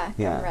on my back.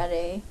 Yeah. I'm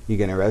ready. You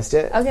gonna roast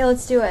it? Okay,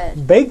 let's do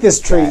it. Bake this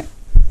treat.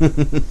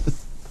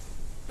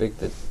 Bake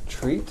the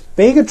treat?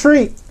 Bake a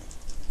treat.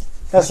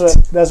 That's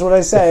what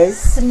I say.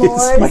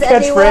 S'mores, my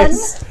anyone?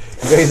 catchphrase.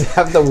 You guys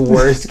have the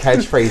worst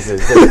catchphrases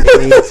of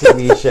any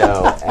TV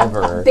show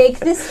ever. Bake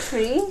this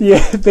tree?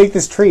 Yeah, bake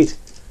this treat.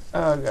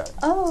 Oh god.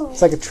 Oh.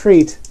 It's like a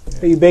treat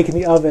that you bake in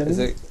the oven. Is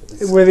it?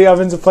 Where the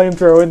oven's a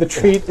flamethrower and the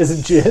treat is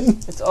a gin.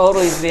 It's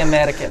always the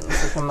Americans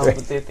who come up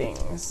with their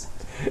things.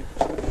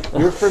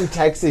 You're from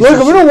Texas. Look, You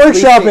I'm gonna should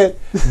workshop please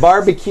it.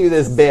 Barbecue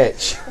this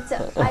bitch.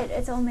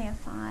 It's only a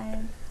 5.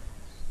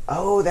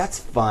 Oh, that's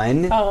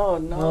fun. Oh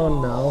no.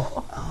 Oh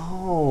no.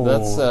 Oh.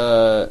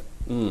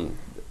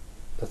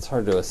 That's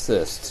hard to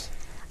assist.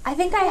 I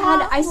think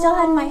I still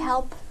had my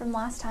help from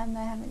last time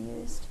that I haven't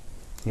used.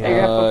 Are you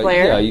a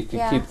player? Yeah, you could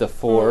Yeah. keep the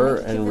 4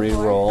 keep and the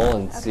re-roll 4.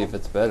 and see Okay. if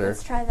it's better.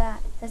 Let's try that.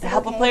 Is it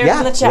Help a okay? player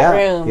in the chat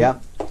room. Yeah.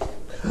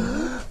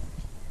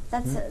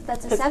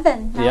 That's a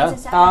 7. Now Yeah.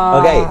 it's a 7.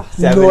 Okay,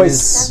 7 Nice.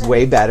 is 7.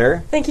 way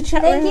better. Thank you,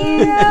 chat Thank room.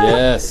 you.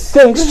 Yes.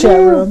 Thanks, chat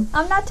room.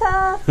 I'm not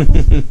tough.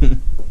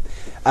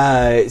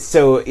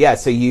 So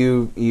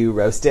you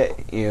roast it.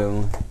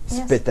 You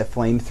Yes. spit the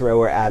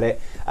flamethrower at it.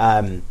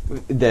 And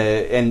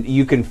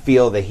you can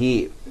feel the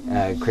heat,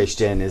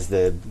 Christian, as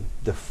the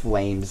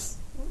flames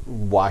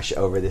wash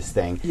over this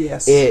thing.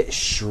 Yes. It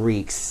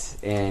shrieks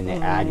in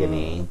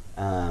agony,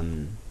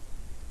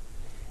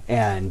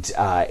 and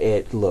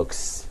it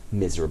looks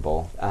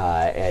miserable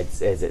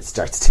as it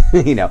starts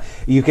to.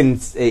 You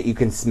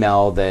can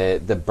smell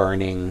the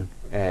burning.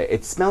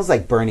 It smells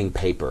like burning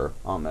paper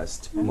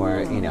almost.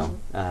 More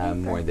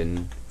more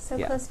than. So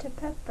Yeah. close to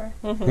pepper.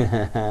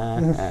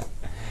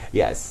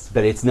 Yes,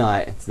 but it's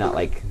not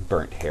like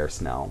burnt hair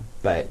smell.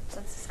 But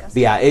That's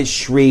disgusting. yeah, it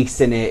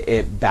shrieks and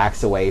it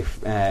backs away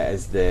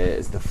as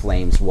the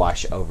flames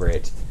wash over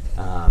it.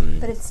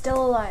 But it's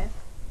still alive.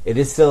 It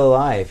is still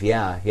alive,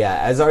 yeah.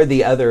 As are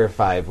the other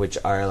 5, which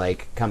are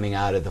like coming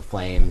out of the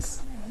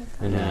flames.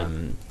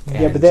 And,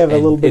 Yeah, but they have a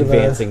little bit of a-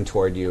 advancing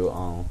toward you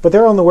all. But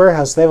they're on the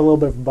warehouse. They have a little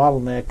bit of a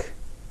bottleneck,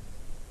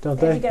 don't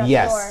They have they? to get out the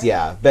Yes, door.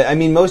 yeah. But I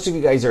mean, most of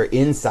you guys are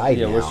inside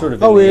Yeah, now. we're sort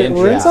of Oh, in the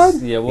we're entrance.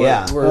 inside? Yeah, we're,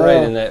 Yeah. we're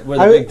right in that. Where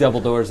the I- big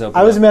double doors open.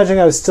 I was up. imagining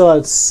I was still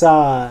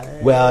outside.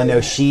 Well,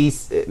 no,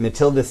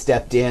 Matilda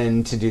stepped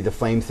in to do the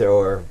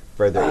flamethrower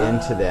further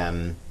into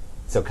them,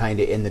 so kind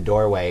of in the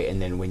doorway, and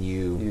then when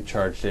You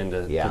charged in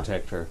to Yeah.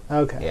 protect her.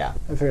 Okay. yeah.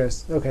 I figured.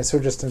 Okay, so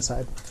we're just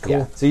inside. Cool.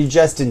 Yeah, so you're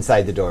just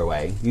inside the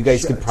doorway. You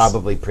guys could Shucks.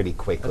 probably pretty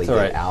quickly That's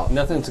all get right. out.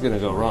 Nothing's going to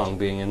go wrong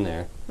being in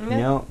there.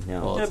 No.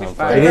 Well, It'll it's be on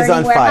fine. fire. It is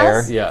on Burning fire.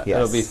 warehouse? Yeah, Yes.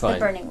 it'll be The fine.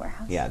 burning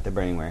warehouse. Yeah, the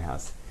burning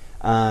warehouse.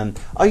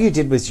 All you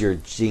did was your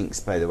jinx,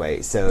 by the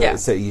way. So Yeah.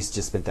 so you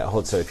just spent that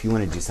hold. So if you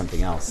want to do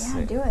something else,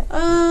 Yeah, do it.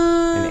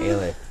 and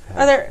Aelith.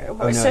 Are there? Oh,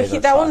 no, so it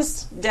looks that lost.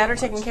 one's dead or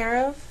taken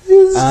care of?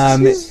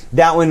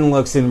 That one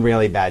looks in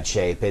really bad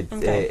shape.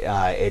 Okay.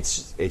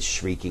 It's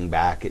shrieking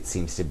back. It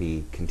seems to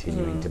be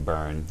continuing to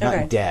burn. Okay.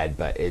 Not dead,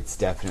 but it's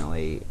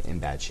definitely in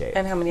bad shape.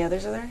 And how many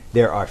others are there?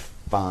 There are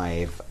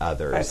 5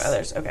 others. 5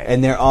 others. Okay.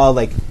 And they're all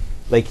like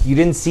you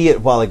didn't see it a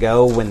while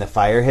ago when the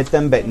fire hit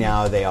them, but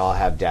now they all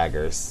have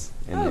daggers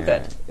in Oh, their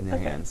good. in their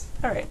Okay. hands.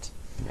 All right.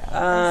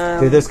 Yeah.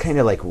 They're those kind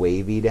of like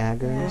wavy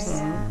daggers.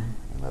 Yeah.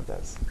 I love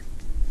those.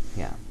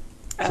 Yeah.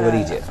 So what do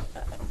you do?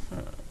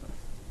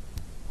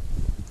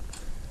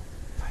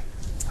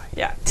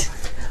 Yeah.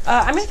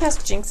 I'm gonna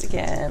cast Jinx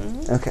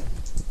again. Okay.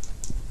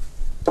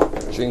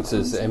 Jinx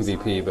is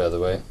MVP, by the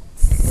way.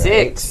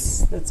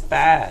 6. That's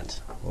bad.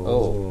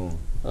 Oh.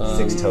 Um,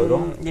 6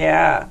 total?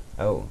 Yeah.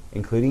 Oh,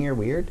 including your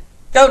weird?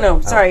 Oh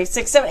no, sorry.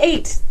 6, 7,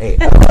 8. 8.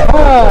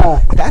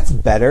 Ah, That's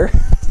better.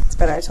 It's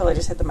better. I totally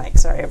just hit the mic.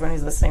 Sorry, everyone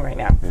who's listening right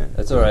now.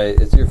 That's all right.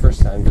 It's your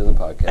first time doing the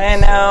podcast. I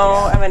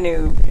know. I'm a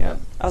noob. Yeah.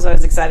 Also, I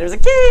was excited. I was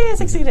like, yay, I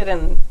succeeded,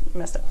 and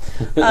messed up.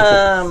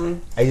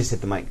 I just hit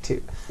the mic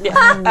too.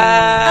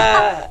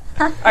 Yeah.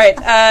 All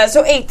right.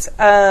 So 8.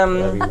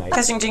 Love you, Mike.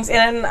 Casting Jinx,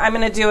 and I'm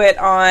going to do it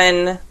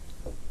on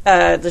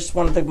just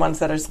one of the ones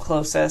that is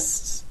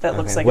closest. That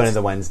looks like one it's of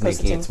the ones close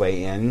to making team. its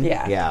way in.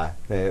 Yeah.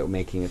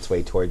 Making its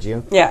way towards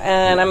you. Yeah,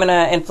 and I'm going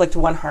to inflict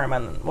 1 harm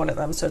on one of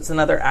them, so it's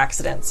another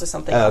accident. So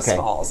something else okay.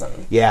 falls,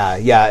 and Yeah.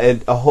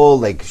 A whole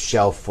like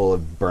shelf full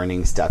of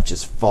burning stuff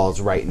just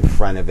falls right in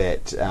front of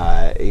it.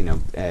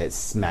 It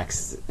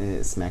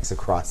smacks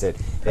across it.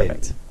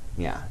 Perfect.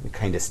 It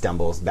kind of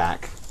stumbles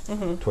back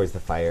towards the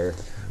fire.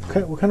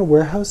 what kind of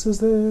warehouse is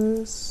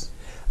this?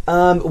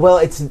 Well,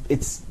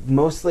 it's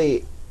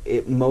mostly.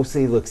 It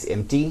mostly looks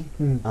empty.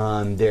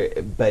 But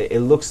it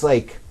looks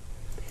like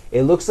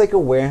a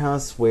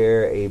warehouse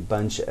where a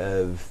bunch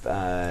of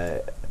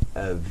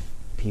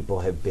people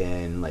have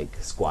been like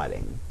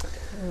squatting.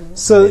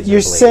 So Visibly,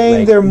 you're saying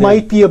like, there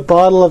might be a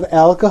bottle of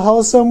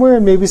alcohol somewhere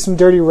and maybe some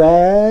dirty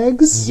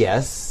rags?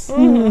 Yes.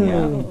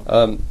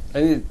 Yeah.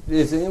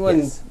 Is anyone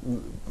Yes.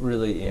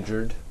 really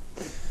injured?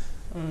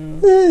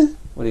 Eh,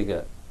 What do you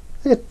got?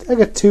 I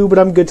got 2, but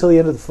I'm good till the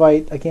end of the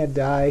fight. I can't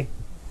die.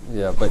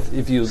 Yeah, but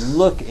if you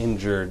look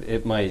injured,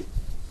 it might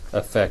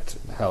affect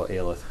how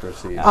Aelith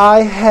proceeds.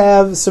 I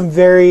have some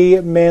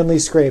very manly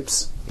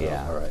scrapes.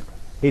 Yeah. All right.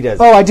 He does.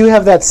 Oh, I do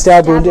have that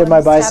stab wound in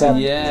my Stab wound, bicep. stab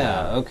wound.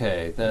 Yeah.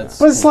 Okay. That's.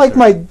 But it's like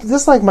my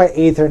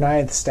 8th or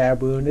 9th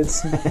stab wound.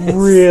 It's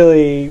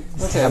really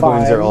Stab fine.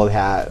 wounds are old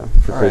hat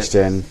for All right.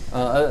 Christian.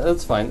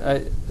 That's fine.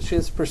 She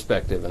has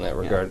perspective in that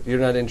regard. You're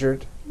not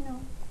injured, No.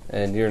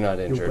 and you're not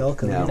injured. You're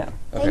welcome. No. No.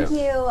 Okay. Thank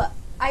you.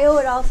 I owe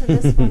it all to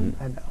this one.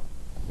 I know.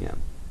 Yeah.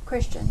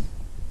 Christian.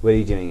 What are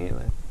you doing,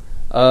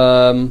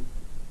 Aelith?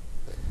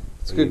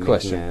 It's a Are you good making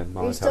question. a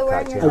Are you still Molotov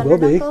wearing your cocktail? I will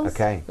thunder be. knuckles?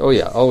 Okay. Oh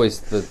yeah, always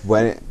the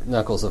When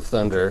knuckles of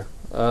thunder.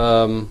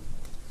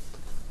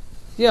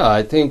 Yeah,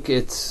 I think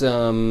it's.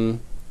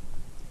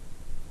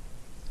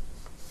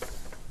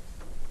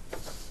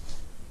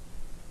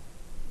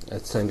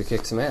 It's time to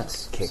kick some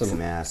ass. Kick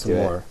some ass, Some do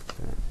it. more.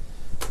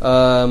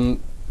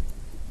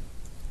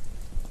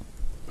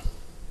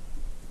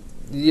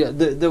 Yeah,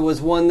 there was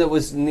one that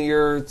was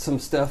near some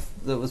stuff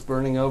that was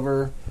burning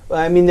over. Well,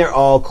 I mean, they're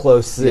all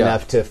close Yeah.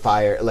 enough to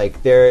fire.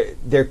 Like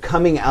they're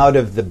coming out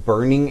of the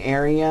burning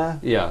area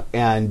Yeah.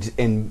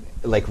 and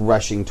like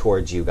rushing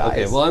towards you guys.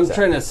 Okay, well, I'm So-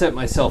 trying to set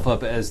myself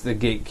up as the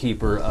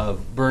gatekeeper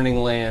of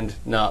burning land,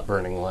 not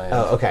burning land.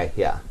 Oh, okay,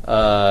 yeah.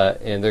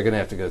 And they're going to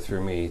have to go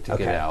through me to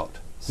Okay. get out.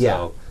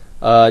 Yeah.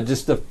 So,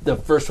 just the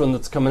first one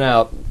that's coming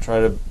out, try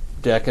to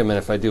deck him, and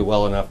if I do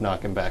well enough,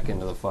 knock him back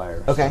into the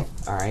fire. Okay,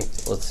 all right.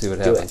 So, let's see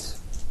what Do it. happens.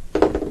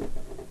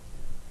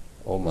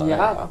 Oh my.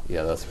 Yeah.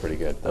 Yeah, that's pretty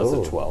good. That's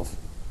Ooh. a 12.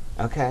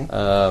 Okay.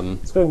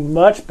 It's going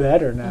much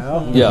better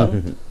now. Yeah.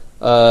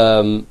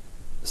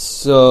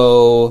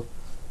 So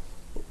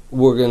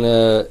we're going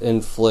to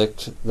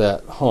inflict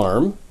that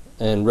harm.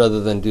 And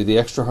rather than do the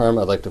extra harm,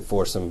 I'd like to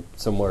force him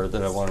somewhere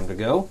that I want him to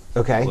go.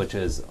 Okay. Which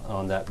is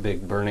on that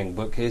big burning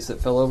bookcase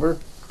that fell over.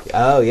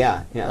 Oh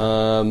yeah,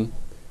 yeah.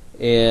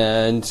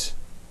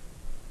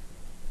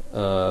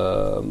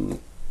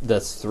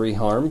 That's 3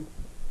 harm.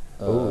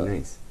 Oh,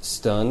 nice.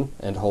 Stun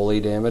and holy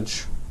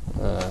damage.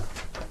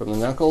 from the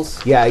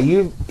knuckles. Yeah,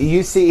 you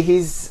see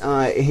he's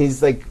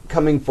like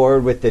coming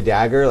forward with the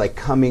dagger, like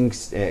coming.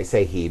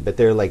 Say he, but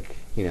they're like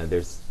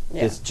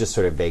there's just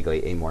sort of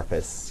vaguely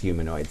amorphous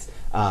humanoids.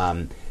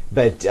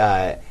 But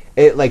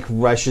it like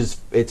rushes.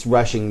 It's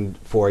rushing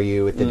for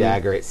you with the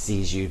dagger. It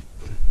sees you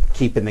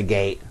keeping the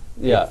gate.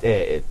 Yeah,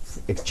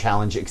 it's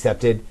challenge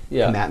accepted.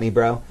 Yeah. Come at me,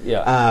 bro.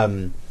 Yeah.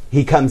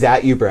 He comes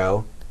at you,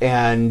 bro,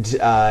 and he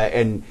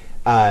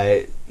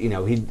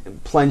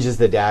plunges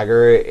the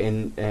dagger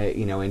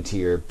into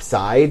your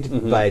side,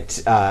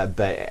 but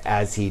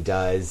as he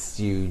does,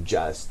 you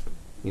just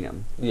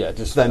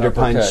just thunder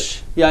uppercut.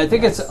 punch. Yeah, I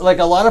think it's like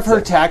a lot of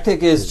her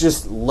tactic is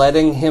just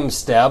letting him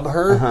stab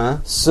her,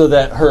 so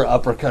that her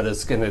uppercut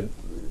is going to,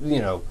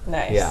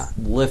 Nice.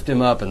 lift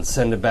him up and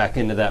send him back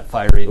into that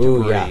fiery debris.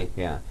 Ooh,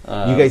 yeah.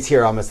 You guys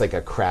hear almost like a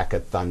crack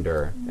of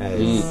thunder.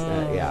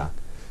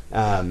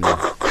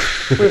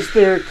 Was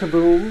there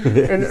kaboom?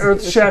 An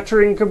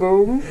earth-shattering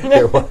kaboom?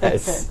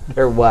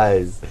 There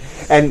was.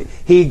 And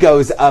he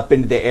goes up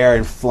into the air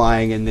and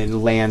flying and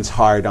then lands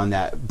hard on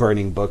that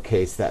burning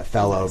bookcase that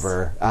fell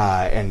over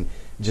and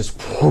just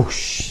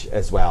whoosh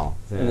as well.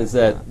 And is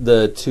that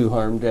the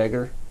 2-harm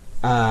dagger?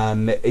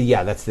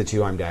 Yeah, that's the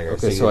 2-arm dagger.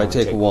 Okay, so you I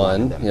only take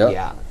one. of them. Yep.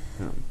 Yeah.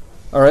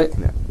 All right.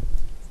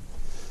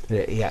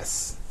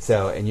 Yes.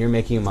 So, and you're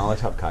making a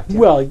Molotov cocktail.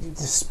 Well,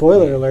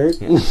 spoiler alert.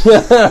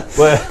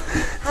 Well,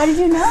 How did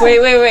you know?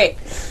 Wait.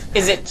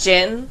 Is it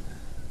gin?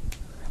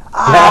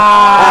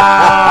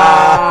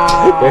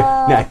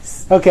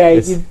 nice. Okay,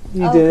 It's-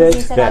 you did You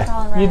it. said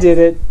alcohol and You red. did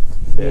it.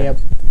 Yep.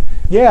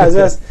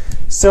 Yeah.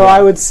 So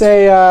I would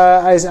say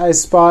I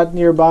spot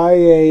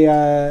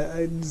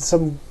nearby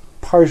some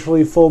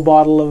partially full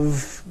bottle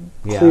of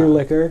clear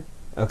liquor,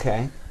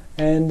 Okay.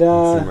 and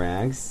Some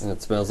rags. And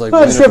it smells like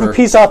I'll just rip a vinegar.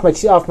 piece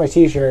off my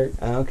t-shirt.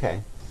 Okay.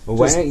 Well,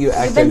 why don't you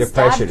act been under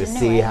pressure stabbed to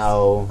see anyways.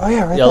 how Oh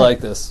yeah, right. Yeah, I there. like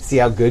this. see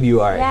how good you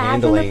are Yeah, at act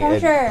handling under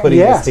and pressure. putting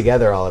Yeah. this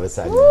together all of a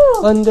sudden.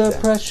 Woo! Under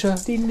pressure.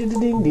 Ding, ding, ding,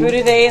 ding, ding.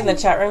 Buddha in the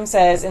chat room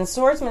says, in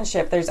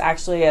swordsmanship, there's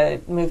actually a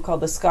move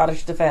called the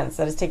Scottish Defense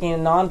that is taking a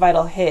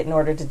non-vital hit in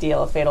order to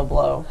deal a fatal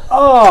blow.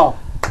 Oh,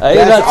 Hey,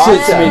 That's that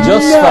suits awesome. me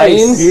just Nice.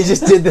 fine. You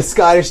just did the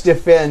Scottish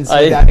defense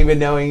I- without even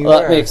knowing you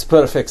That were. makes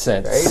perfect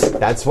sense. Right?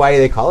 That's why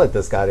they call it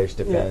the Scottish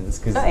defense.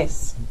 'Cause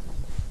Nice.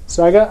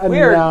 so I got a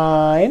Weird.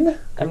 9.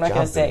 I'm not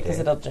going job, to say it because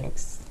Dave. it'll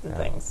jinx the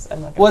things.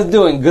 I'm not Was going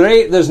doing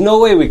great. There's no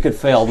way we could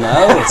fail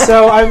now.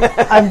 So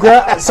I've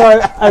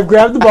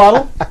grabbed the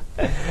bottle.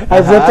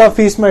 I've ripped off a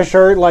piece of my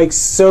shirt, like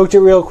soaked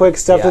it real quick,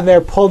 stuffed it in Yeah.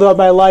 there, pulled out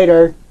my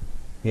lighter,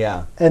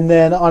 Yeah. and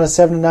then on a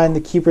 7 to 9, the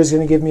keeper's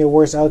going to give me a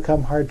worse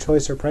outcome, hard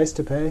choice, or price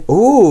to pay.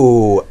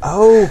 Ooh.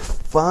 Oh,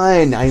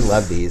 fun. I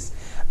love these.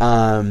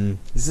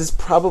 This is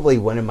probably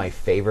one of my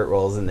favorite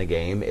roles in the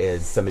game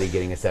is somebody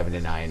getting a 7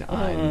 to 9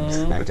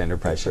 on Act Under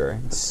Pressure.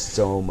 It's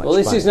so much Well, at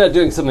least fun. he's not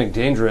doing something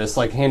dangerous,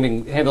 like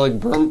handling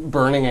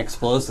burning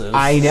explosives.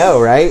 I know,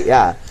 right?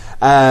 Yeah.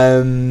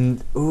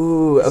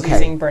 Ooh, to okay.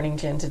 using burning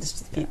gin to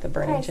defeat the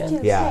burning Price gin.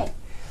 to Yeah. pay.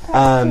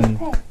 Price to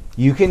pay.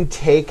 You can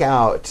take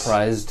out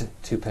Prized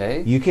to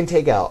pay.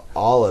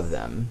 all of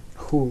them.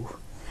 Ooh.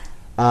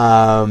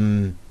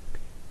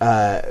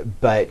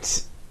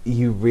 But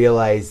you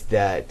realize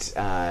that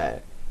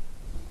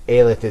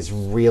Aelith is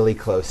really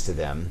close to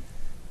them,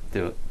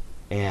 Do it.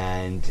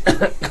 and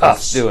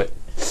Do it.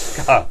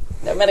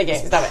 No,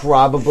 metagame, stop it.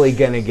 probably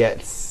going to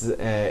get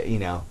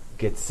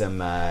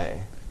some.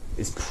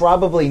 Is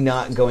probably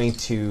not going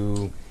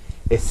to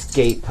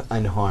escape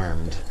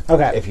unharmed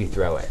Okay. if you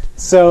throw it.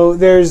 So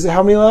there's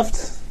how many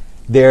left?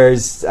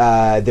 There's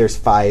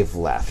 5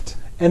 left.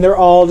 And they're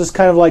all just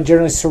kind of like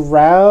generally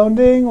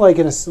surrounding, like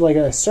in a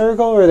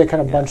circle, or are they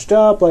kind of bunched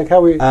up? Like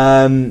how we?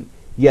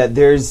 Yeah,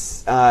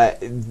 there's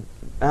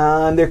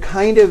they're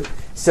kind of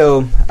so.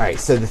 All right,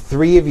 so the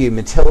 3 of you,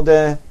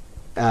 Matilda,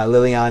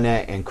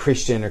 Liliana, and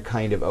Christian, are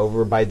kind of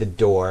over by the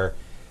door.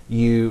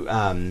 You,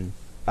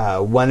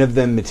 one of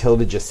them,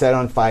 Matilda, just set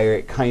on fire.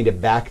 It kind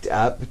of backed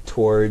up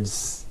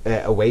towards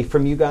away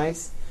from you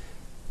guys.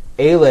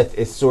 Aelith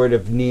is sort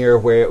of near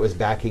where it was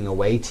backing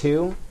away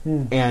to,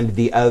 and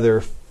the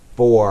other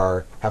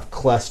 4 have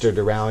clustered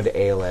around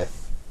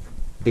Aelith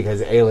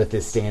because Aelith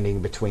is standing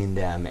between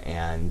them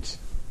and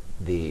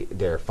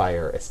their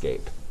fire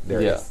escape.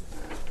 There Yeah. is.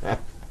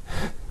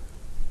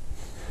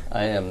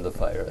 I am the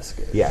fire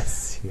escape.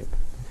 Yes.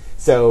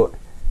 So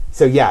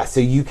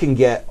you can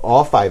get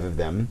all 5 of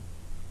them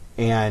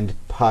and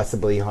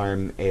possibly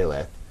harm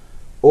Aelith,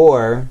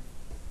 or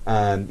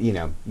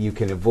you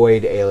can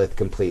avoid Aelith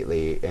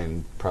completely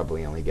and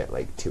probably only get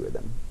like 2 of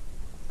them.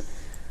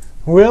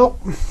 Well,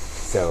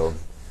 So,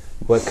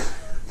 what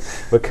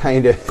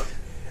kind of?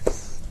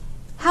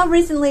 How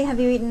recently have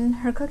you eaten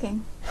her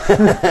cooking?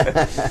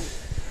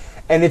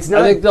 And it's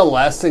not. I think the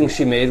last thing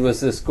she made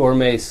was this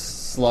gourmet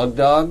slug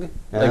dog.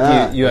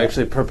 Like you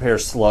actually prepare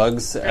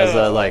slugs as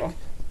a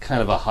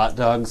kind of a hot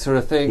dog sort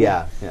of thing.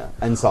 yeah,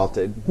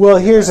 unsalted. well,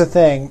 here's the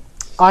thing.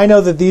 I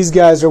know that these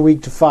guys are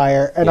weak to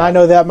fire, and Yeah. I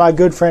know that my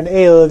good friend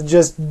Aelith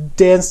just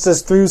danced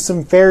us through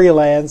some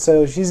fairyland,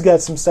 so she's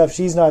got some stuff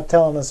she's not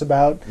telling us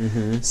about.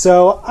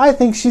 So I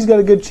think she's got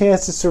a good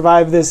chance to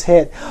survive this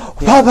hit. Pow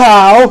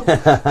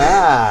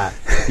pow!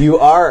 You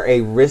are a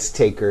risk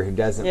taker who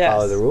doesn't Yes.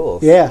 follow the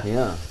rules. Yeah.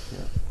 Yeah.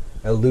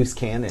 A loose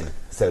cannon,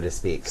 so to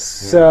speak.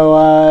 So,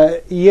 I'm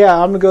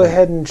going to go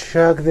ahead and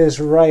chuck this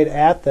right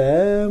at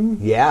them.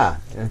 Yeah.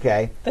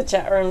 Okay. The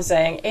chat room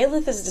saying,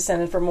 Aelith is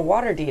descended from a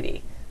water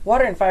deity.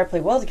 Water and fire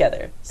play well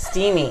together.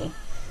 Steamy.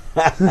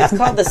 It's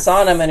called the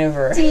sauna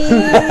maneuver.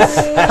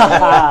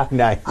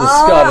 Nice. Our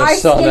Scottish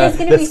skin sauna. is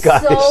going to be so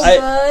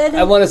good.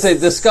 I want to say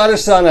the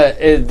Scottish sauna,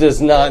 it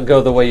does not go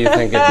the way you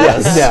think it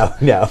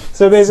does. No.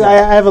 So basically,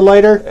 I have a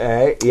lighter.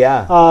 All right.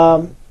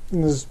 Yeah.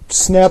 Just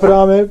snap it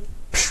on it.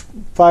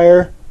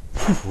 Fire.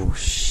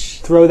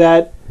 Throw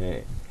that.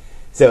 Right.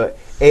 So,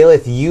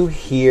 Aelith, you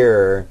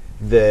hear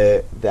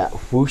that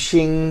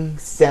whooshing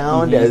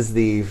sound as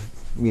the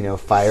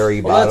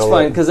fiery Well, bottle. that's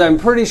fine, because I'm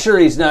pretty sure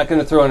he's not going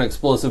to throw an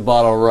explosive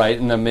bottle right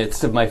in the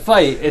midst of my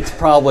fight. It's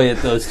probably at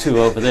those two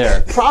over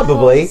there.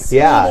 Probably. Oh,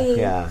 Yeah. sweetie.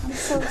 Yeah. I'm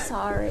so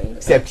sorry.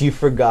 Except you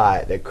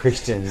forgot that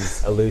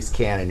Christian's a loose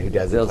cannon who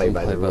doesn't play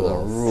by the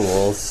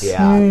rules.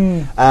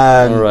 Yeah.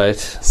 All right.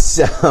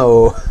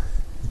 So,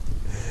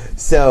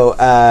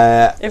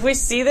 If we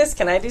see this,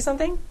 can I do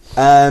something?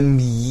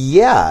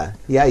 yeah,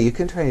 you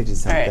can try to do All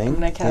something. right, I'm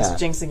going to cast Yeah.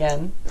 Jinx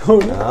again. Oh,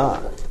 no. Ah,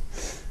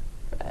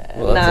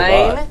 Well, that's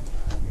a lot. 9,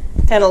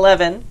 10,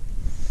 11.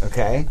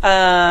 okay.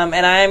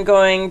 And I'm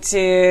going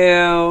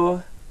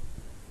to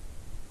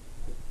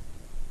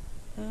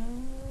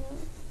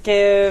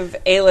give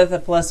Aelith a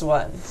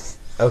 +1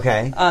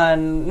 Okay.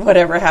 on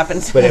whatever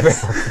happens. Whatever.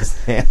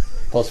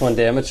 +1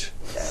 damage.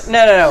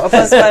 No, a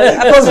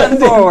 +1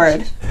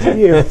 forward.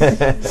 You.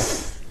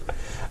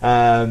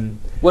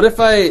 What if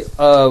I...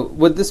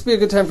 would this be a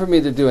good time for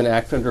me to do an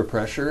act under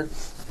pressure?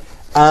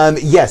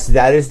 Yes,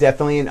 that is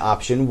definitely an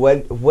option.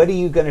 What are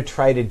you going to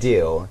try to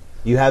do?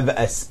 You have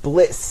a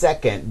split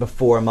second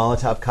before a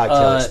Molotov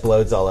cocktail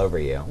explodes all over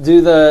you. Do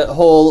the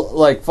whole,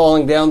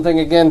 falling down thing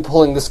again,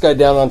 pulling this guy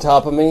down on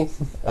top of me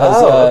as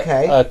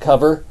okay. a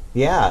cover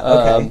Yeah,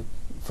 okay.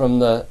 from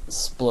the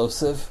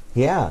explosive.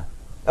 Yeah.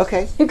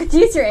 Okay. You could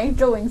use your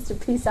angel wings to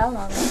peace out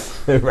on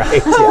us.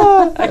 Right,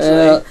 yeah.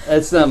 Actually,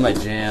 That's not my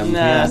jam.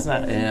 no, it's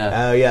not.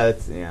 Yeah. Oh, yeah,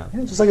 that's, yeah.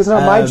 Just like it's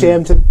not my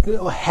jam to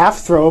half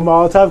throw a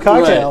Molotov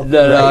cocktail. Right.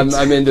 No, Right.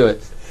 I'm into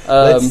it.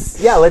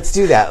 Let's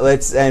do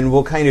that. And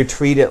we'll kind of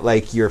treat it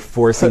like you're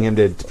forcing him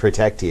to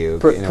protect you.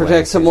 in a way.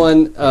 Protect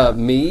someone,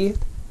 me.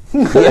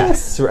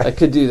 Yes, I right.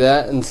 could do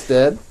that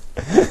instead.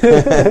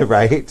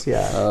 Right,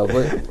 yeah.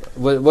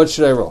 What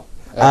should I roll?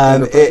 Act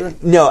under pressure?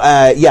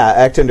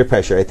 Act under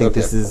pressure. I think Okay.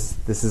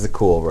 this is a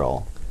cool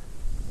roll.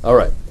 All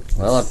right.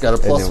 Well, I've got a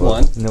And then +1.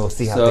 and then we'll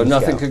see how So things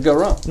nothing go. could go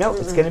wrong. No,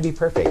 it's going to be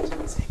perfect.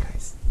 Snake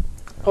eyes.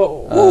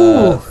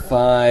 Oh,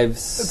 5,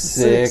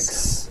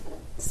 6.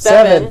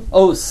 7.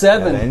 Oh,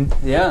 7.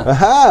 7. Yeah.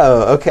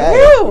 Oh, okay.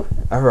 Woo!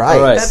 All right.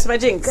 All right. That's my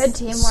Jinx. Good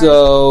teamwork.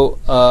 So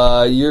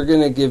you're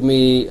going to give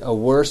me a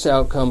worst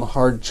outcome,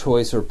 hard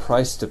choice, or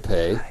price to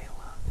pay.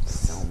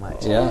 So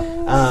much. Yeah.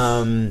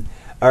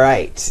 All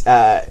right.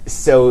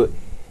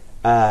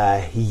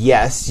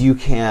 Yes, you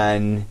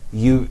can.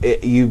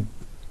 You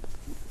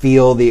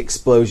feel the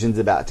explosions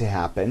about to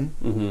happen,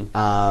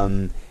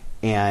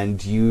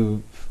 and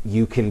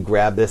you can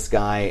grab this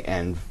guy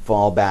and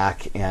fall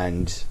back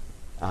and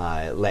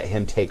let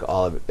him take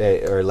all of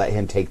it, or let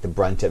him take the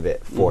brunt of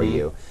it for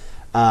you.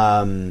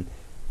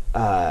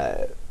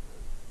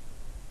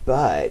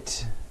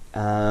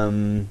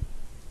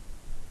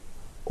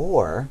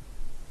 Or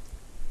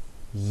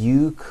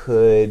you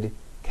could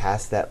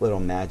cast that little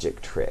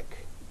magic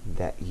trick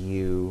that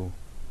you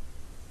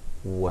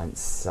once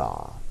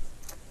saw.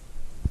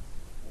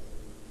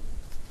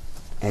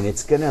 And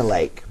it's going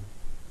to,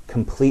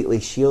 completely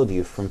shield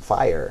you from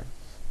fire.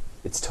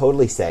 It's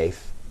totally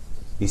safe.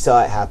 You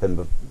saw it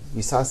happen.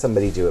 You saw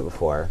somebody do it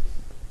before.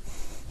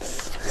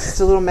 It's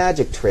just a little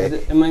magic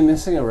trick. Am I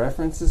missing a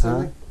reference to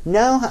something?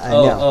 No,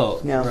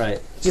 no.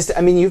 Right. Just,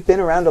 you've been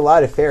around a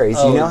lot of fairies.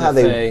 Oh, you know how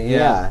the they, fae,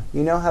 yeah.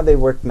 you know how they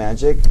work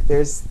magic.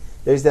 There's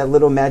that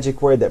little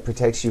magic word that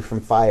protects you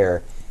from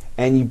fire,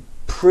 and you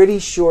pretty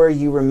sure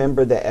you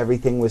remember that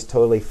everything was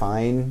totally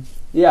fine.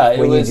 Yeah.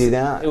 When you do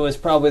that? It was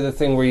probably the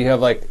thing where you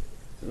have a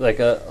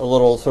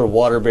little sort of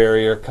water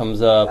barrier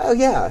comes up. Oh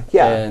yeah.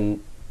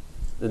 And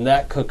then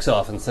that cooks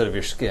off instead of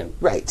your skin.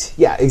 Right.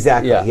 Yeah.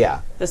 Exactly.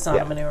 Yeah. The sauna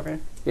Yeah. maneuver.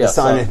 Yeah.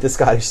 The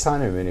Scottish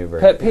sauna maneuver.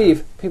 Pet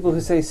peeve: people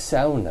who say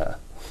sauna.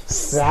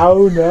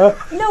 Sauna.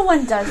 No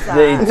one does that.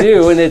 They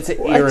do, and it's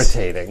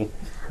irritating.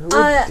 Who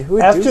would do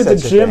After the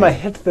such a gym, thing? I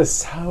hit the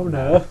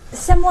sauna.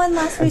 Someone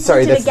last week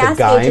sorry, went to the that's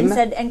the gas gauge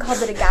Gime? and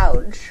called it a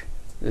gouge.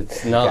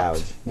 It's not.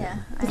 Gouge. Yeah,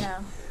 I know.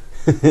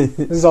 This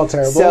is all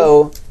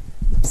terrible.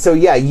 So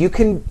yeah, you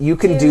can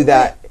do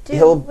that.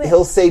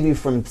 He'll save you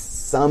from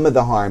some of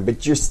the harm,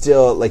 but you're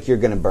still you're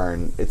gonna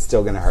burn. It's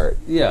still gonna hurt.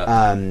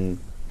 Yeah.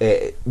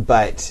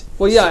 but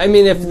Well, yeah, I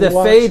mean, if the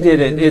Fae did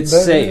it, it's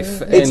safe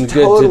and it's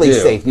good totally to do.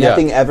 safe. Yeah.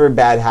 Nothing ever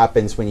bad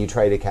happens when you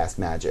try to cast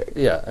magic.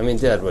 Yeah, I mean,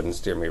 Dad wouldn't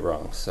steer me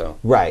wrong, so...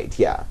 Right,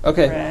 yeah.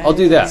 Okay, Right. I'll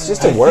do that. It's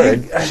just a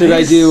word. Should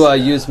I do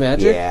use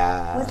magic?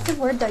 Yeah. What's the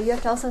word though? You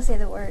have to also say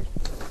the word.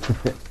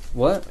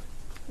 What?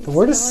 The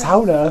word is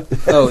sauna.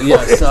 Oh, yeah,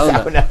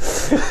 sauna.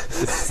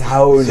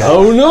 Sauna.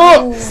 Oh,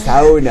 no!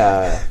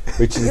 Sauna.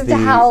 Which You is have to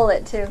howl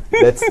it too.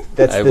 that's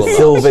I the will not.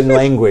 Sylvan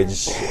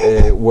language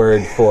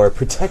word for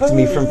protect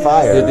me from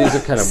fire. Yeah, these are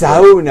kind of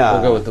Sauna. blue.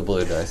 We'll go with the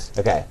blue dice.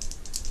 Okay.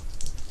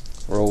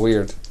 Roll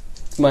weird.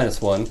 It's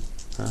 -1.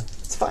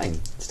 It's fine.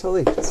 It's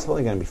totally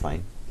going to be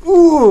fine.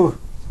 Ooh,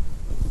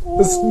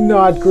 that's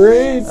not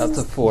great. That's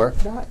a 4.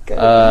 Not good.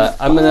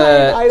 I'm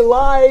gonna I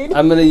lied.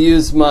 I'm gonna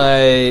use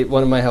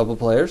one of my helper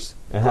players.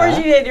 Of course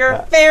you did. You're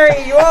a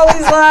fairy. You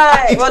always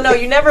lie. Well, no,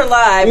 you never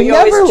lie, but you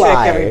never always trick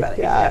lie.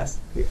 everybody. Yeah. Yes.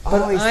 You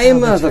But always I'm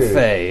tell the truth.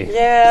 Fae.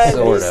 Yeah,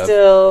 Sort but of.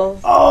 still.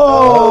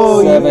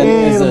 Oh, 7 you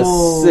is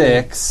animal. a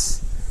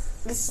 6.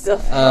 Still.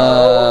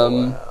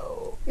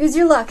 Use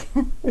your luck.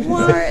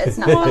 Or it's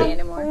not funny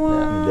anymore.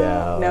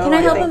 No. No. Can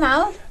I help think- him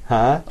out?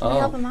 Huh? Can I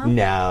help him out?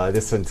 No,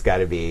 this one's got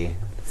to be.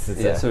 This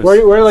is Yeah, it. so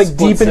We're like split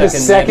deep in the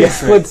second magic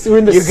trick. split. We're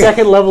in the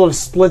second level of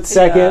split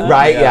second.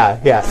 Right? Yeah.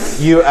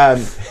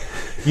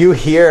 You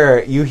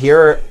hear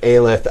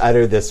Aelith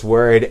utter this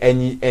word,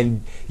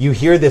 and you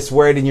hear this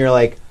word, and you're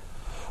like,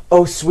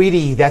 "Oh,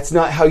 sweetie, that's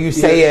not how you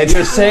say it.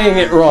 You're saying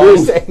it wrong. You're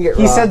saying it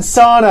He wrong. said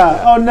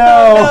sauna. Oh no!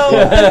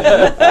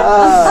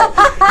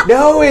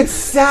 No, it's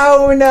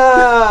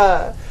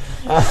sauna."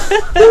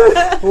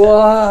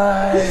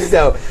 Why?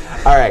 So,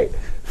 all right,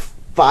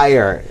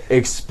 fire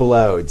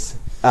explodes.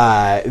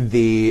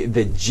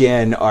 The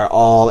jinn are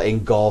all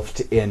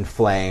engulfed in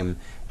flame.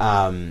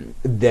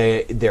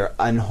 Their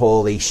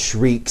unholy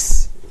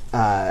shrieks,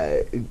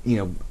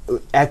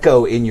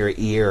 echo in your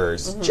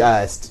ears,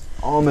 just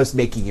almost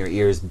making your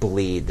ears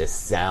bleed. The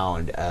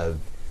sound of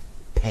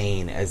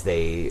pain as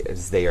they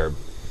are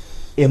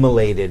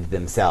immolated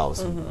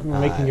themselves.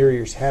 Making your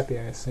ears happy,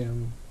 I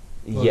assume.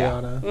 Yeah.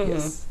 Liliana.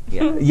 Yes.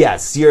 Yeah.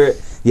 Yes. Your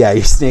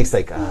snake's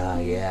like,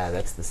 yeah,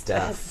 that's the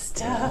stuff. That's the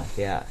stuff.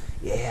 Yeah.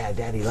 Yeah,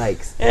 Daddy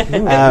likes. It's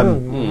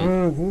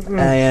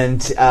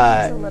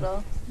a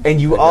little. And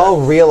you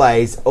all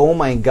realize, oh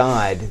my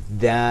God,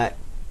 that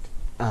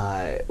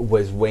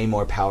was way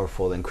more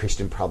powerful than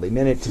Christian probably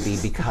meant it to be,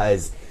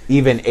 because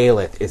even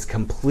Aelith is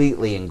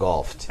completely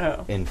engulfed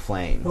in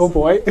flames. Oh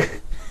boy!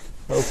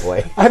 Oh boy.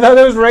 I thought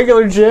that was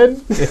regular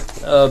gin.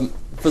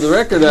 For the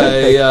record,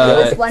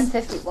 It's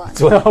 151.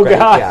 Oh Right,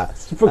 God! yeah.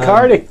 It's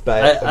Bacardi.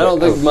 But I don't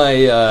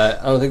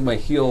think my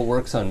heal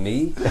works on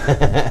me.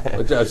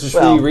 Which I was just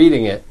Well,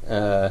 rereading it.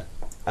 the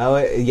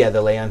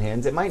lay on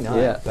hands. It might not.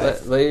 Yeah,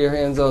 but lay your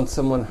hands on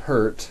someone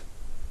hurt.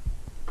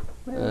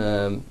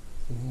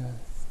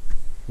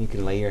 you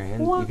can lay your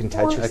hands. You can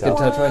touch I yourself.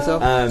 can touch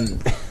myself.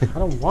 I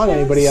don't want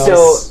anybody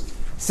else.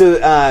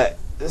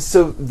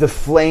 So the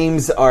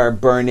flames are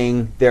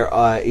burning. There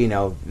are,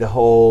 the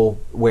whole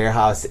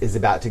warehouse is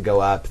about to go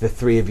up. The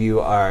three of you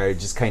are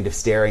just kind of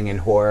staring in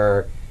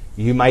horror.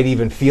 You might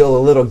even feel a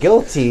little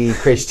guilty,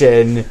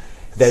 Christian,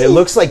 that it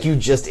looks like you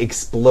just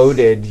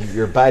exploded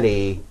your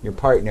buddy, your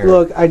partner.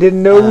 Look, I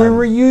didn't know we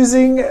were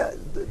using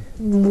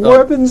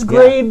weapons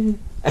grade.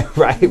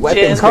 Right,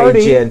 weapons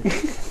Cardi. grade gin,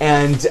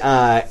 and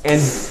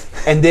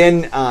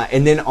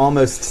then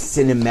almost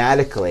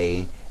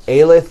cinematically,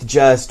 Aelith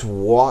just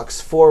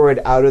walks forward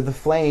out of the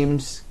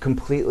flames,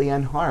 completely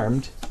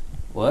unharmed.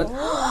 What?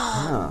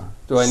 Oh.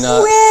 Do I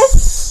not?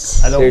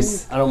 Twist! I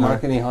There's- don't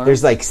mark any harm.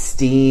 There's like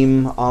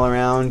steam all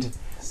around.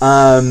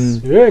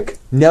 Sick.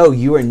 No,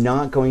 you are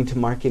not going to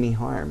mark any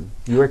harm.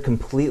 You are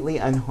completely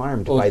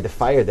unharmed Oh. by the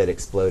fire that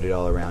exploded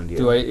all around you.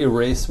 Do I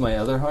erase my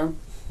other harm?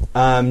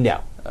 No.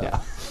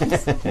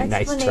 Nice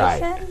try.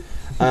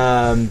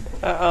 Explanation?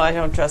 I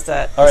don't trust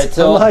that. All right,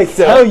 so I'm like,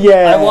 hell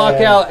yeah! I walk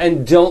out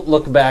and don't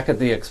look back at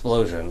the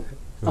explosion.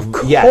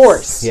 Of Yes.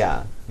 course.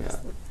 Yeah.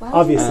 Well,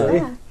 Obviously.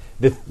 yeah.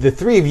 The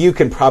three of you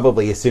can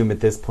probably assume at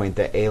this point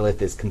that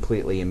Aelith is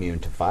completely immune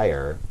to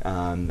fire.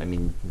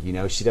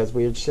 She does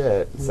weird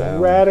shit. So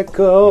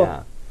Radical.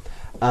 yeah.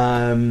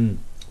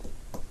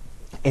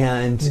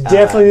 And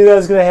Definitely knew that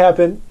was going to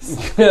happen.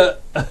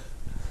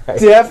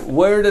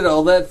 Where did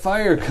all that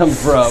fire come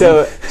from?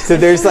 So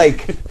there's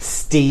like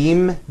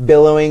steam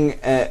billowing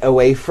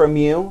away from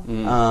you,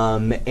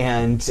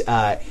 and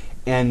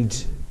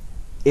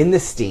in the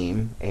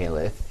steam,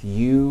 Aelith,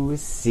 you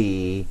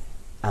see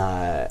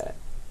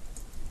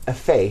a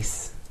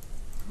face,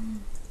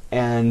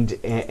 and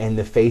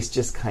the face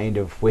just kind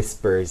of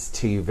whispers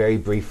to you very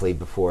briefly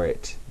before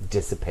it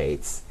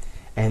dissipates,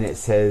 and it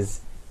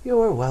says,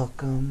 "You're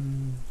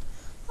welcome."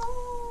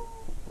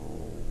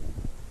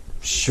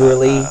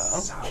 Surely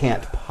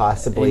can't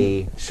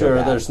possibly. Sure,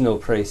 go there's no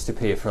price to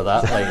pay for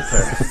that later.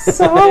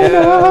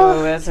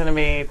 Oh, that's gonna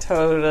be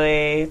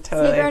totally Snake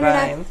around her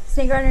neck. fine.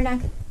 Snake around her neck.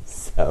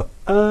 so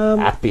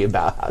happy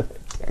about how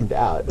that turned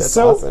out. That's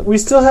So awesome. we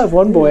still have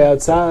one boy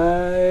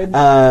outside.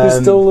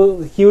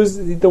 He was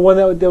the one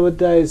that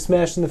would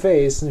smashed in the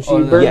face, and she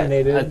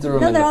burninated. I threw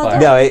him No, in the they're all fire.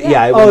 No, it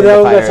Yeah. went in that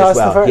the one got fire tossed as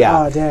in the well. fire?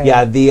 Yeah, Oh, dang.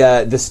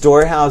 yeah. The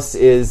storehouse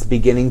is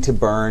beginning to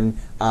burn.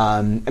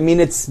 I mean,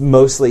 it's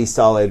mostly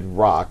solid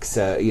rock,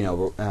 so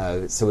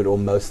so it will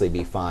mostly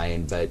be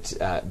fine. But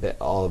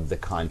all of the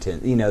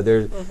content,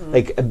 there's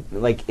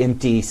like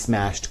empty,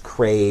 smashed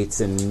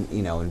crates and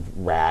and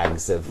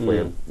rags of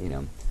where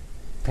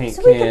Paint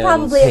So we could cans,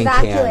 probably paint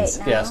evacuate cans,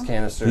 now. gas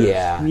canisters.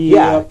 yeah,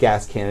 Yep.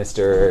 gas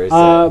canisters,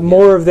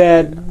 More of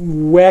that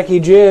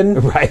wacky gin.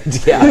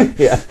 right, yeah. I'm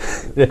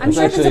sure there's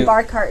Actually, a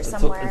bar cart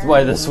somewhere. That's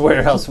why this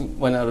warehouse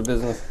went out of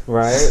business.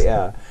 Right.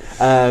 Yeah.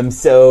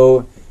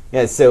 So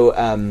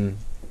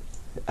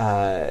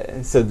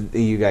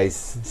you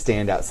guys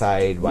stand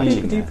outside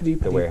watching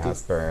the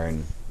warehouse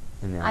burn.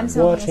 And I'm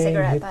smoking a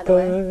cigarette, by the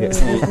way.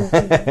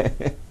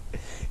 Yeah.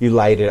 You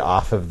light it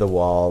off of the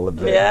wall of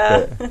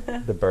Yeah.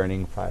 the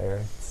burning fire.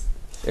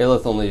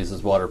 Aelith only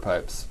uses water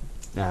pipes.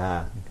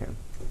 Ah, okay.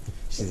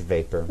 She's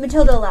vapor.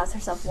 Matilda allows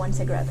herself one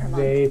cigarette per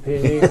month.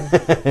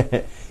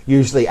 Vaping.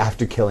 Usually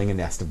after killing a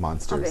nest of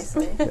monsters.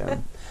 Obviously.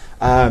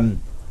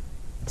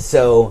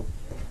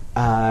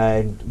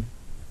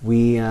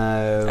 We.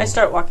 I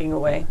start walking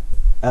away.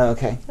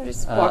 Okay. I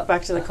just walk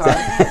back to the car.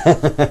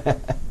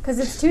 Because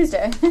it's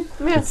Tuesday.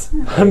 Yes.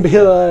 And be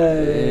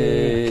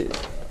like,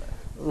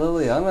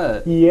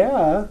 Liliana,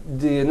 yeah.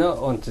 do you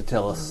not want to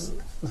tell us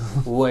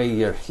why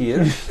you're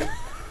here?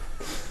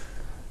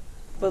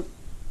 Well,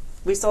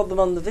 we saw them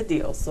on the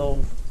video, so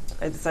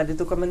I decided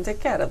to come and take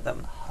care of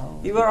them.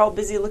 You were all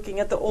busy looking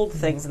at the old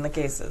things in the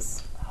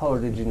cases. How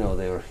did you know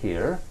they were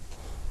here?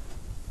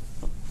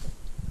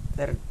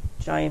 They're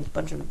a giant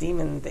bunch of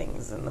demon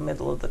things in the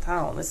middle of the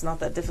town. It's not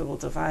that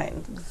difficult to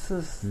find. This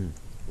is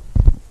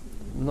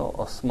not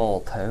a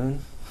small town.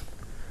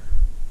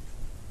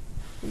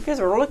 You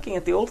guys were looking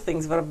at the old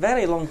things for a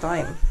very long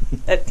time.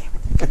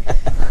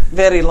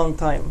 Very long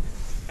time.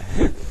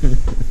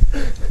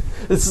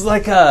 It's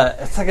like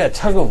a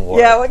tug of war.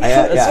 Yeah, what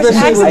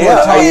Especially when I we're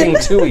know. talking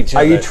to each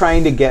Are other. you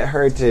trying to get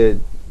her to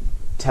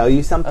tell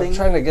you something? I'm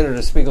trying to get her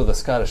to speak with a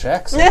Scottish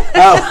accent.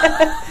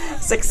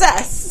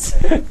 Success!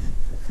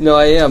 No,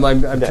 I am.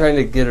 I'm trying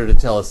to get her to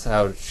tell us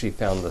how she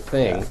found the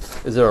thing.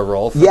 Is there a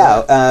role for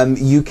that? Yeah,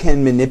 you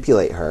can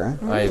manipulate her.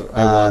 I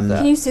want that.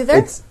 Can you soothe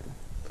her?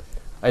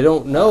 I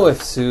don't know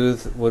if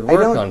Soothe would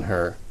work on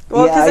her.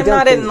 Well, Yeah, because I I'm don't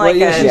not think- in like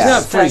well, a... she's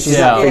not freaked She's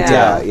out. not freaked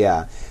Yeah. out,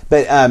 yeah.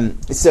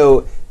 But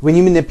so when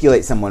you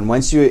manipulate someone,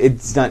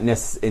 it's not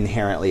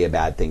inherently a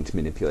bad thing to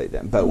manipulate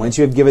them. But once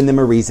you have given them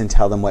a reason,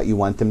 tell them what you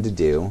want them to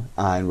do,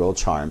 and roll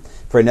charm.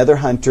 For another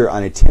hunter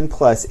on a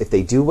 10+, if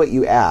they do what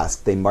you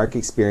ask, they mark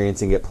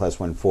experience and get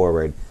 +1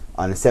 forward.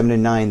 On a 7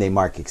 and 9, they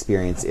mark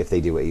experience if they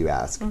do what you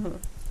ask.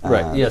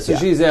 Right. Yeah. So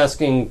she's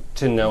asking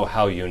to know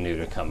how you knew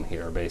to come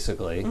here,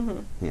 basically.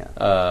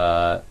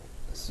 Yeah.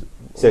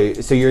 So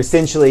you're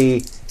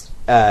essentially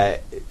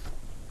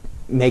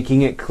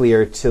making it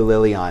clear to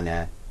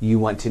Liliana you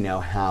want to know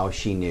how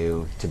she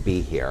knew to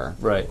be here.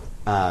 Right.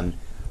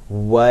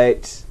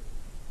 What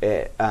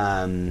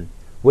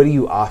are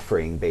you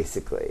offering,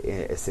 basically?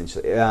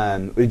 Essentially,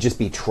 would it just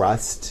be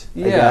trust? I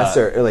guess,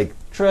 or like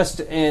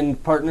trust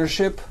and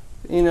partnership.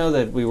 You know,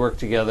 that we work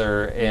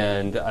together,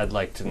 and I'd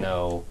like to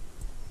know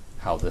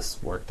how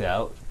this worked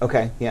out.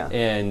 okay, yeah,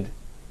 And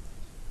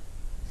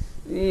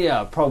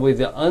yeah, probably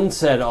the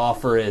unsaid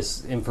offer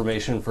is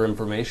information for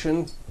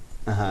information.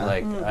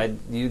 Like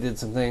you did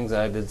some things,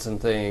 I did some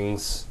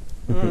things,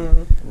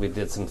 we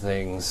did some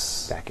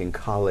things. back in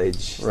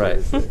college,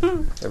 Right.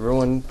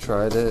 Everyone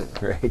tried it.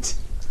 right,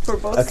 We're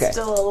both Okay.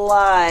 still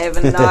alive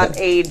and not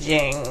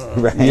aging.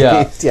 right,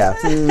 Yeah. yeah.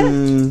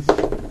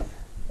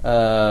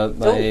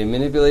 My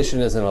manipulation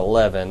is an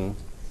 11.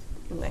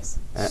 Nice.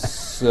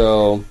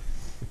 So,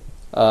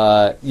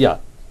 yeah,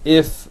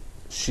 if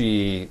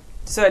she,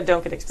 So I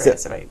don't get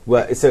experience if I...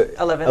 Well, so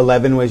 11.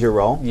 11 was your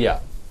roll yeah,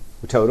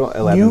 total.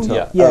 11 You,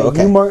 total. yeah, Oh,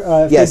 okay. you mark.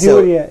 If Yeah, they do so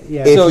it,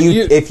 yeah. If So you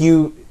you- if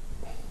you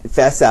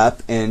fess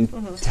up and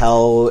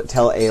tell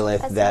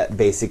Aelith that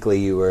basically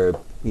you were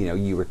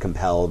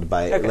compelled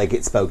by Okay. like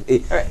it spoke. All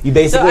right. You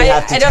basically so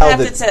have to I don't tell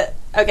have to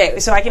okay,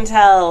 so I can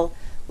tell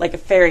like a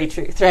fairy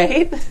truth,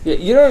 right? yeah.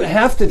 You don't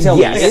have to tell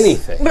Yes. me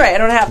anything. Right, I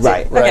don't have to.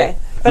 Right. Okay. Right.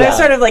 But Yeah. I'm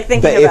sort of like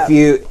thinking But about...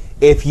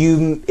 if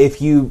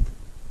you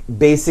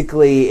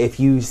basically if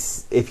you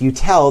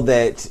tell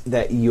that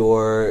the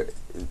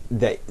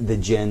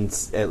djinn,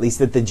 at least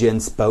that the djinn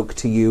spoke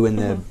to you in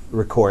the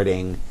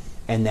recording,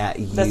 and that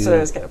you That's what I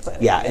was kind of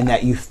planning. yeah, and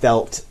that you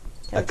felt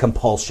a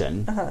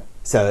compulsion. Then I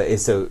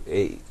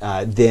I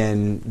have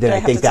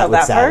think to tell that would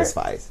that part?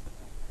 satisfy.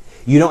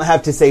 You don't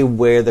have to say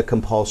where the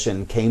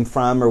compulsion came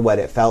from or what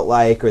it felt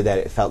like or that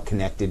it felt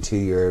connected to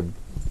your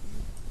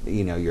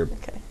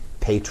Okay.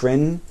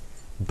 patron.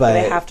 But But I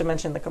have to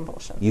mention the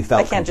compulsion. You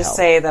felt I can't just compelled.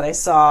 say that I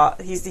saw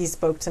he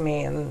spoke to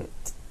me and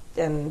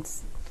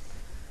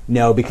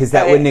No, because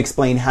that Okay. wouldn't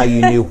explain how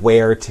you knew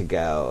where to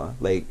go.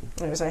 Like,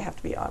 So I have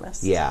to be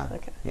honest. yeah,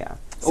 Okay. yeah.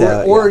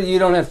 Or yeah. you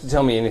don't have to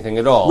tell me anything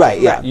at all. Right,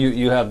 yeah.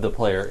 You have the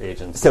player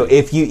agency. So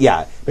if you,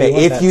 But but you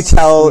want if that you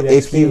tell,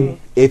 sweet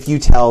if you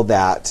tell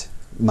that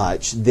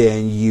much,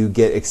 then you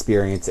get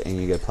experience and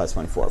you get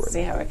 +1 forward.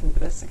 See how I can do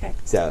this. Okay.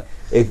 So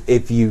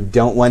if you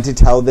don't want to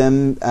tell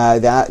them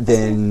that,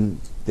 then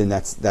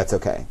that's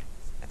okay.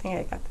 I think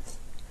I got this.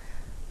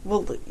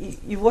 Well,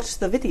 you watched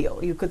the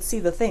video. You could see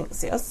the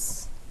things,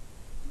 yes?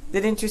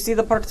 Didn't you see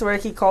the parts where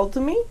he called to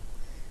me?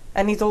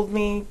 And he told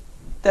me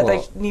that I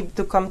Well- need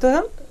to come to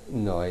him?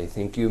 No, I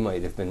think you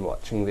might have been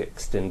watching the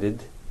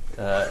extended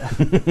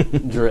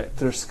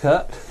director's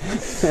cut.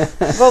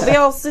 Well, we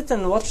all sit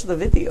and watch the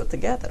video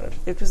together.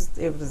 It was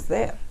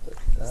there.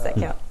 Does that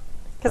count?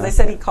 Because I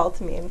said he called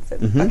to me and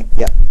said, okay.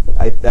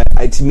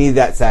 Yeah. To me,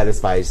 that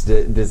satisfies.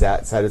 Does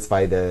that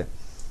satisfy the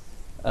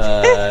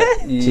to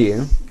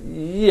you?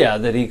 Yeah,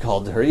 that he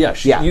called to her. Yeah,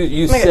 Yeah.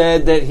 You Okay.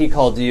 said that he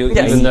called to you,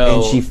 Yes. even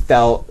though And she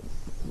felt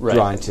right,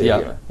 drawn to yeah,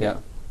 you. yeah.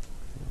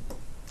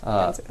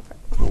 That's it.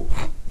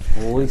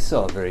 Well, we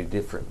saw a very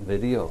different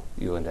video,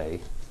 you and I.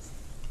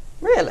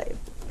 Really?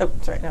 Oh,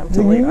 sorry, no, I'm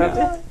totally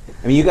I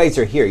mean, you guys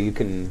are here. You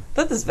can.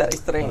 That is very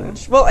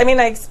strange. Well, I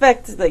mean, I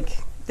expect, like,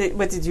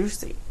 what did you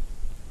see?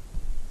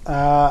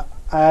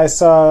 I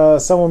saw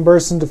someone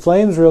burst into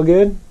flames real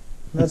good.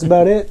 That's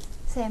about it.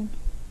 Same.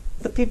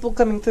 The people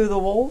coming through the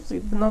walls, you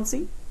did not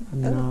see?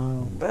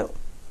 No. Well,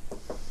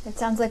 It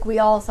sounds like we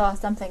all saw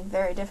something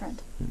very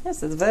different.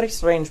 yes, it's very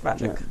strange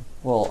magic.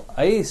 Well,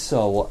 I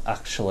saw what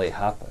actually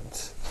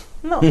happened.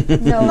 No.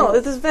 No. No,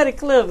 it is very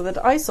clear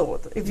that I saw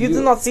it. If you You-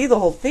 did not see the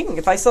whole thing,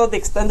 if I saw the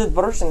extended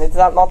version, is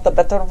that not the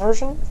better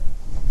version?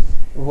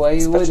 Why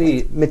would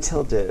he?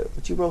 Matilda,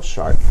 would you roll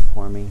sharp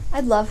for me?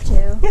 I'd love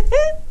to.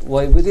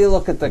 Why would he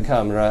look at the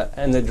camera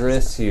and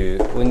address you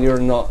when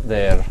you're not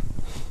there?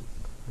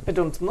 I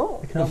don't know.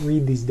 I cannot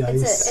read these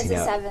dice. It's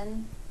Yeah. a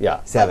 7. Yeah.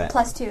 7.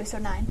 +2, so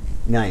 9.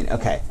 9.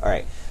 Okay. All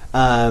right.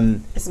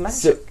 It's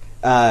magic.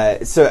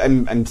 So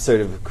I'm sort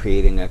of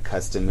creating a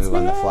custom move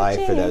on the fly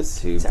for those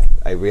who Sorry.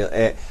 I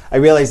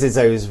realized as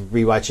I was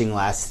rewatching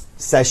last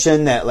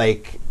session that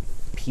like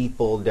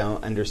people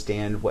don't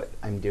understand what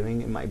I'm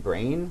doing in my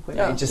brain when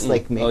I Oh. just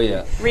like make Oh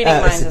yeah. Reading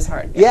minds is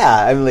hard.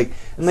 yeah, I'm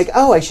like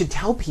oh, I should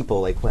tell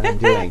people like what I'm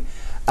doing.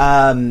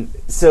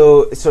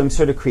 So I'm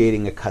sort of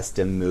creating a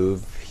custom move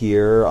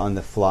here on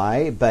the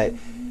fly, but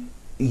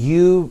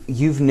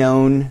you've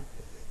known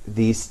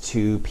these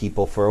two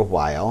people for a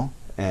while.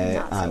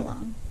 Not so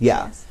long.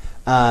 Yeah. Yes.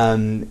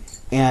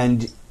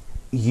 And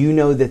you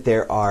know that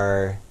there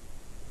are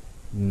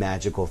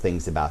magical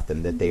things about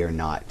them, that they are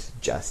not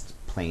just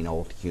plain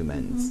old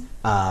humans.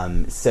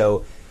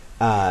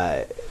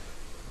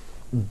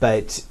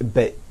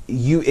 But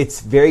you,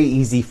 it's very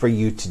easy for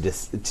you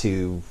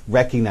to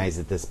recognize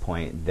at this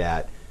point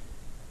that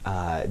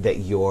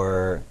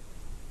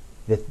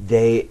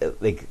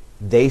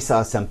they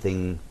saw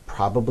something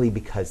probably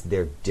because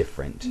they're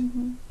different,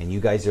 and you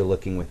guys are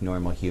looking with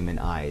normal human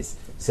eyes,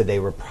 so they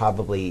were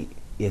probably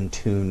in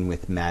tune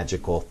with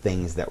magical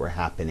things that were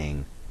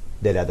happening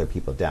that other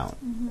people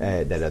don't,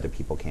 that other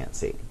people can't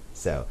see.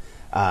 So,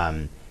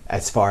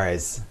 as far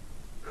as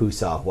who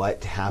saw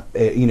what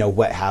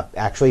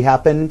actually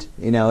happened,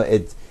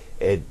 it's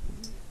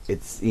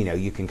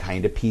you can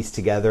kind of piece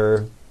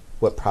together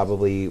what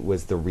probably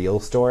was the real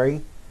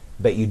story,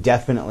 but you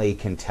definitely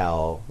can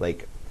tell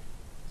like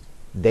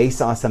they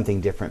saw something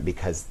different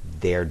because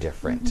they're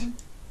different.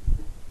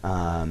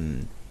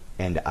 And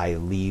I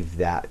leave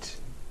that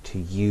to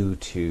you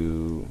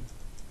to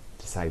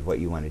decide what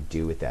you want to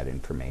do with that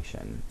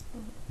information.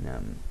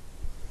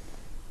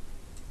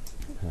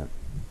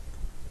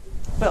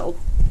 Well,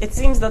 it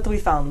seems that we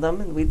found them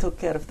and we took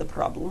care of the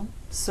problem.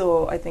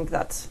 So I think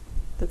that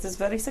is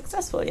very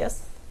successful,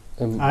 yes?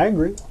 I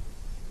agree.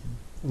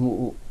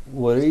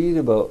 Worried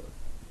about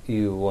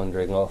you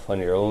wandering off on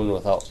your own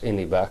without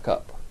any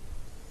backup?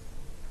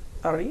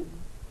 Are you?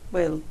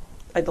 Well,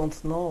 I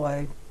don't know.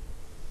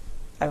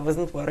 I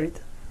wasn't worried.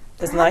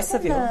 It's nice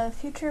of you. In the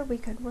future, we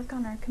could work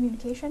on our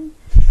communication.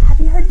 Have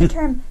you heard the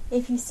term,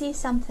 if you see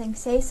something,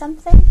 say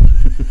something?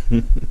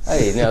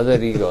 Hey, now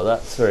there you go.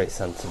 That's very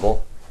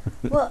sensible.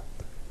 Well,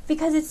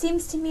 because it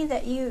seems to me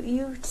that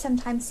you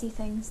sometimes see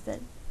things that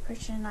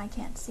Christian and I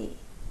can't see.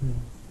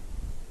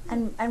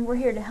 And we're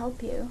here to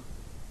help you.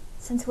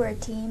 Since we're a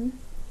team.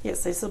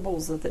 Yes, I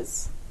suppose that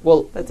is.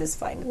 Well, That is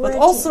fine. We're But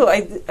a also,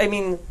 I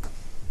mean,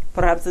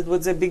 perhaps it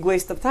was a big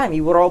waste of time.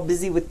 You were all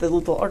busy with the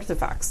little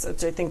artifacts,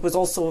 which I think was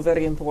also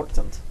very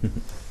important.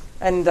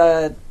 And,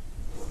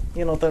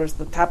 there's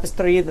the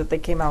tapestry that they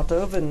came out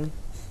of, and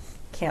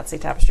can't say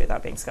tapestry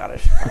without being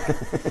Scottish.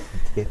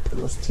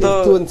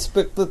 to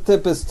inspect the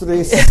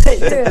tapestries.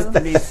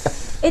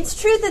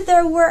 It's true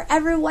that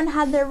everyone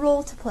had their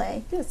role to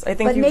play. Yes, I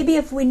think But maybe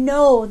if we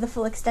know the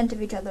full extent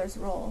of each other's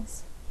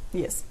roles.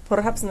 Yes,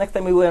 perhaps next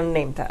time we wear a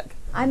name tag.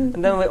 I'm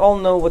And then we all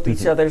know what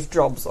each other's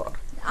jobs are.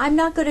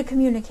 not good at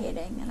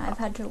communicating, and I've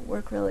had to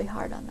work really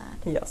hard on that.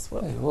 Yes,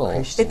 well, Well,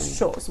 it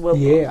shows. Well,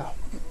 Yeah.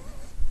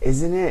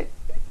 Isn't it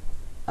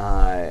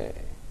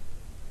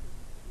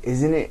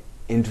isn't it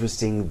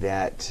interesting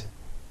that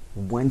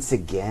once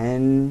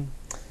again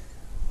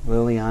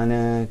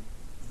Liliana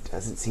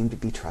doesn't seem to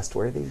be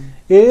trustworthy?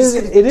 It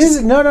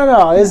is.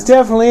 No. It's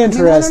definitely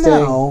interesting.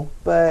 No,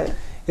 but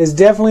It's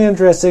definitely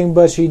interesting,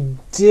 but she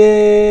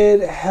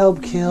did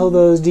help kill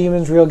those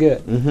demons real good.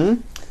 mm-hmm.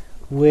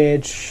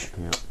 Which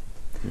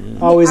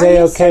always Are you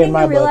A-okay starting in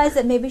my to realize book.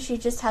 that maybe she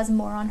just has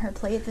more on her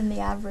plate than the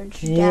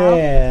average gal?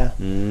 Yeah.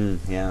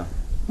 Yeah.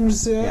 I'm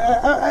just,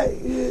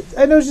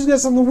 I know she's got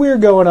something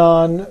weird going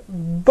on,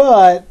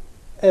 but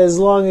as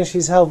long as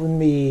she's helping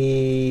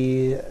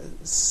me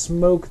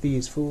smoke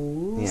these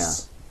fools,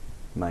 Yeah.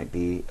 Might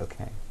be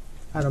okay.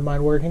 I don't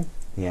mind working.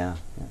 Yeah.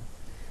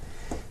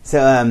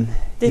 So,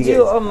 Did guys-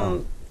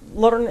 you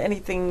learn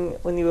anything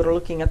when you were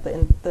looking at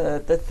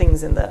the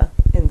things in the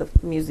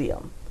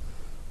museum?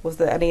 Was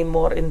there any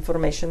more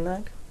information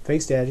there?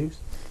 Fake statues.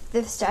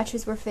 The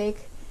statues were fake.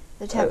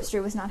 The tapestry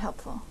was not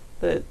helpful.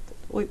 The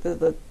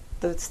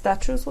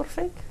statues were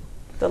fake.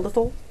 The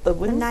The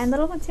wings? 9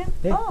 little ones, yeah.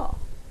 Yeah. Oh,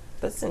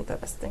 that's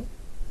interesting.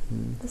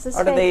 This is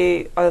Are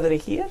fake. they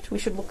here? We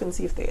should look and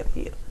see if they are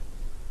here.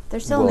 They're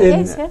still Well, in the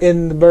In, case, yes?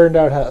 in the burned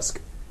out husk.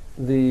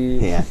 The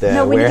Yeah, the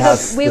No,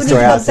 warehouse, we the need to go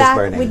storehouse is back.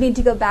 burning. We need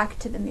to go back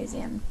to the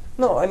museum.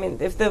 No, I mean,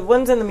 if the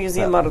ones in the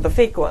museum are the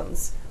fake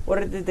ones, where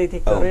did they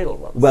take the real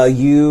ones? Well,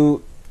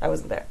 you I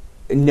wasn't there.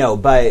 no,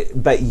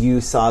 but you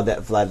saw that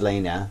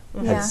Vladlena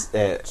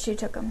She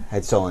took them.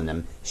 had stolen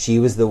them. She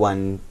was the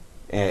one,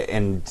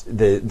 and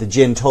the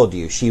djinn told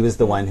you she was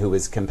the one who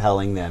was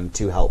compelling them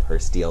to help her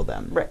steal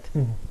them. Right,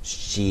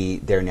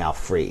 They're now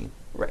free.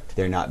 right,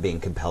 They're not being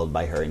compelled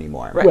by her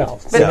anymore. right. Well,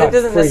 but so- that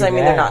doesn't Free necessarily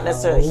mean they're not now.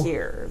 necessarily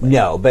here. Like,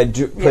 No, but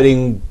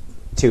putting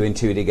two and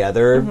two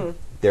together,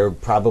 they're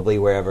probably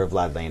wherever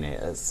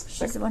Vladlena is.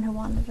 She's the one who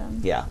wanted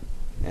them. Yeah,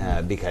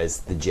 because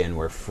the djinn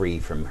were free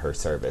from her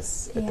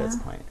service at this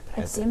Yeah. point.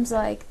 It seems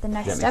like the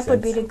next Does that make step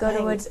would be sense? to go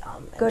to a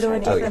Sometimes, go to a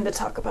I'm trying different. to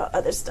talk about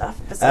other stuff.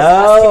 Besides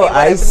Oh,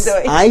 asking me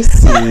what I I've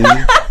been doing.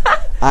 see.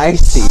 I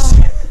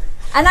see.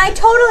 And I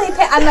totally.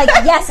 I'm like,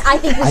 yes, I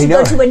think we I should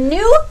know. go to a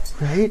new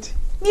Right?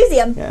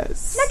 museum.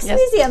 Yes. Next Yes.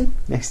 museum.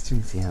 Next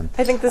museum.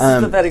 I think this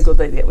is a very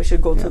good idea. We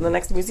should go to the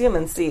next museum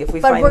and see if we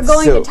But find. we're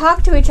going So- to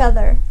talk to each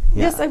other.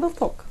 Yes, I will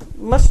talk.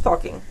 Much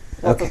talking.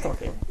 Lots of Okay.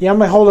 talking. Yeah, I'm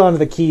going to hold on to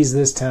the keys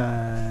this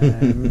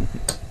time.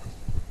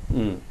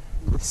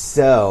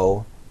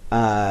 So,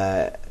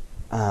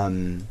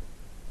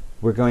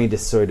 we're going to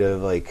sort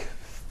of like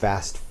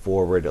fast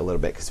forward a little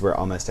bit because we're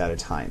almost out of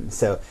time.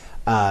 So,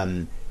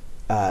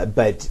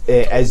 but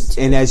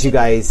as you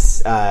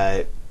guys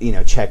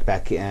check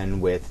back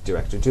in with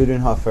Director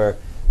Dudenhofer,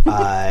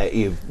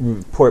 you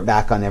report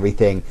back on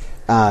everything.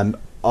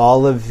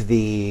 All of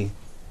the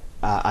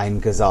Ein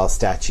Ghazal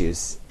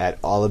statues at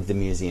all of the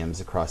museums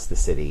across the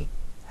city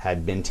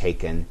had been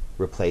taken,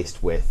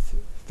 replaced with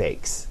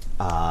fakes.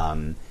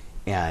 And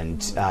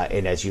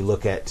as you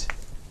look at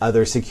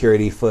other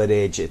security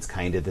footage, it's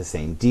kind of the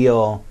same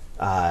deal.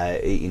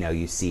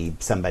 You see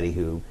somebody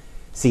who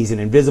sees an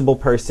invisible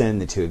person.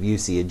 The two of you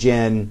see a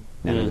djinn.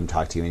 None of them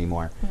talk to you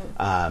anymore.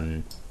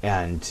 And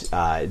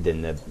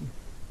then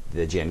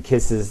the djinn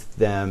kisses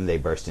them. They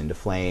burst into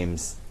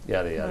flames.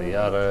 yada yada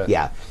yada.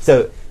 Yeah.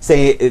 So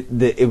say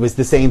it was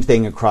the same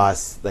thing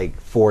across like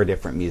 4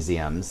 different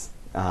museums.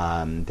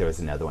 There was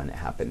another one that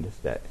happened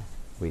that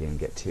we didn't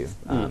get to,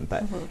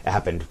 but it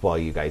happened while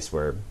you guys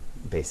were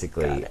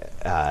basically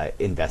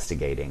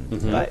investigating.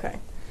 But Okay.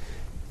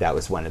 that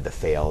was one of the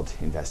failed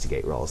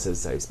investigate roles,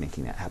 as I was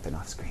making that happen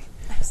off screen.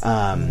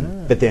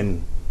 But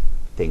then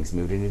things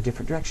moved in a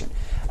different direction.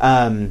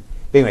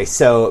 But anyway,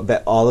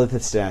 but all of the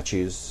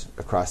statues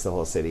across the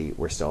whole city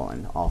were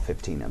stolen. All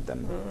 15 of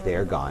them. They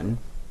are gone.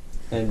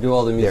 And do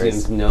all the There's-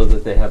 museums know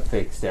that they have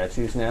fake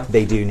statues now?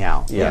 They do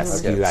now. Yeah, Yes.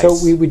 okay. You guys So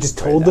we just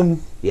read told that.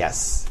 them?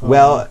 Yes.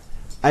 Well,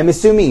 I'm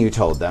assuming you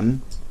told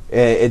them.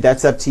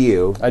 That's up to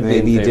you. I'd be Maybe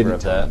in you favor didn't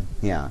of tell that. them.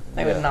 Yeah.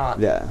 I would not.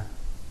 Yeah.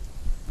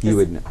 You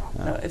would know.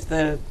 No, if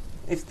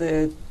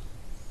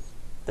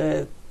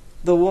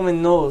the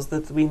woman knows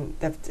that we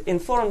have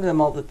informed them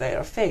all that they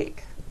are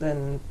fake,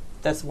 then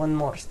that's one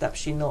more step.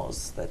 She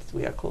knows that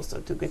we are closer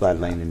to getting them.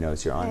 Gladlena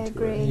knows you're on I to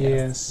agree. it.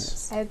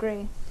 Yes. I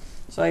agree.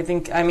 So I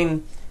think,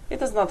 it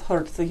does not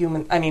hurt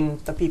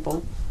the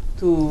people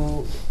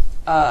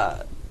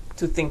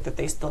to think that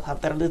they still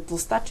have their little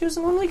statues,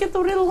 and when we get the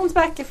real ones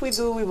back, if we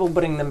do, we will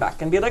bring them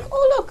back and be like,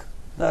 oh look,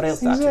 the real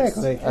statues.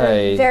 Exactly. There are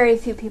Hey. very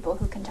few people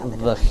who can tell the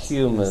The difference.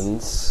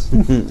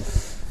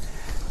 humans.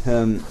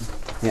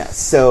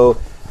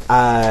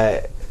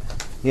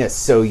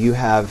 So you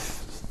have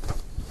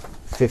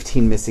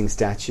 15 missing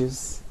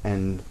statues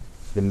and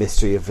the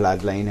mystery of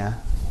Vladlena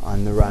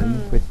on the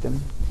run with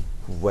them.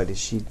 What is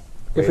she?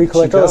 where If we did she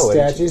collect all go? the What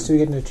did she statues, do? do we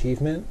get an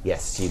achievement?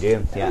 Yes, you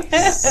do. Yeah.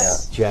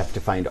 Yes. You have to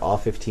find all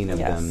 15 of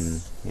Yes.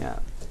 them. Yeah.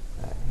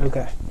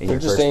 Okay. In They're your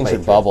just first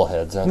ancient playthrough.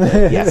 bobbleheads, aren't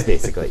they? Yes,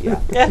 basically, yeah.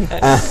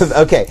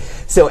 Okay,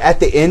 so at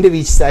the end of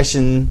each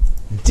session,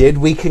 did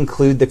we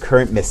conclude the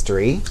current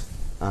mystery?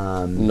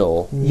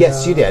 No.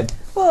 Yes, you did.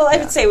 Well, I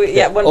would say,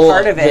 one Oh,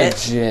 part of the it.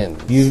 gin.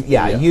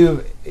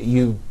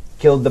 You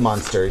killed the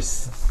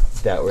monsters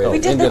that were. We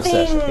did End the of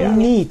session. thing. Yeah.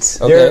 Neat.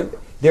 Okay.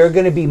 There are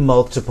going to be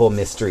multiple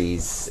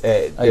mysteries.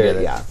 I get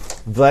it. Yeah,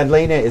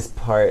 Vladlena is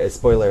part.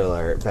 Spoiler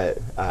alert, but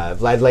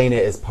Vladlena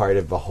is part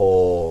of the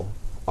whole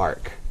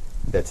arc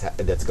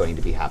that's going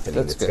to be happening.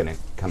 That's That's good. going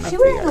to come up. She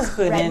for wearing you a guys. red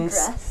Couldn't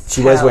dress.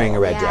 She was wearing a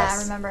red Yeah, dress.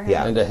 I remember her.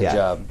 Yeah, And a yeah.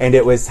 hijab. and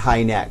it was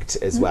high necked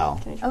as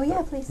well. Oh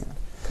yeah, please.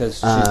 Because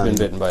she's been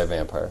bitten by a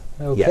vampire.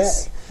 Okay.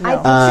 Yes. I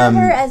picture Um,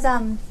 her as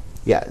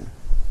Yeah.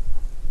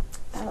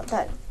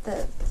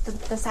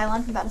 the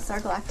Cylon from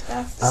Battlestar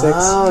Galactica.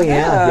 Oh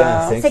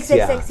yeah.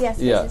 666. Yes.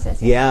 Yeah.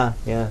 Yes.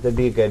 Yeah, that'd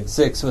be a good.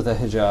 6 with a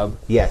hijab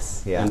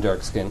Yes, yeah, and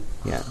dark skin.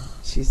 yeah.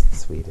 She's the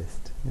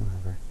sweetest. I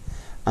love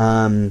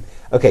her.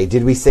 Okay,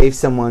 did we save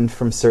someone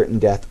from certain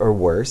death or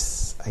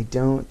worse? I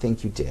don't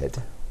think you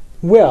did.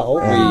 Well,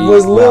 Well-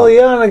 was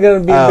Liliana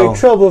going to be in Oh. big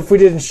trouble if we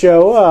didn't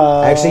show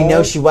up? Actually,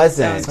 no, she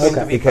wasn't. That was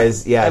going to be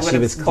Because fun. I she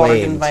would've was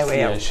bargained claimed. my way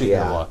Yeah, out. she could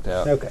Yeah. have walked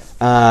out.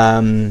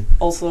 Okay.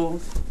 Also,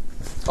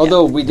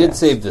 Although we did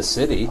save the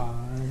city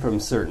from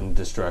certain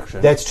destruction.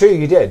 That's true.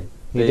 You did.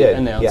 You they did.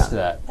 announced yeah.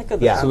 that. I could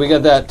Yeah. So we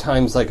got that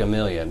times like a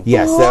million.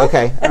 Yes.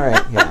 Okay. All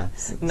right. Yeah.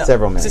 No,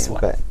 Several million. just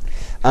one.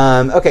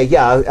 But okay.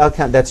 Yeah. I'll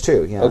count. That's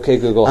true. Yeah. Okay,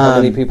 Google, how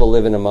many people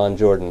live in Amman,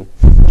 Jordan?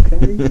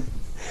 Okay.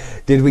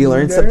 Did we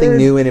learn something Nerd.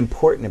 new and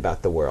important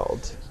about the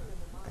world?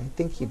 I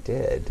think you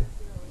did.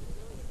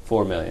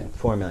 4 million.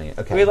 4 million.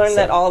 Okay. we learned so-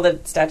 that all the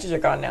statues are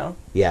gone now.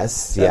 Yes.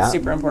 So yeah. that's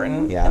super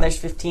important. Yeah. And there's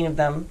 15 of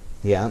them.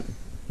 Yeah.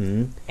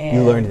 Hmm. And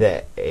You learned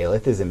that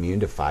Aelith is immune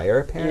to fire,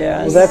 apparently.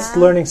 Yeah. Well, that's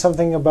learning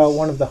something about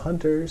one of the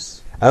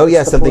hunters. Oh, yeah,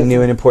 That's the something fourth new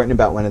one. and important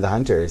about one of the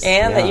hunters.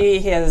 And yeah. that he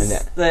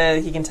has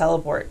And he can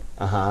teleport.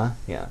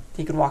 Yeah.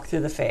 He can walk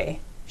through the Fae.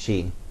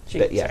 She. She,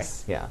 But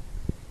yes. Yeah.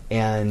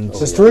 And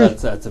Just three.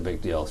 That's a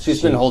big deal.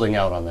 She's been holding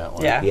out on that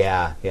one.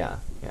 Yeah. yeah.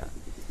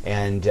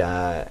 And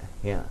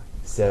yeah.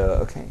 So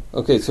okay.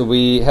 Okay, so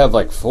we have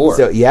like 4.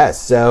 So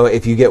yes. So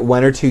if you get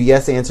 1 or 2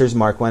 yes answers,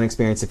 mark 1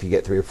 experience. If you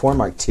get 3 or 4,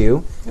 mark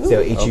 2.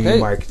 So each of Okay. you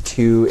mark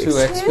 2 2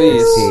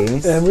 XPs.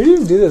 XPs. And we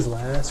didn't do this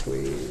last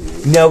week.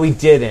 No, we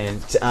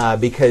didn't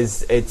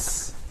because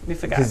it's. We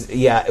forgot. Because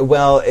yeah,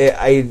 well,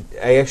 I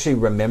actually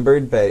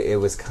remembered, but it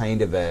was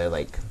kind of a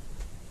like,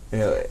 you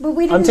know, But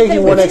we didn't. I'm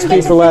taking we one didn't XP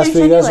get to for last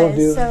finish week, that's what I'll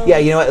anyways, do. so- yeah,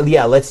 you know what?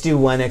 Yeah, let's do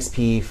 1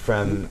 XP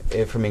from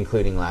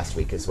including last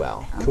week as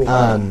well. Cool.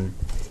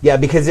 Yeah,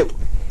 because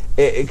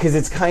because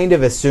it's kind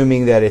of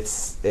assuming that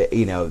it's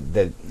you know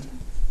that.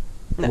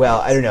 No. Well,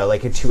 I don't know.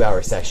 Like a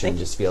 2-hour session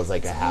just feels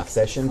like a half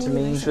session to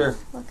me. Sure.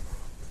 Look.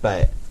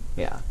 But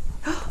yeah,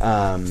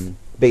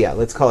 but yeah,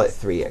 let's call it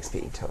 3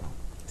 XP total.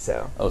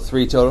 So Oh,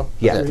 3 total?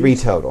 yeah, Okay. 3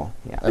 total.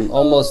 Yeah. I'm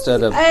almost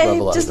at a I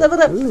level up. just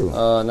leveled up. Ooh.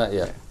 Not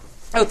yet.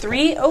 Oh,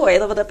 3? Oh, I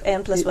leveled up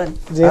and plus 1.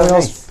 Did anyone Oh,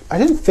 else? nice. I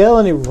didn't fail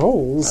any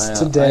rolls I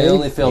today.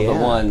 only failed the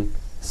Yeah. one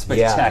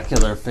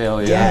spectacular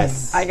failure.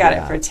 Yes. I got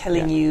Yeah. it for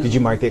telling Yeah. you Did you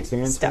mark the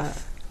experience for stuff.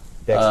 that?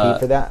 The XP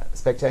for that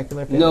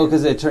spectacular failure? No,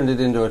 because it turned it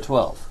into a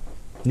 12.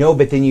 No,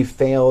 but then you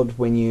failed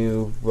when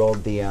you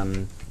rolled the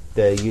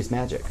use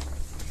magic.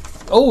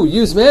 Oh,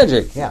 use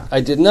magic. Yeah.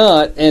 I did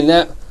not, and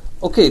that.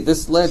 Okay,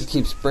 this lead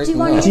keeps Do breaking you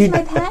want up. to use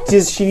my pen?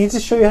 Does she need to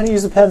show you how to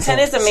use a pencil? Pen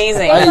is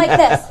amazing. It's like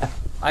this.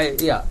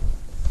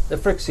 The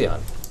Frixion.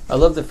 I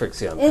love the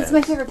Frixion. It's pen.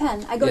 my favorite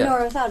pen. I go Yeah.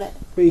 nowhere without it.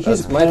 But you can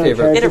use That's a my pen on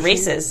favorite. character It sheet.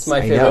 erases. It's my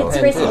I favorite know. It's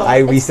pen erasable. too. I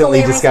It's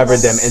recently fully discovered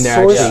them, erasable. and they're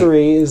actually.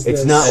 Sorcery is It's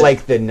this. not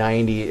like the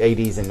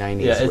 80s and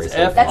 90s. Yeah, where it's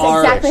like- That's FR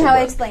exactly how I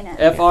actually explain it.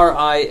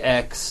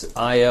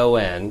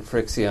 Frixion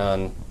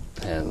Frixion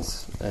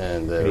pens,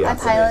 and Pretty I they're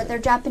awesome. pilot. They're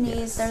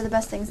Japanese. They're the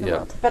best things in the Yeah.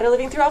 world. Better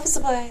living through office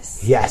supplies.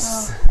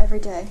 Yes. Oh, every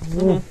day.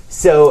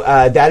 So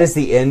that is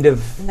the end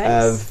of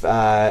Nice.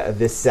 of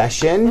this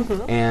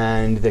session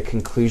and the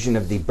conclusion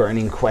of the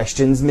burning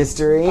questions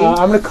mystery.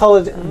 I'm going to call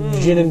it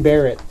Gin and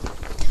Barrett.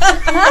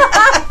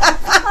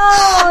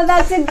 Oh,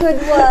 that's a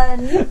good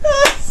one.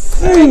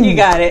 You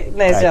got it.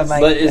 Nice job,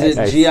 Mike. But is it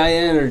Nice.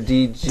 GIN or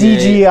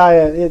DJ?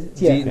 DGI.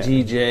 Yeah.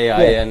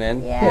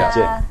 DJINN?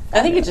 Yeah. I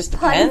think it just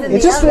Puns depends. in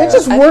It just I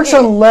works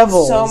think on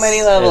levels. So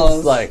many levels.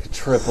 It's like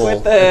triple.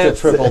 With the- It's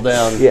a triple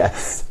down.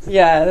 Yes.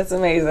 Yeah, that's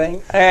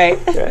amazing. All right.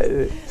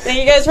 Thank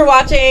you guys for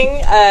watching.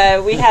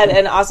 We had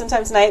an awesome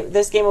time tonight.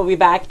 This game will be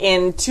back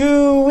in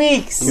 2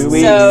 weeks. 2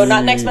 weeks. So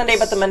not next Monday,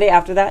 but the Monday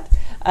after that.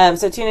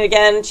 So tune in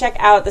again. Check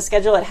out the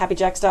schedule at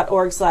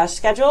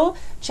happyjacks.org/schedule.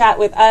 Chat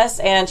with us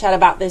and chat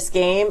about this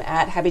game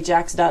at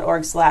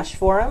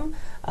happyjacks.org/forum.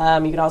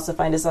 You can also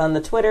find us on the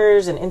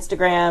Twitters and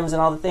Instagrams and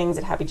all the things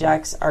at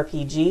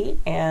happyjacksrpg.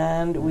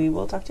 And we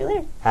will talk to you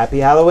later. Happy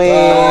Halloween.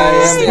 Bye.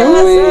 Yes,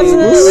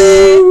 absolutely.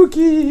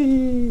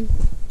 Spooky.